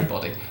for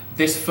everybody.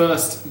 This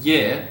first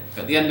year,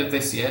 at the end of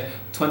this year,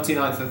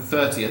 29th and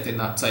 30th in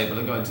that table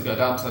are going to go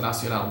down to the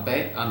Nacional B,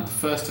 and the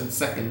first and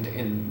second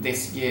in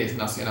this year's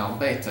Nacional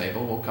B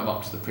table will come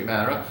up to the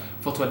Primera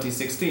for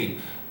 2016.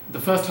 The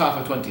first half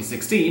of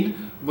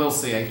 2016 will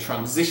see a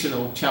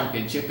transitional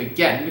championship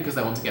again, because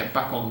they want to get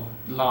back on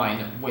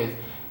line with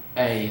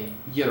a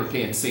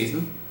European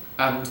season,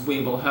 and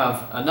we will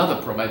have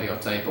another Promedio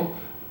table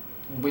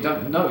we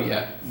don't know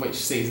yet which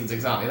seasons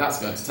exactly that's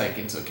going to take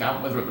into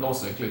account, whether it will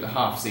also include a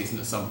half season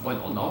at some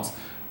point or not.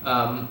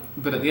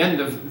 But at the end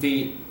of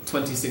the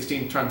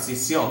 2016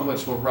 Transición,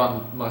 which will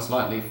run most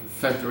likely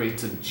February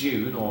to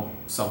June or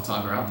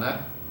sometime around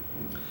there,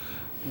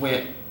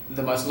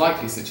 the most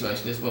likely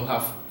situation is we'll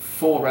have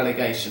 4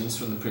 relegations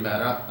from the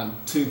Primera and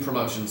 2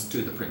 promotions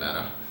to the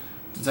Primera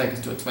to take us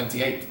to a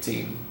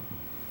 28-team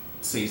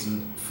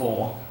season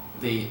for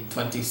the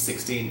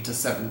 2016 to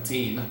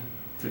 17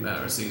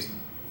 Primera season.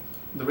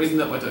 The reason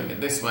that we're doing it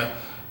this way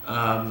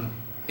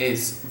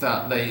is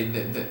that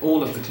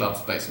all of the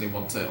clubs basically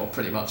want to, or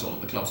pretty much all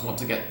of the clubs want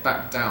to get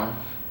back down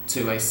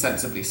to a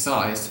sensibly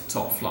sized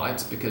top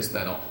flight, because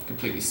they're not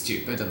completely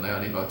stupid and they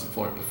only voted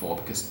for it before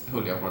because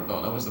Julio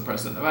Grondona was the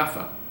president of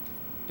AFA.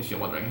 If you're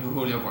wondering who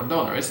Julio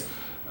Grondona is,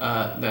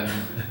 then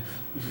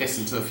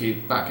listen to a few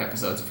back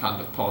episodes of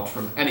Hand of Pod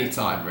from any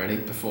time really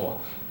before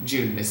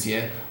June this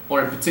year,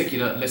 or in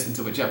particular listen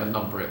to whichever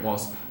number it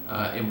was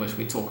in which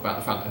we talk about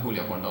the fact that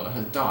Julio Grondona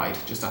has died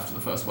just after the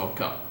first World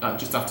Cup,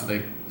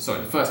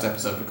 the first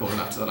episode recorded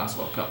after the last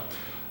World Cup.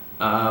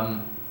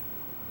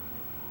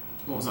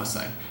 What was I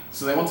saying?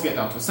 So they want to get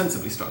down to a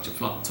sensibly structured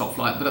top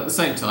flight, but at the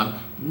same time,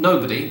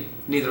 nobody,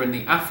 neither in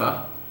the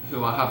AFA,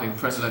 who are having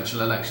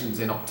presidential elections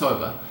in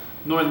October,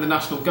 nor in the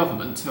national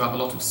government, who have a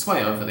lot of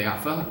sway over the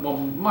AFA,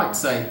 one might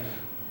say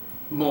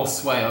more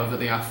sway over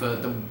the AFA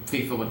than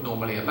FIFA would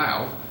normally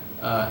allow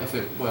if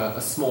it were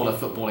a smaller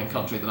footballing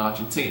country than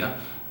Argentina,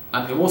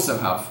 and who also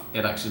have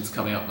elections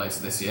coming up later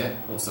this year,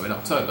 also in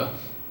October.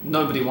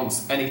 Nobody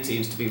wants any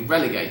teams to be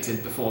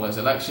relegated before those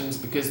elections,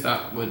 because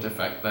that would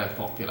affect their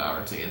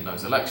popularity in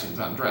those elections.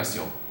 Andres,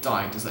 you're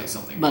dying to say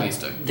something. But please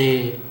do.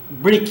 The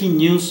breaking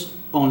news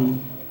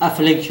on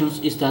AFA elections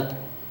is that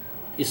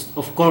it's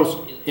of course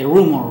a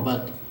rumor,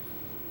 but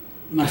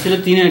Marcelo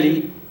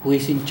Tinelli, who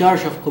is in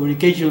charge of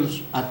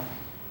communications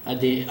at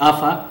the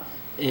AFA,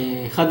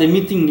 had a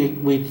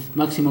meeting with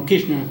Máximo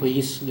Kirchner, who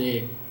is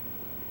the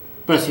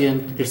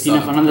president, Cristina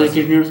Fernández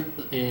de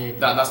Kirchner.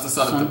 That's the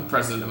son of the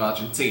president of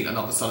Argentina,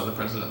 not the son of the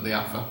president of the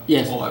AFA.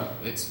 Yes. Although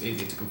it's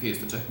easy to confuse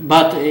the two.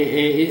 But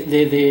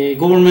the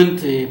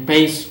government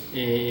pays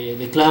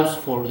the clubs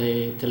for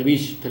the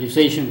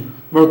television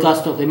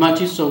broadcast of the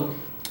matches, so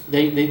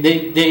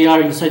they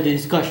are inside the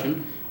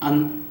discussion.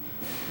 And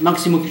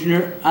Máximo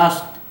Kirchner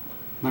asked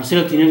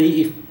Marcelo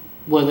Tinelli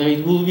whether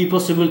it would be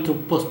possible to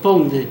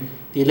postpone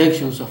the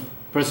elections of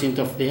president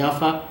of the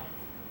AFA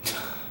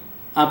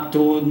up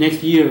to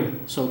next year,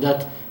 so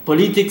that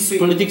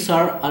politics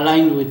are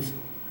aligned with.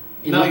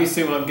 Now you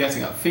see what I'm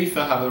getting at.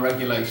 FIFA have a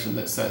regulation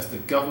that says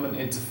that government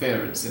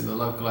interference in the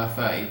local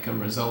FA can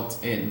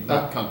result in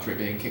that country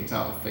being kicked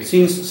out of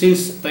FIFA.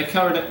 Since they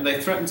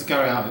threatened to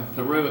carry it out in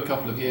Peru a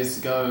couple of years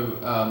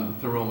ago.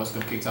 Peru almost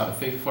got kicked out of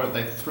FIFA for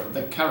it.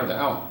 They've carried it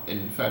out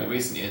in fairly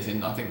recent years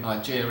in, I think,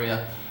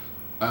 Nigeria,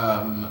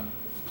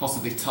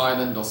 possibly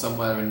Thailand or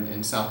somewhere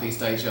in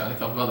Southeast Asia and a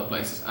couple of other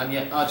places. And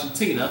yet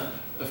Argentina,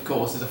 of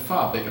course, is a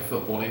far bigger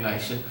footballing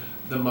nation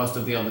than most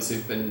of the others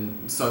who've been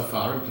so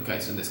far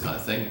implicated in this kind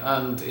of thing,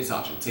 and it's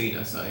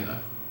Argentina, so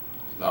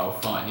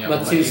fine, yeah.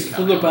 But since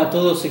Fútbol para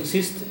Todos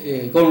exists,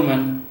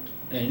 government,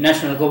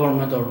 national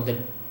government, or the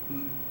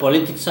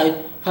politics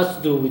side has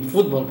to do with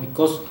football,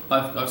 because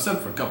I've said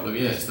for a couple of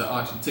years that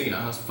Argentina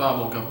has far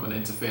more government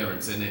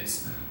interference in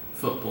its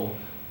football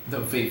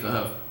than FIFA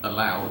have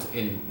allowed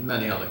in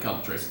many other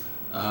countries.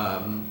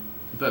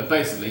 But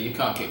basically, you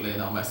can't kick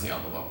Lionel Messi out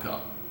of the World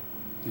Cup.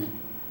 Yeah.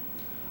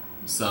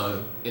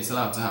 So it's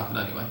allowed to happen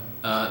anyway.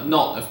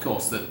 Not, of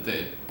course, that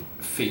the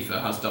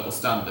FIFA has double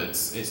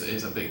standards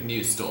is a big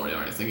news story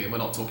or anything. We're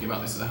not talking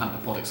about this as a Hand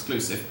of Pod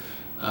exclusive.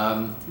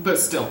 But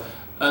still,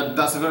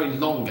 that's a very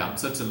long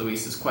answer to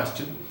Luis's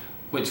question,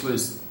 which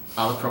was,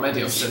 are the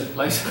Promedios still in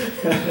place?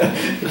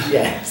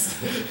 Yes.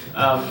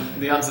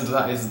 The answer to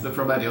that is the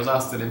Promedios are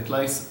still in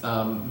place,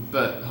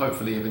 but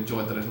hopefully you've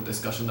enjoyed the little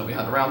discussion that we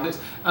had around it.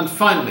 And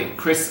finally,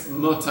 Chris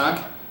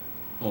Mutag,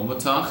 or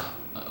Mutag,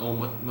 or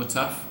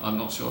Mutaf, I'm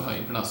not sure how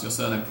you pronounce your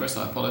surname, Chris,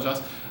 I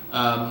apologise,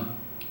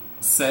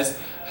 says,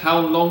 how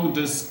long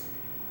does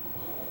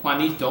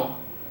Juanito,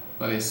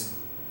 that is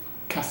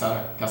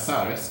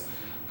Casares,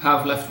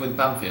 have left with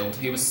Banfield?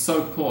 He was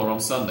so poor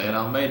on Sunday and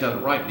Almeida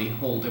rightly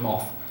hauled him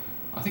off.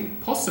 I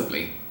think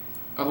possibly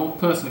a more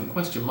pertinent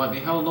question might be,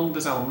 how long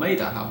does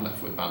Almeida have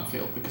left with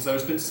Banfield? Because there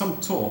has been some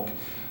talk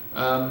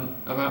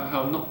about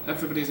how not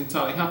everybody is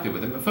entirely happy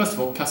with him. But first of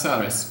all,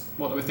 Casares,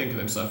 what do we think of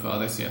him so far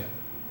this year?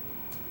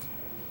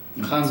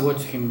 I haven't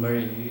watched him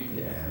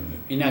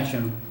in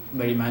action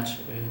very much.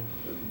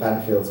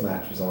 Banfield's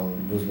match was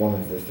one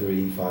of the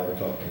 3 5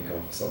 o'clock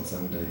kickoffs on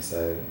Sunday,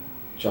 so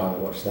trying to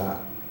watch that.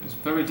 It's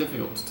very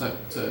difficult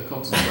to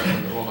concentrate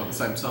on it all at the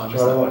same time.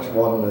 Trying to watch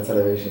one on the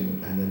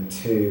television and then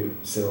 2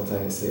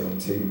 simultaneously on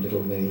 2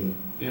 little mini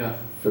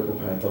Football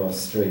para Todos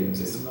streams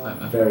is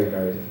very,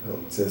 very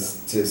difficult to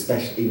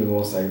especially, even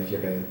more so if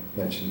you're going to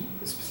mention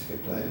a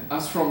specific player.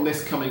 As from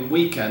this coming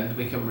weekend,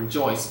 we can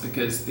rejoice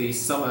because the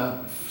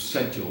summer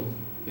schedule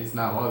is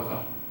now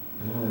over.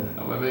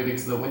 And we're moving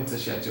to the winter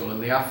schedule,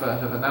 and the AFA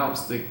have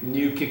announced the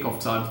new kick-off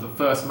times. The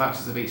first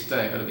matches of each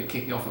day are going to be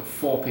kicking off at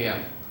 4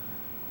 p.m.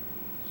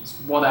 It's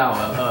 1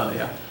 hour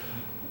earlier.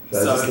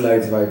 So there's just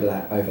loads of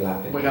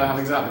overlapping. We're going to have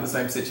exactly the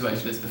same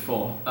situation as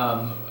before.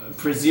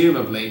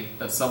 Presumably,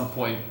 at some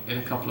point in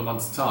a couple of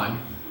months'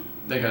 time,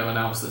 they're going to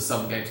announce that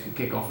some games can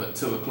kick off at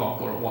 2 o'clock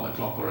or at 1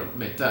 o'clock or at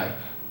midday.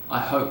 I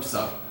hope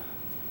so,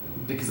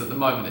 because at the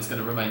moment it's going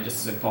to remain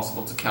just as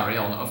impossible to carry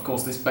on. Of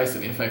course, this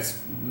basically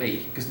affects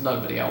me, because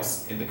nobody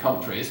else in the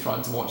country is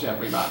trying to watch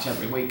every match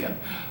every weekend.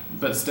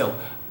 But still,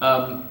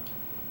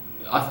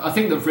 I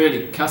think that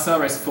really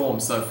Casares' form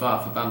so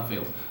far for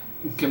Banfield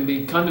can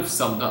be kind of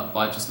summed up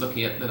by just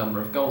looking at the number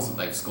of goals that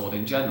they've scored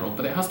in general.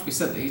 But it has to be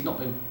said that he's not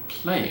been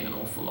playing an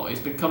awful lot. He's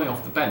been coming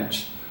off the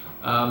bench.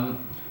 And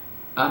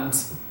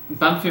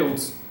Banfield,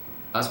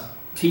 as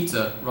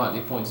Peter rightly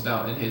pointed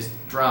out in his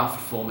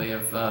draft for me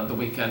of the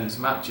weekend's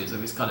matches,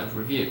 of his kind of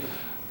review,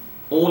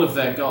 all of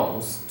their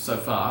goals so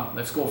far,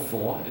 they've scored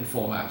 4 in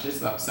 4 matches.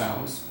 That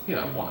sounds, 1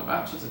 a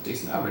match is a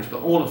decent average,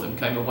 but all of them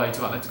came away to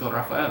Atletico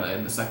Rafaela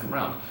in the second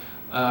round.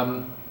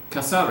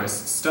 Casares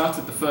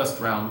started the first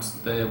round,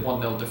 the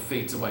 1-0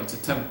 defeat away to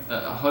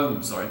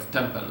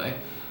Temperley.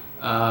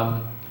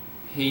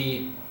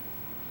 He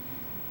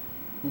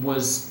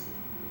was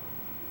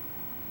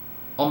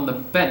on the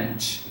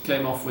bench,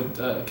 came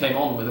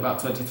on with about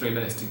 23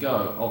 minutes to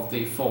go of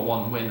the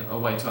 4-1 win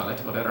away to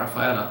Atletico de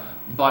Rafaela,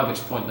 by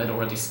which point they'd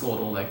already scored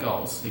all their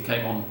goals. He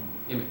came on,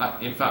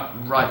 in fact,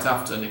 right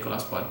after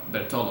Nicolas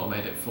Bertolo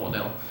made it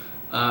 4-0.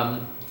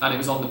 And he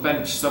was on the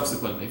bench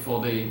subsequently for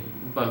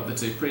both the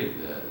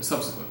 2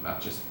 subsequent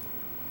matches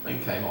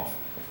and came off.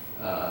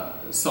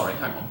 Sorry,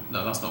 hang on.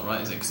 No, that's not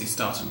right, is it? Because he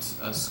started,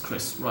 as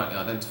Chris rightly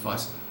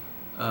identifies.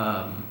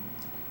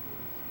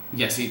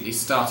 Yes, he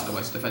started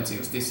away to Defensa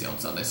Justicia on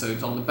Sunday, so he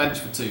was on the bench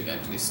for 2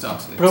 games and he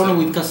started. The problem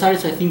with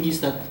Casares, I think,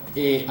 is that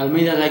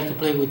Almeida like to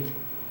play with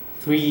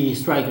 3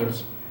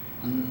 strikers,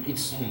 and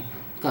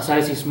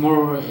Casares is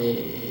more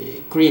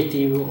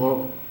creative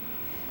or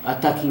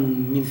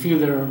attacking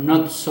midfielder,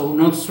 not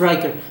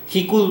striker.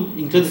 He could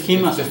include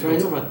him as a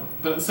striker,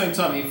 but at the same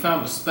time, he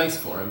found a space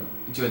for him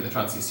during the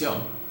transition.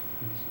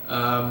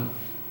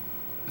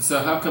 So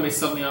how come he's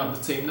suddenly out of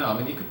the team now? I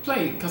mean, you could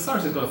play.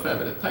 Casares has got a fair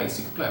bit of pace.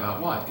 You could play him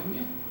out wide, couldn't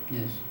you?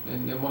 Yes.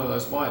 In one of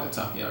those wide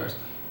attacking areas.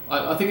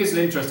 I think it's an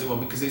interesting one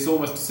because it's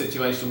almost a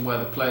situation where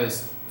the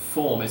player's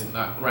form isn't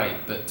that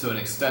great, but to an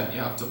extent, you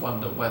have to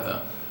wonder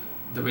whether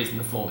the reason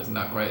the form isn't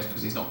that great is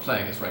because he's not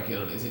playing as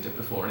regularly as he did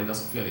before, and he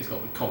doesn't feel he's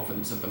got the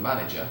confidence of the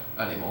manager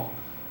anymore.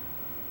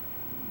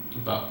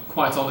 But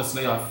quite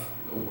honestly, I've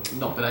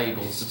not been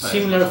able to pay.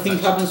 Similar thing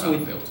happens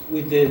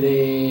with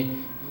the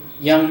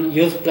young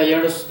youth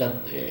players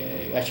that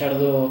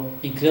Gallardo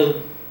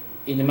included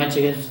in the match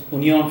against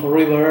Union for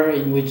River,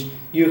 in which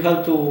you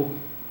have to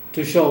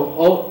show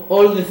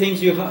all the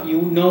things you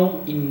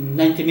know in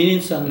 90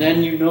 minutes, and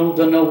then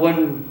don't know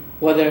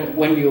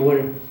when you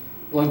were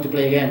going to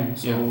play again.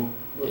 So. Yeah.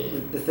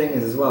 The thing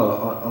is, as well,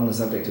 on the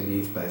subject of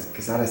youth players,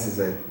 Casares is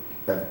a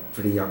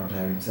pretty young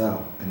player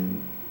himself,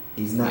 and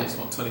he's not. He's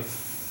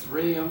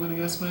 23, I'm going to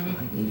guess, maybe? I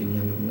think even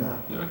younger than that.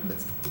 You reckon?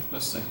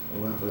 Let's see.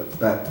 We'll have a look.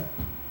 But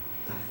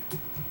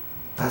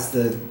as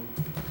the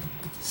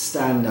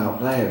standout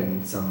player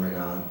in some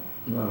regard,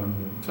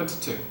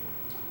 22.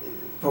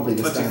 Probably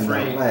the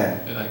standout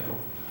player in April.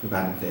 For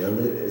Banfield,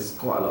 there's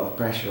quite a lot of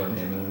pressure on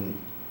him,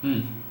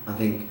 and I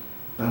think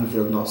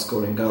Banfield not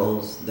scoring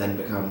goals then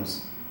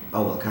becomes,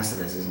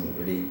 Casares isn't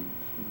really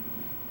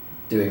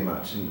doing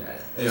much, and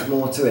there's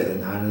more to it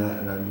than that,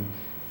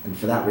 and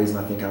for that reason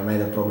I think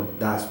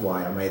that's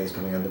why Almeida's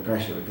coming under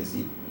pressure, because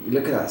you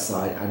look at that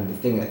side, and the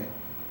thing that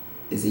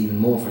is even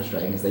more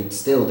frustrating is they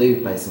still do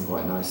play some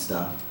quite nice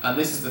stuff. And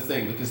this is the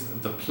thing, because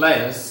the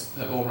players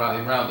have all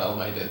rallied around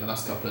Almeida in the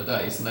last couple of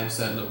days, and they've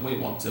said, look, we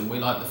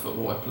like the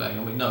football we're playing,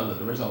 and we know that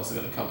the results are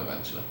going to come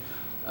eventually.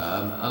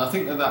 And I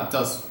think that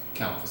does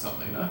count for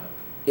something, no?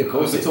 Yeah, of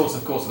course. We talked,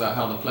 of course, about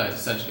how the players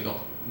essentially got.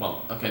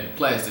 Well, okay, the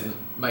players didn't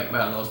make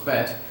Merlo's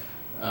bed,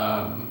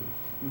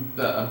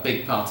 but a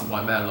big part of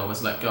why Merlo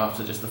was let go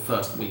after just the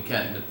first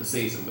weekend of the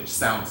season, which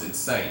sounds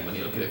insane when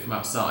you look at it from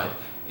outside,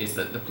 is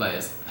that the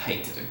players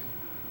hated him.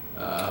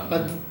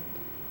 But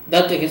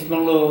that against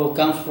Merlo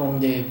comes from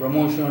the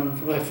promotion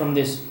from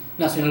this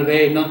National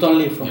B, not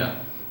only from. Yeah.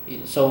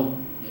 So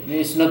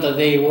it's not that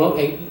they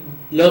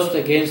lost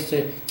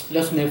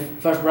in the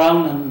first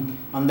round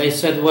and they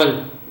said,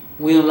 well,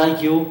 we don't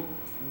like you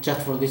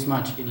just for this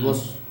match. It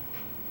was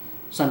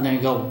some time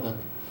ago.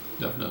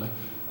 Definitely.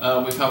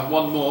 We've had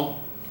one more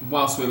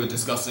whilst we were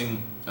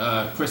discussing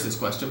Chris's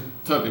question.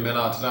 Toby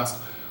Millard has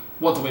asked,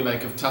 what do we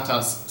make of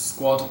Tata's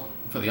squad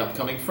for the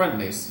upcoming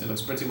friendlies? It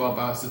looks pretty well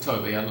balanced to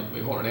Toby, and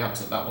we've already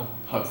answered that one,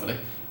 hopefully.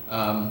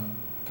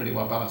 Pretty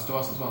well balanced to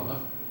us as well, no?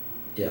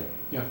 Yeah.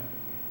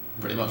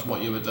 Pretty much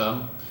what you would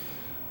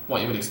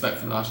expect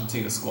from an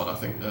Argentina squad, I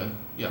think.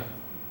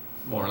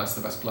 More or less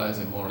the best players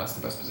in more or less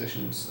the best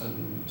positions,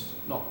 and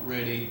not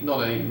any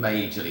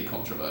majorly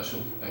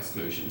controversial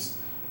exclusions.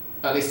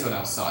 at least to an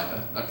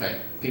outsider.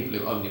 Okay, people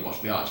who only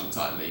watch the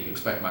Argentine league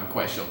expect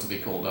Mancuello to be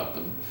called up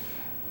and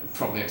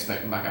probably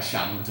expect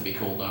Magashan to be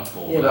called up.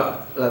 Or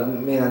but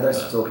me and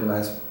Andres were talking about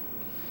this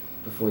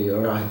before you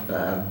arrived.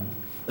 But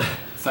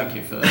thank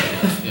you for.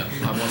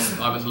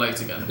 I was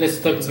late again. Let's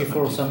talk So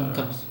before thank you some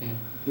for- comes. Yeah.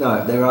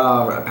 no, there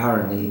are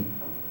apparently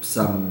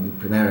some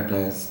Primera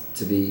players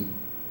to be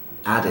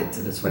added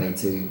to the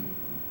 22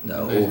 that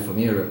are all from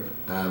Europe.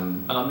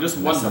 And I'm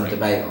just There's some wondering.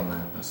 debate on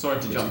that. Sorry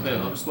to jump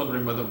in. I'm just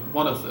wondering whether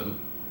one of them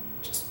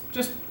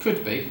just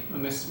could be,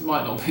 and this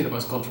might not be the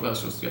most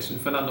controversial suggestion,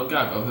 Fernando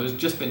Gago, who has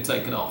just been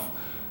taken off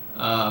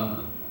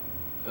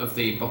of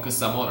the Boca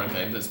Zamora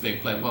game that's being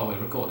played while we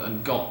record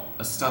and got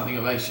a standing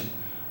ovation.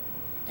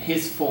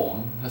 His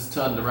form has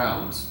turned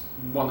around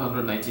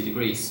 180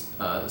 degrees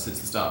since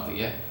the start of the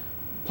year,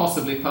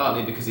 possibly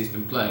partly because he's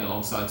been playing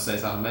alongside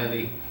Cesar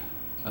Meli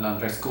and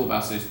Andres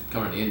Curbas, who's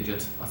currently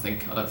injured. I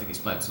don't think he's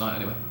playing tonight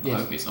anyway. Yes. I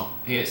hope he's not.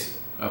 He is.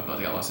 Oh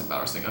bloody hell, that's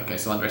embarrassing. Okay,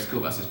 so Andres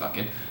Curbas is back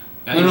in.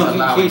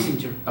 He's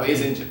injured. Oh, he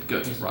is injured.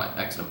 Good. Yes. Right.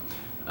 Excellent.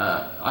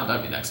 I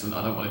don't mean excellent.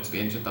 I don't want him to be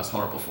injured. That's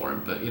horrible for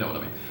him. But you know what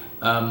I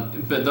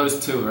mean. But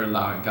those two are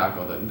allowing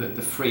Gago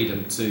the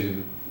freedom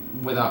to,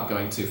 without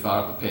going too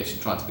far up the pitch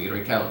and trying to be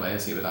Riquelme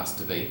as he was asked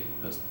to be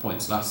at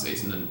points last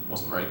season and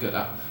wasn't very good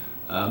at,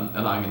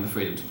 allowing him the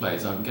freedom to play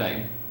his own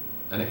game,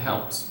 and it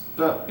helps.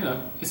 But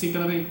is he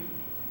going to be?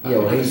 Yeah,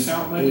 well,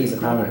 shout, maybe? he's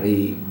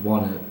apparently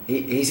one of...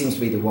 He seems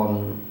to be the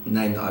one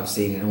name that I've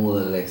seen in all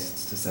the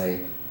lists to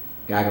say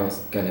Gago's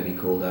going to be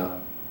called up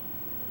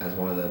as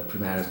one of the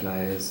Primera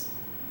players.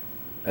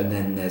 And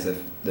then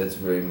there's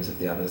rumours of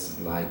the others,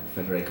 like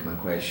Federico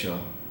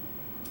Mancuello,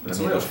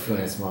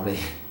 Funes Mori.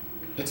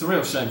 It's a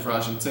real shame for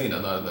Argentina,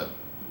 though,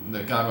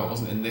 that Gago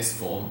wasn't in this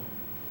form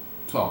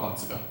 12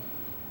 months ago.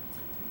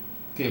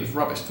 He was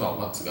rubbish 12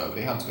 months ago, but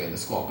he had to be in the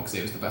squad because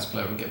he was the best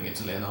player in giving it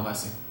to Lionel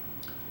Messi.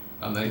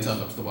 And then he turned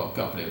up to the World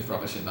Cup and he was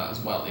rubbish in that as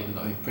well, even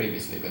though he'd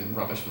previously been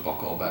rubbish for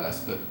Boca or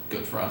Vélez, but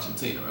good for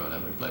Argentina or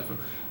whenever he played for him.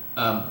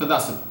 But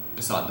that's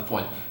beside the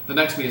point. The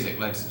next music,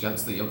 ladies and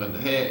gents, that you're going to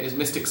hear is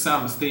Mystic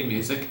Sam's theme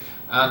music,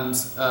 and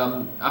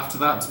after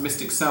that,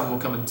 Mystic Sam will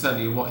come and tell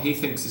you what he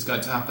thinks is going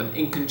to happen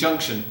in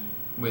conjunction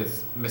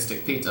with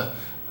Mystic Peter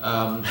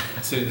to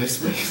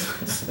this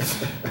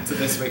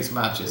week's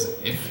matches.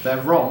 If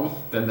they're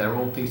wrong, then they're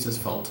all Peter's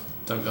fault.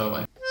 Don't go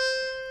away.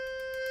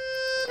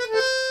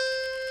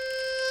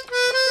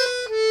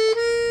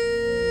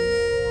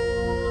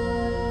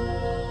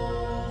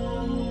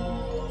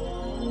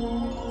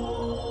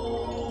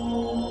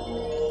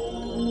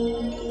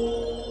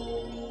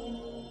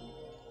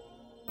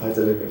 I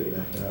deliberately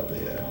left out the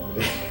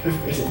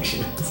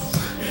predictions.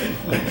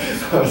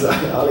 I was like,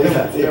 I'll leave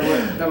that to you.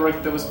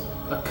 There was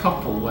a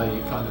couple where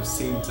you kind of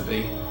seemed to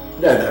be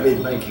No, I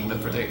mean, making the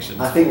predictions.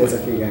 I think there's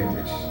a few games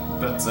which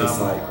But it's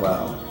like,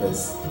 well,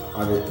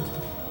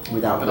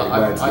 without but putting I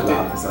words to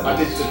laugh, it's like,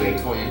 did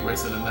delete what you'd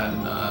written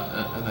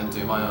and then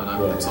do my own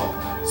over the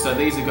top. So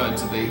these are going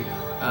to be,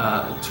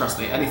 trust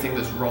me, anything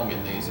that's wrong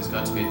in these is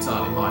going to be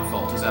entirely my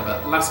fault as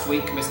ever. Last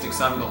week, Mystic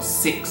Sam got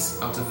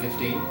 6 out of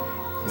 15,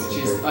 which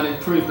is an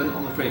improvement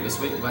on the previous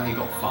week where he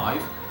got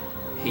 5.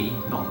 He,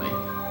 not me,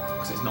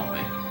 because it's not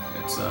me.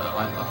 It's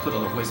I put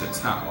on a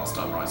wizard's hat whilst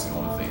I'm writing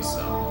all of these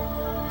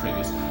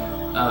previous.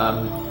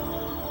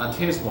 And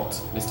here's what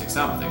Mystic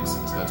Sam thinks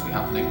is going to be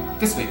happening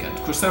this weekend.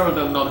 Crucero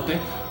del Norte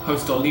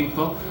host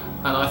Olimpo,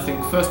 and I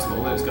think first of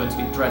all that it's going to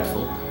be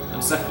dreadful,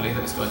 and secondly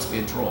that it's going to be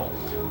a draw.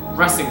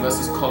 Racing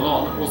versus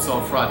Colón, also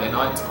on Friday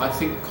night. I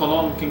think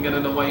Colón can get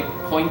an away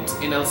point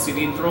in El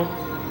Cilindro.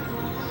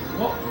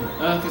 What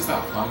on earth is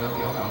that flying over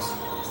your house?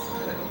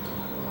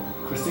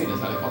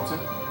 Christina's helicopter?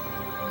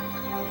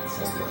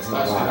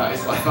 Actually, that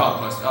is by far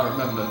the most. I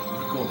remember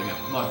recording it.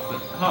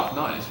 But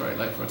 9:30 is very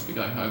late for us to be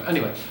going home.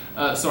 Anyway,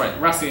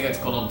 Racing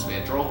against Colón to be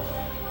a draw.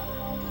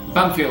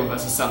 Banfield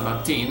versus San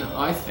Martin.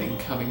 I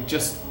think, having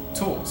just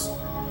talked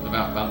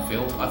about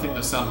Banfield, I think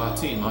that San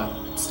Martin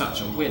might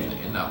snatch a win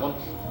in that one.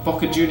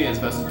 Boca Juniors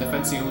versus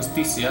Defensa y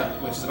Justicia,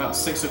 which is about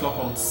 6 o'clock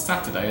on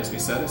Saturday, as we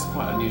said. It's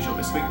quite unusual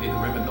this week. Neither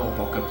River nor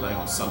Boca playing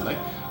on Sunday.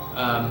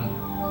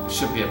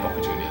 Should be a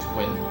Boca Juniors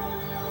win.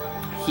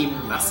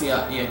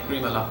 Gimnasia y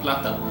Esgrima La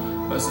Plata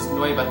versus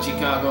Nueva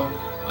Chicago.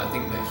 I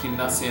think that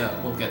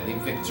Gimnasia will get the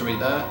victory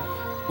there.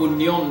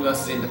 Unión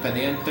versus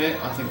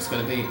Independiente. I think it's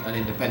going to be an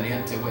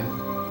Independiente win,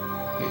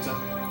 Peter.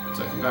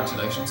 So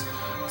congratulations.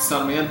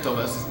 Sarmiento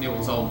versus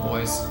Newell's Old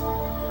Boys.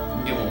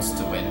 Newell's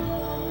to win,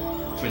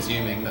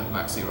 presuming that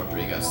Maxi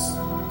Rodriguez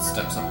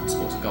steps up and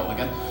scores a goal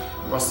again.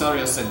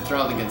 Rosario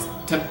Central against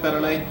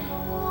Temperley.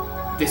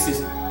 This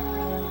is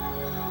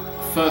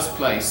first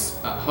place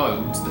at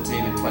home to the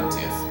team in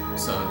 20th.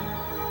 So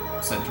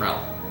Central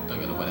are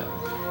going to win it.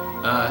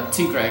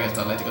 Tigre against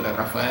Atletico de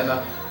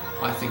Rafaela.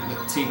 I think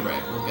that Tigre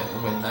will get the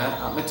win there.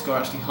 Atletico are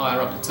actually higher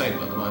up the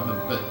table at the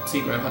moment, but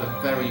Tigre have had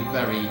a very,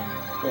 very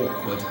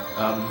awkward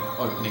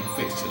opening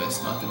fixture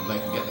list, and I think they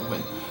can get the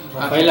win.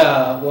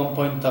 Rafaela 1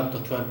 point up to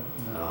 12.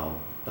 Oh,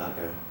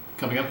 bugger.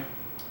 Coming up.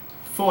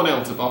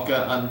 4-0 to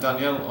Boca, and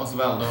Daniel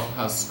Osvaldo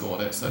has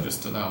scored it, so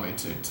just allow me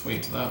to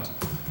tweet that.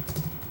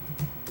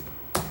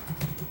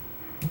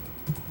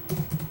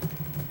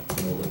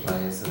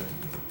 players are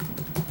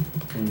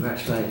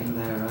congratulating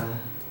their.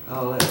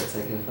 Oh, look,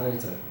 they're taking a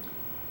photo.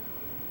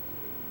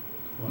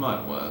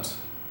 My word.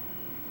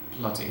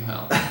 Bloody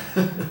hell.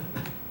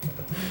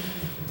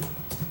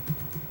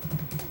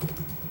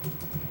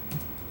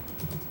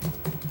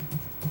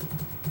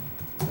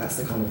 That's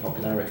the kind of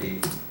popularity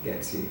it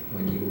gets you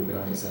when you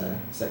organise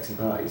sexy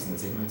parties in the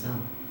team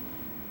hotel.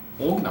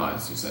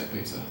 Organised, you say,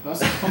 Peter?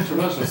 That's a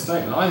controversial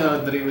statement. I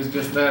heard that he was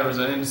just there as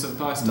an innocent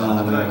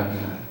bystander.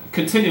 No.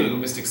 Continuing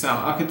with Mystic Sam,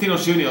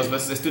 Argentinos Juniors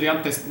versus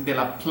Estudiantes de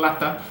La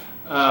Plata.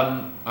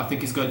 I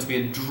think it's going to be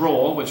a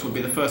draw, which would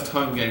be the first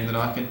home game that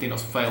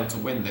Argentinos failed to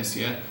win this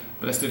year.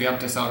 But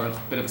Estudiantes are a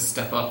bit of a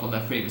step up on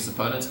their previous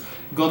opponents.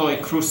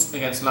 Godoy Cruz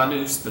against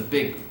Lanús, the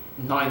big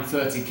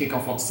 9:30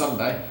 kickoff on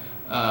Sunday,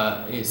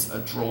 is a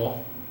draw.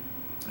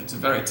 It's a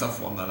very tough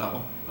one, though, that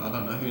one. I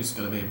don't know who's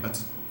going to be in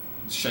better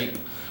shape.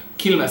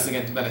 Quilmes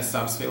against Vélez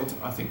Sarsfield,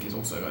 I think, is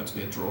also going to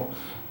be a draw.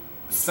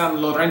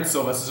 San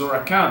Lorenzo versus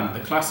Huracan,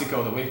 the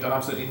Clásico that we've done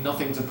absolutely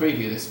nothing to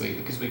preview this week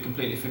because we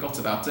completely forgot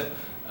about it.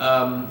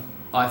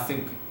 I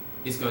think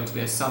is going to be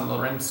a San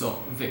Lorenzo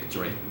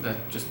victory.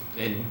 They're just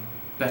in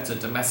better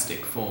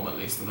domestic form, at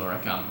least, than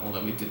Huracan,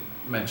 although we did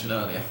mention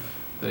earlier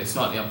that it's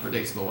slightly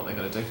unpredictable what they're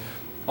going to do.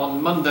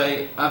 On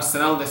Monday,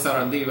 Arsenal de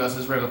Sarandí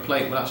versus River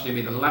Plate will actually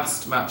be the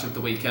last match of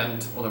the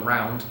weekend, or the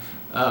round,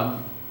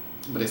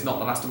 but it's not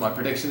the last of my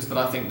predictions, but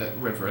I think that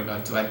River are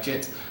going to edge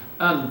it.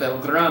 And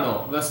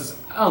Belgrano versus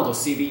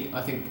Aldosivi,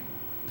 I think,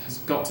 has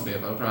got to be a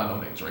Belgrano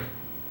victory.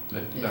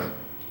 They're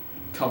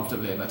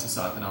comfortably a better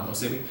side than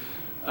Aldosivi.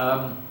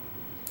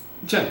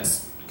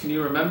 Gents, can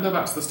you remember,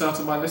 back to the start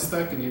of my list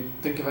there, can you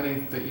think of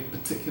any that you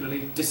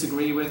particularly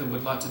disagree with and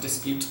would like to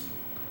dispute?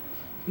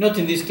 Not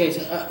in this case.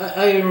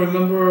 I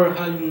remember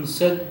having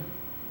said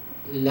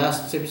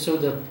last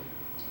episode that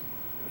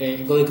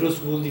Godoy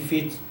Cruz will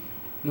defeat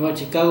Nueva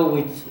Chicago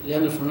with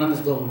Leandro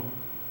Fernandez goal.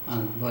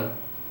 And, well,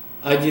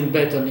 I didn't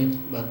bet on it,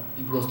 but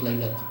it was like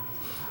that.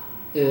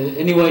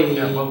 Anyway...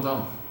 Yeah, well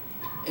done.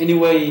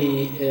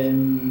 Anyway,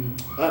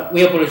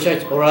 we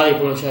apologize, or I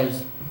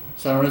apologize,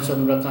 San Lorenzo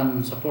and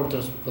Huracan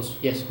supporters, because,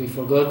 yes, we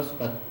forgot,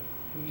 but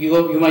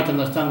you might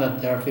understand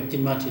that there are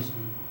 15 matches.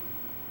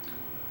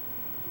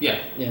 Yeah.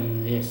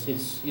 Yes,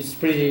 it's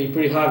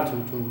pretty hard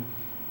to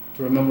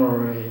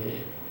remember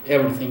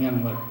everything,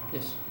 and well,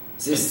 yes.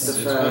 Is this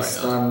the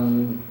first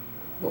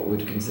what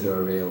we'd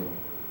consider a real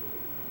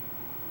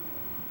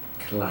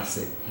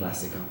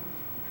Clásico?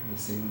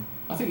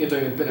 I think you're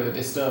doing a bit of a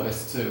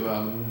disservice to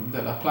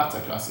the La Plata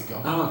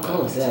Clásico. Oh, of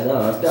course, yeah. No,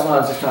 I was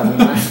just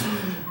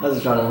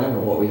trying to remember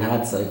what we've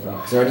had so far.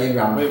 Because we're only in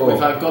round 4. We've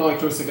had Godoy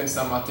Cruz against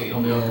San Martín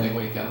on the opening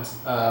weekend,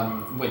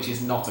 which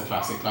is not a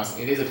classic.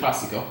 It is a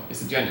Clásico.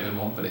 It's a genuine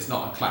one, but it's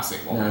not a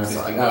classic one. No, it's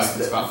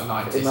about the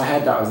 90s. In my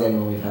head, that was the only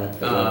one we've had.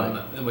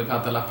 We've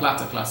had the La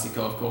Plata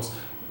Clásico, of course.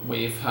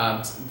 We've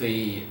had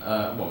the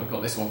we've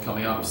got this one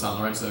coming up, San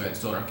Lorenzo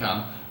against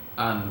Huracan.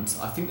 And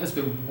I think there's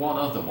been one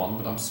other one,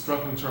 but I'm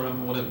struggling to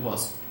remember what it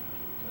was.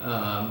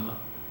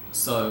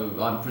 So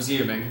I'm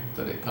presuming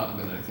that it can't have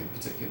been anything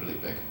particularly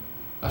big.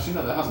 Actually,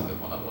 no, there hasn't been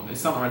one other one. It's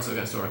San Lorenzo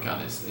against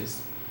Huracan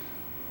is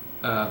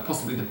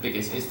possibly the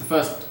biggest. It's the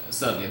first,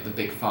 certainly, of the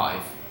big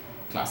 5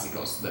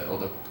 Clásicos, or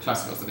the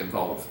Clásicos that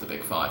involve the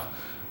big 5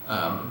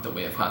 that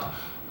we have had.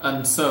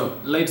 And so,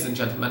 ladies and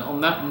gentlemen, on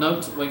that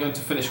note, we're going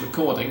to finish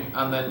recording,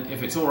 and then,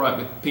 if it's all right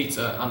with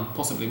Peter, and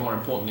possibly more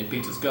importantly,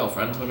 Peter's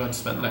girlfriend, we're going to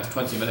spend the next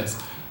 20 minutes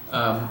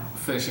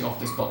finishing off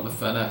this bottle of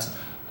Fernet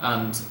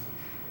and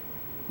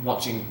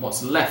watching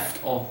what's left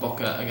of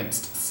Boca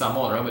against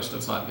Zamora, which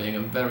looks like being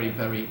a very,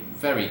 very,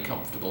 very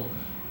comfortable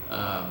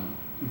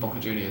Boca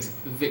Juniors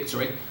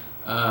victory.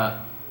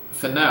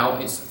 For now,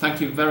 it's thank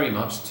you very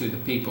much to the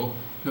people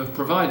who have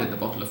provided the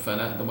bottle of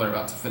Fernet that we're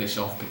about to finish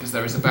off, because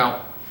there is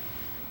about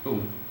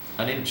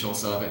an inch or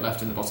so of it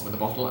left in the bottom of the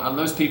bottle, and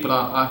those people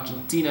are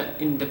Argentina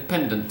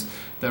Independent.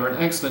 They're an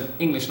excellent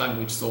English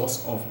language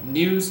source of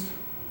news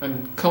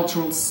and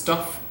cultural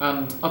stuff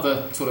and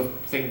other sort of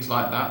things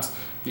like that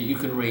you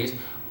can read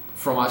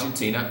from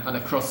Argentina and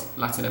across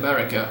Latin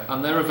America,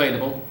 and they're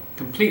available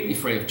completely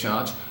free of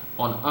charge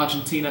on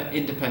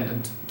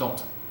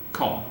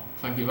argentinaindependent.com.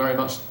 Thank you very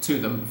much to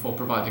them for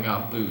providing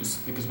our booze,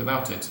 because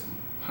without it,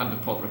 Hand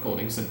of Pod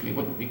recording simply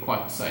wouldn't be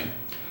quite the same.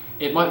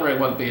 It might very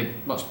well be a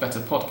much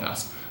better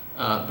podcast,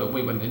 but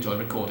we wouldn't enjoy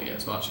recording it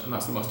as much, and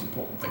that's the most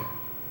important thing.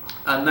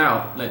 And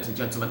now, ladies and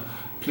gentlemen,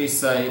 please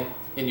say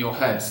in your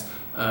heads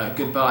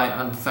goodbye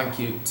and thank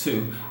you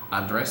to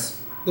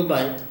Andres.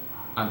 Goodbye.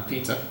 And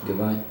Peter.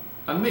 Goodbye.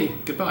 And me.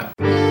 Goodbye.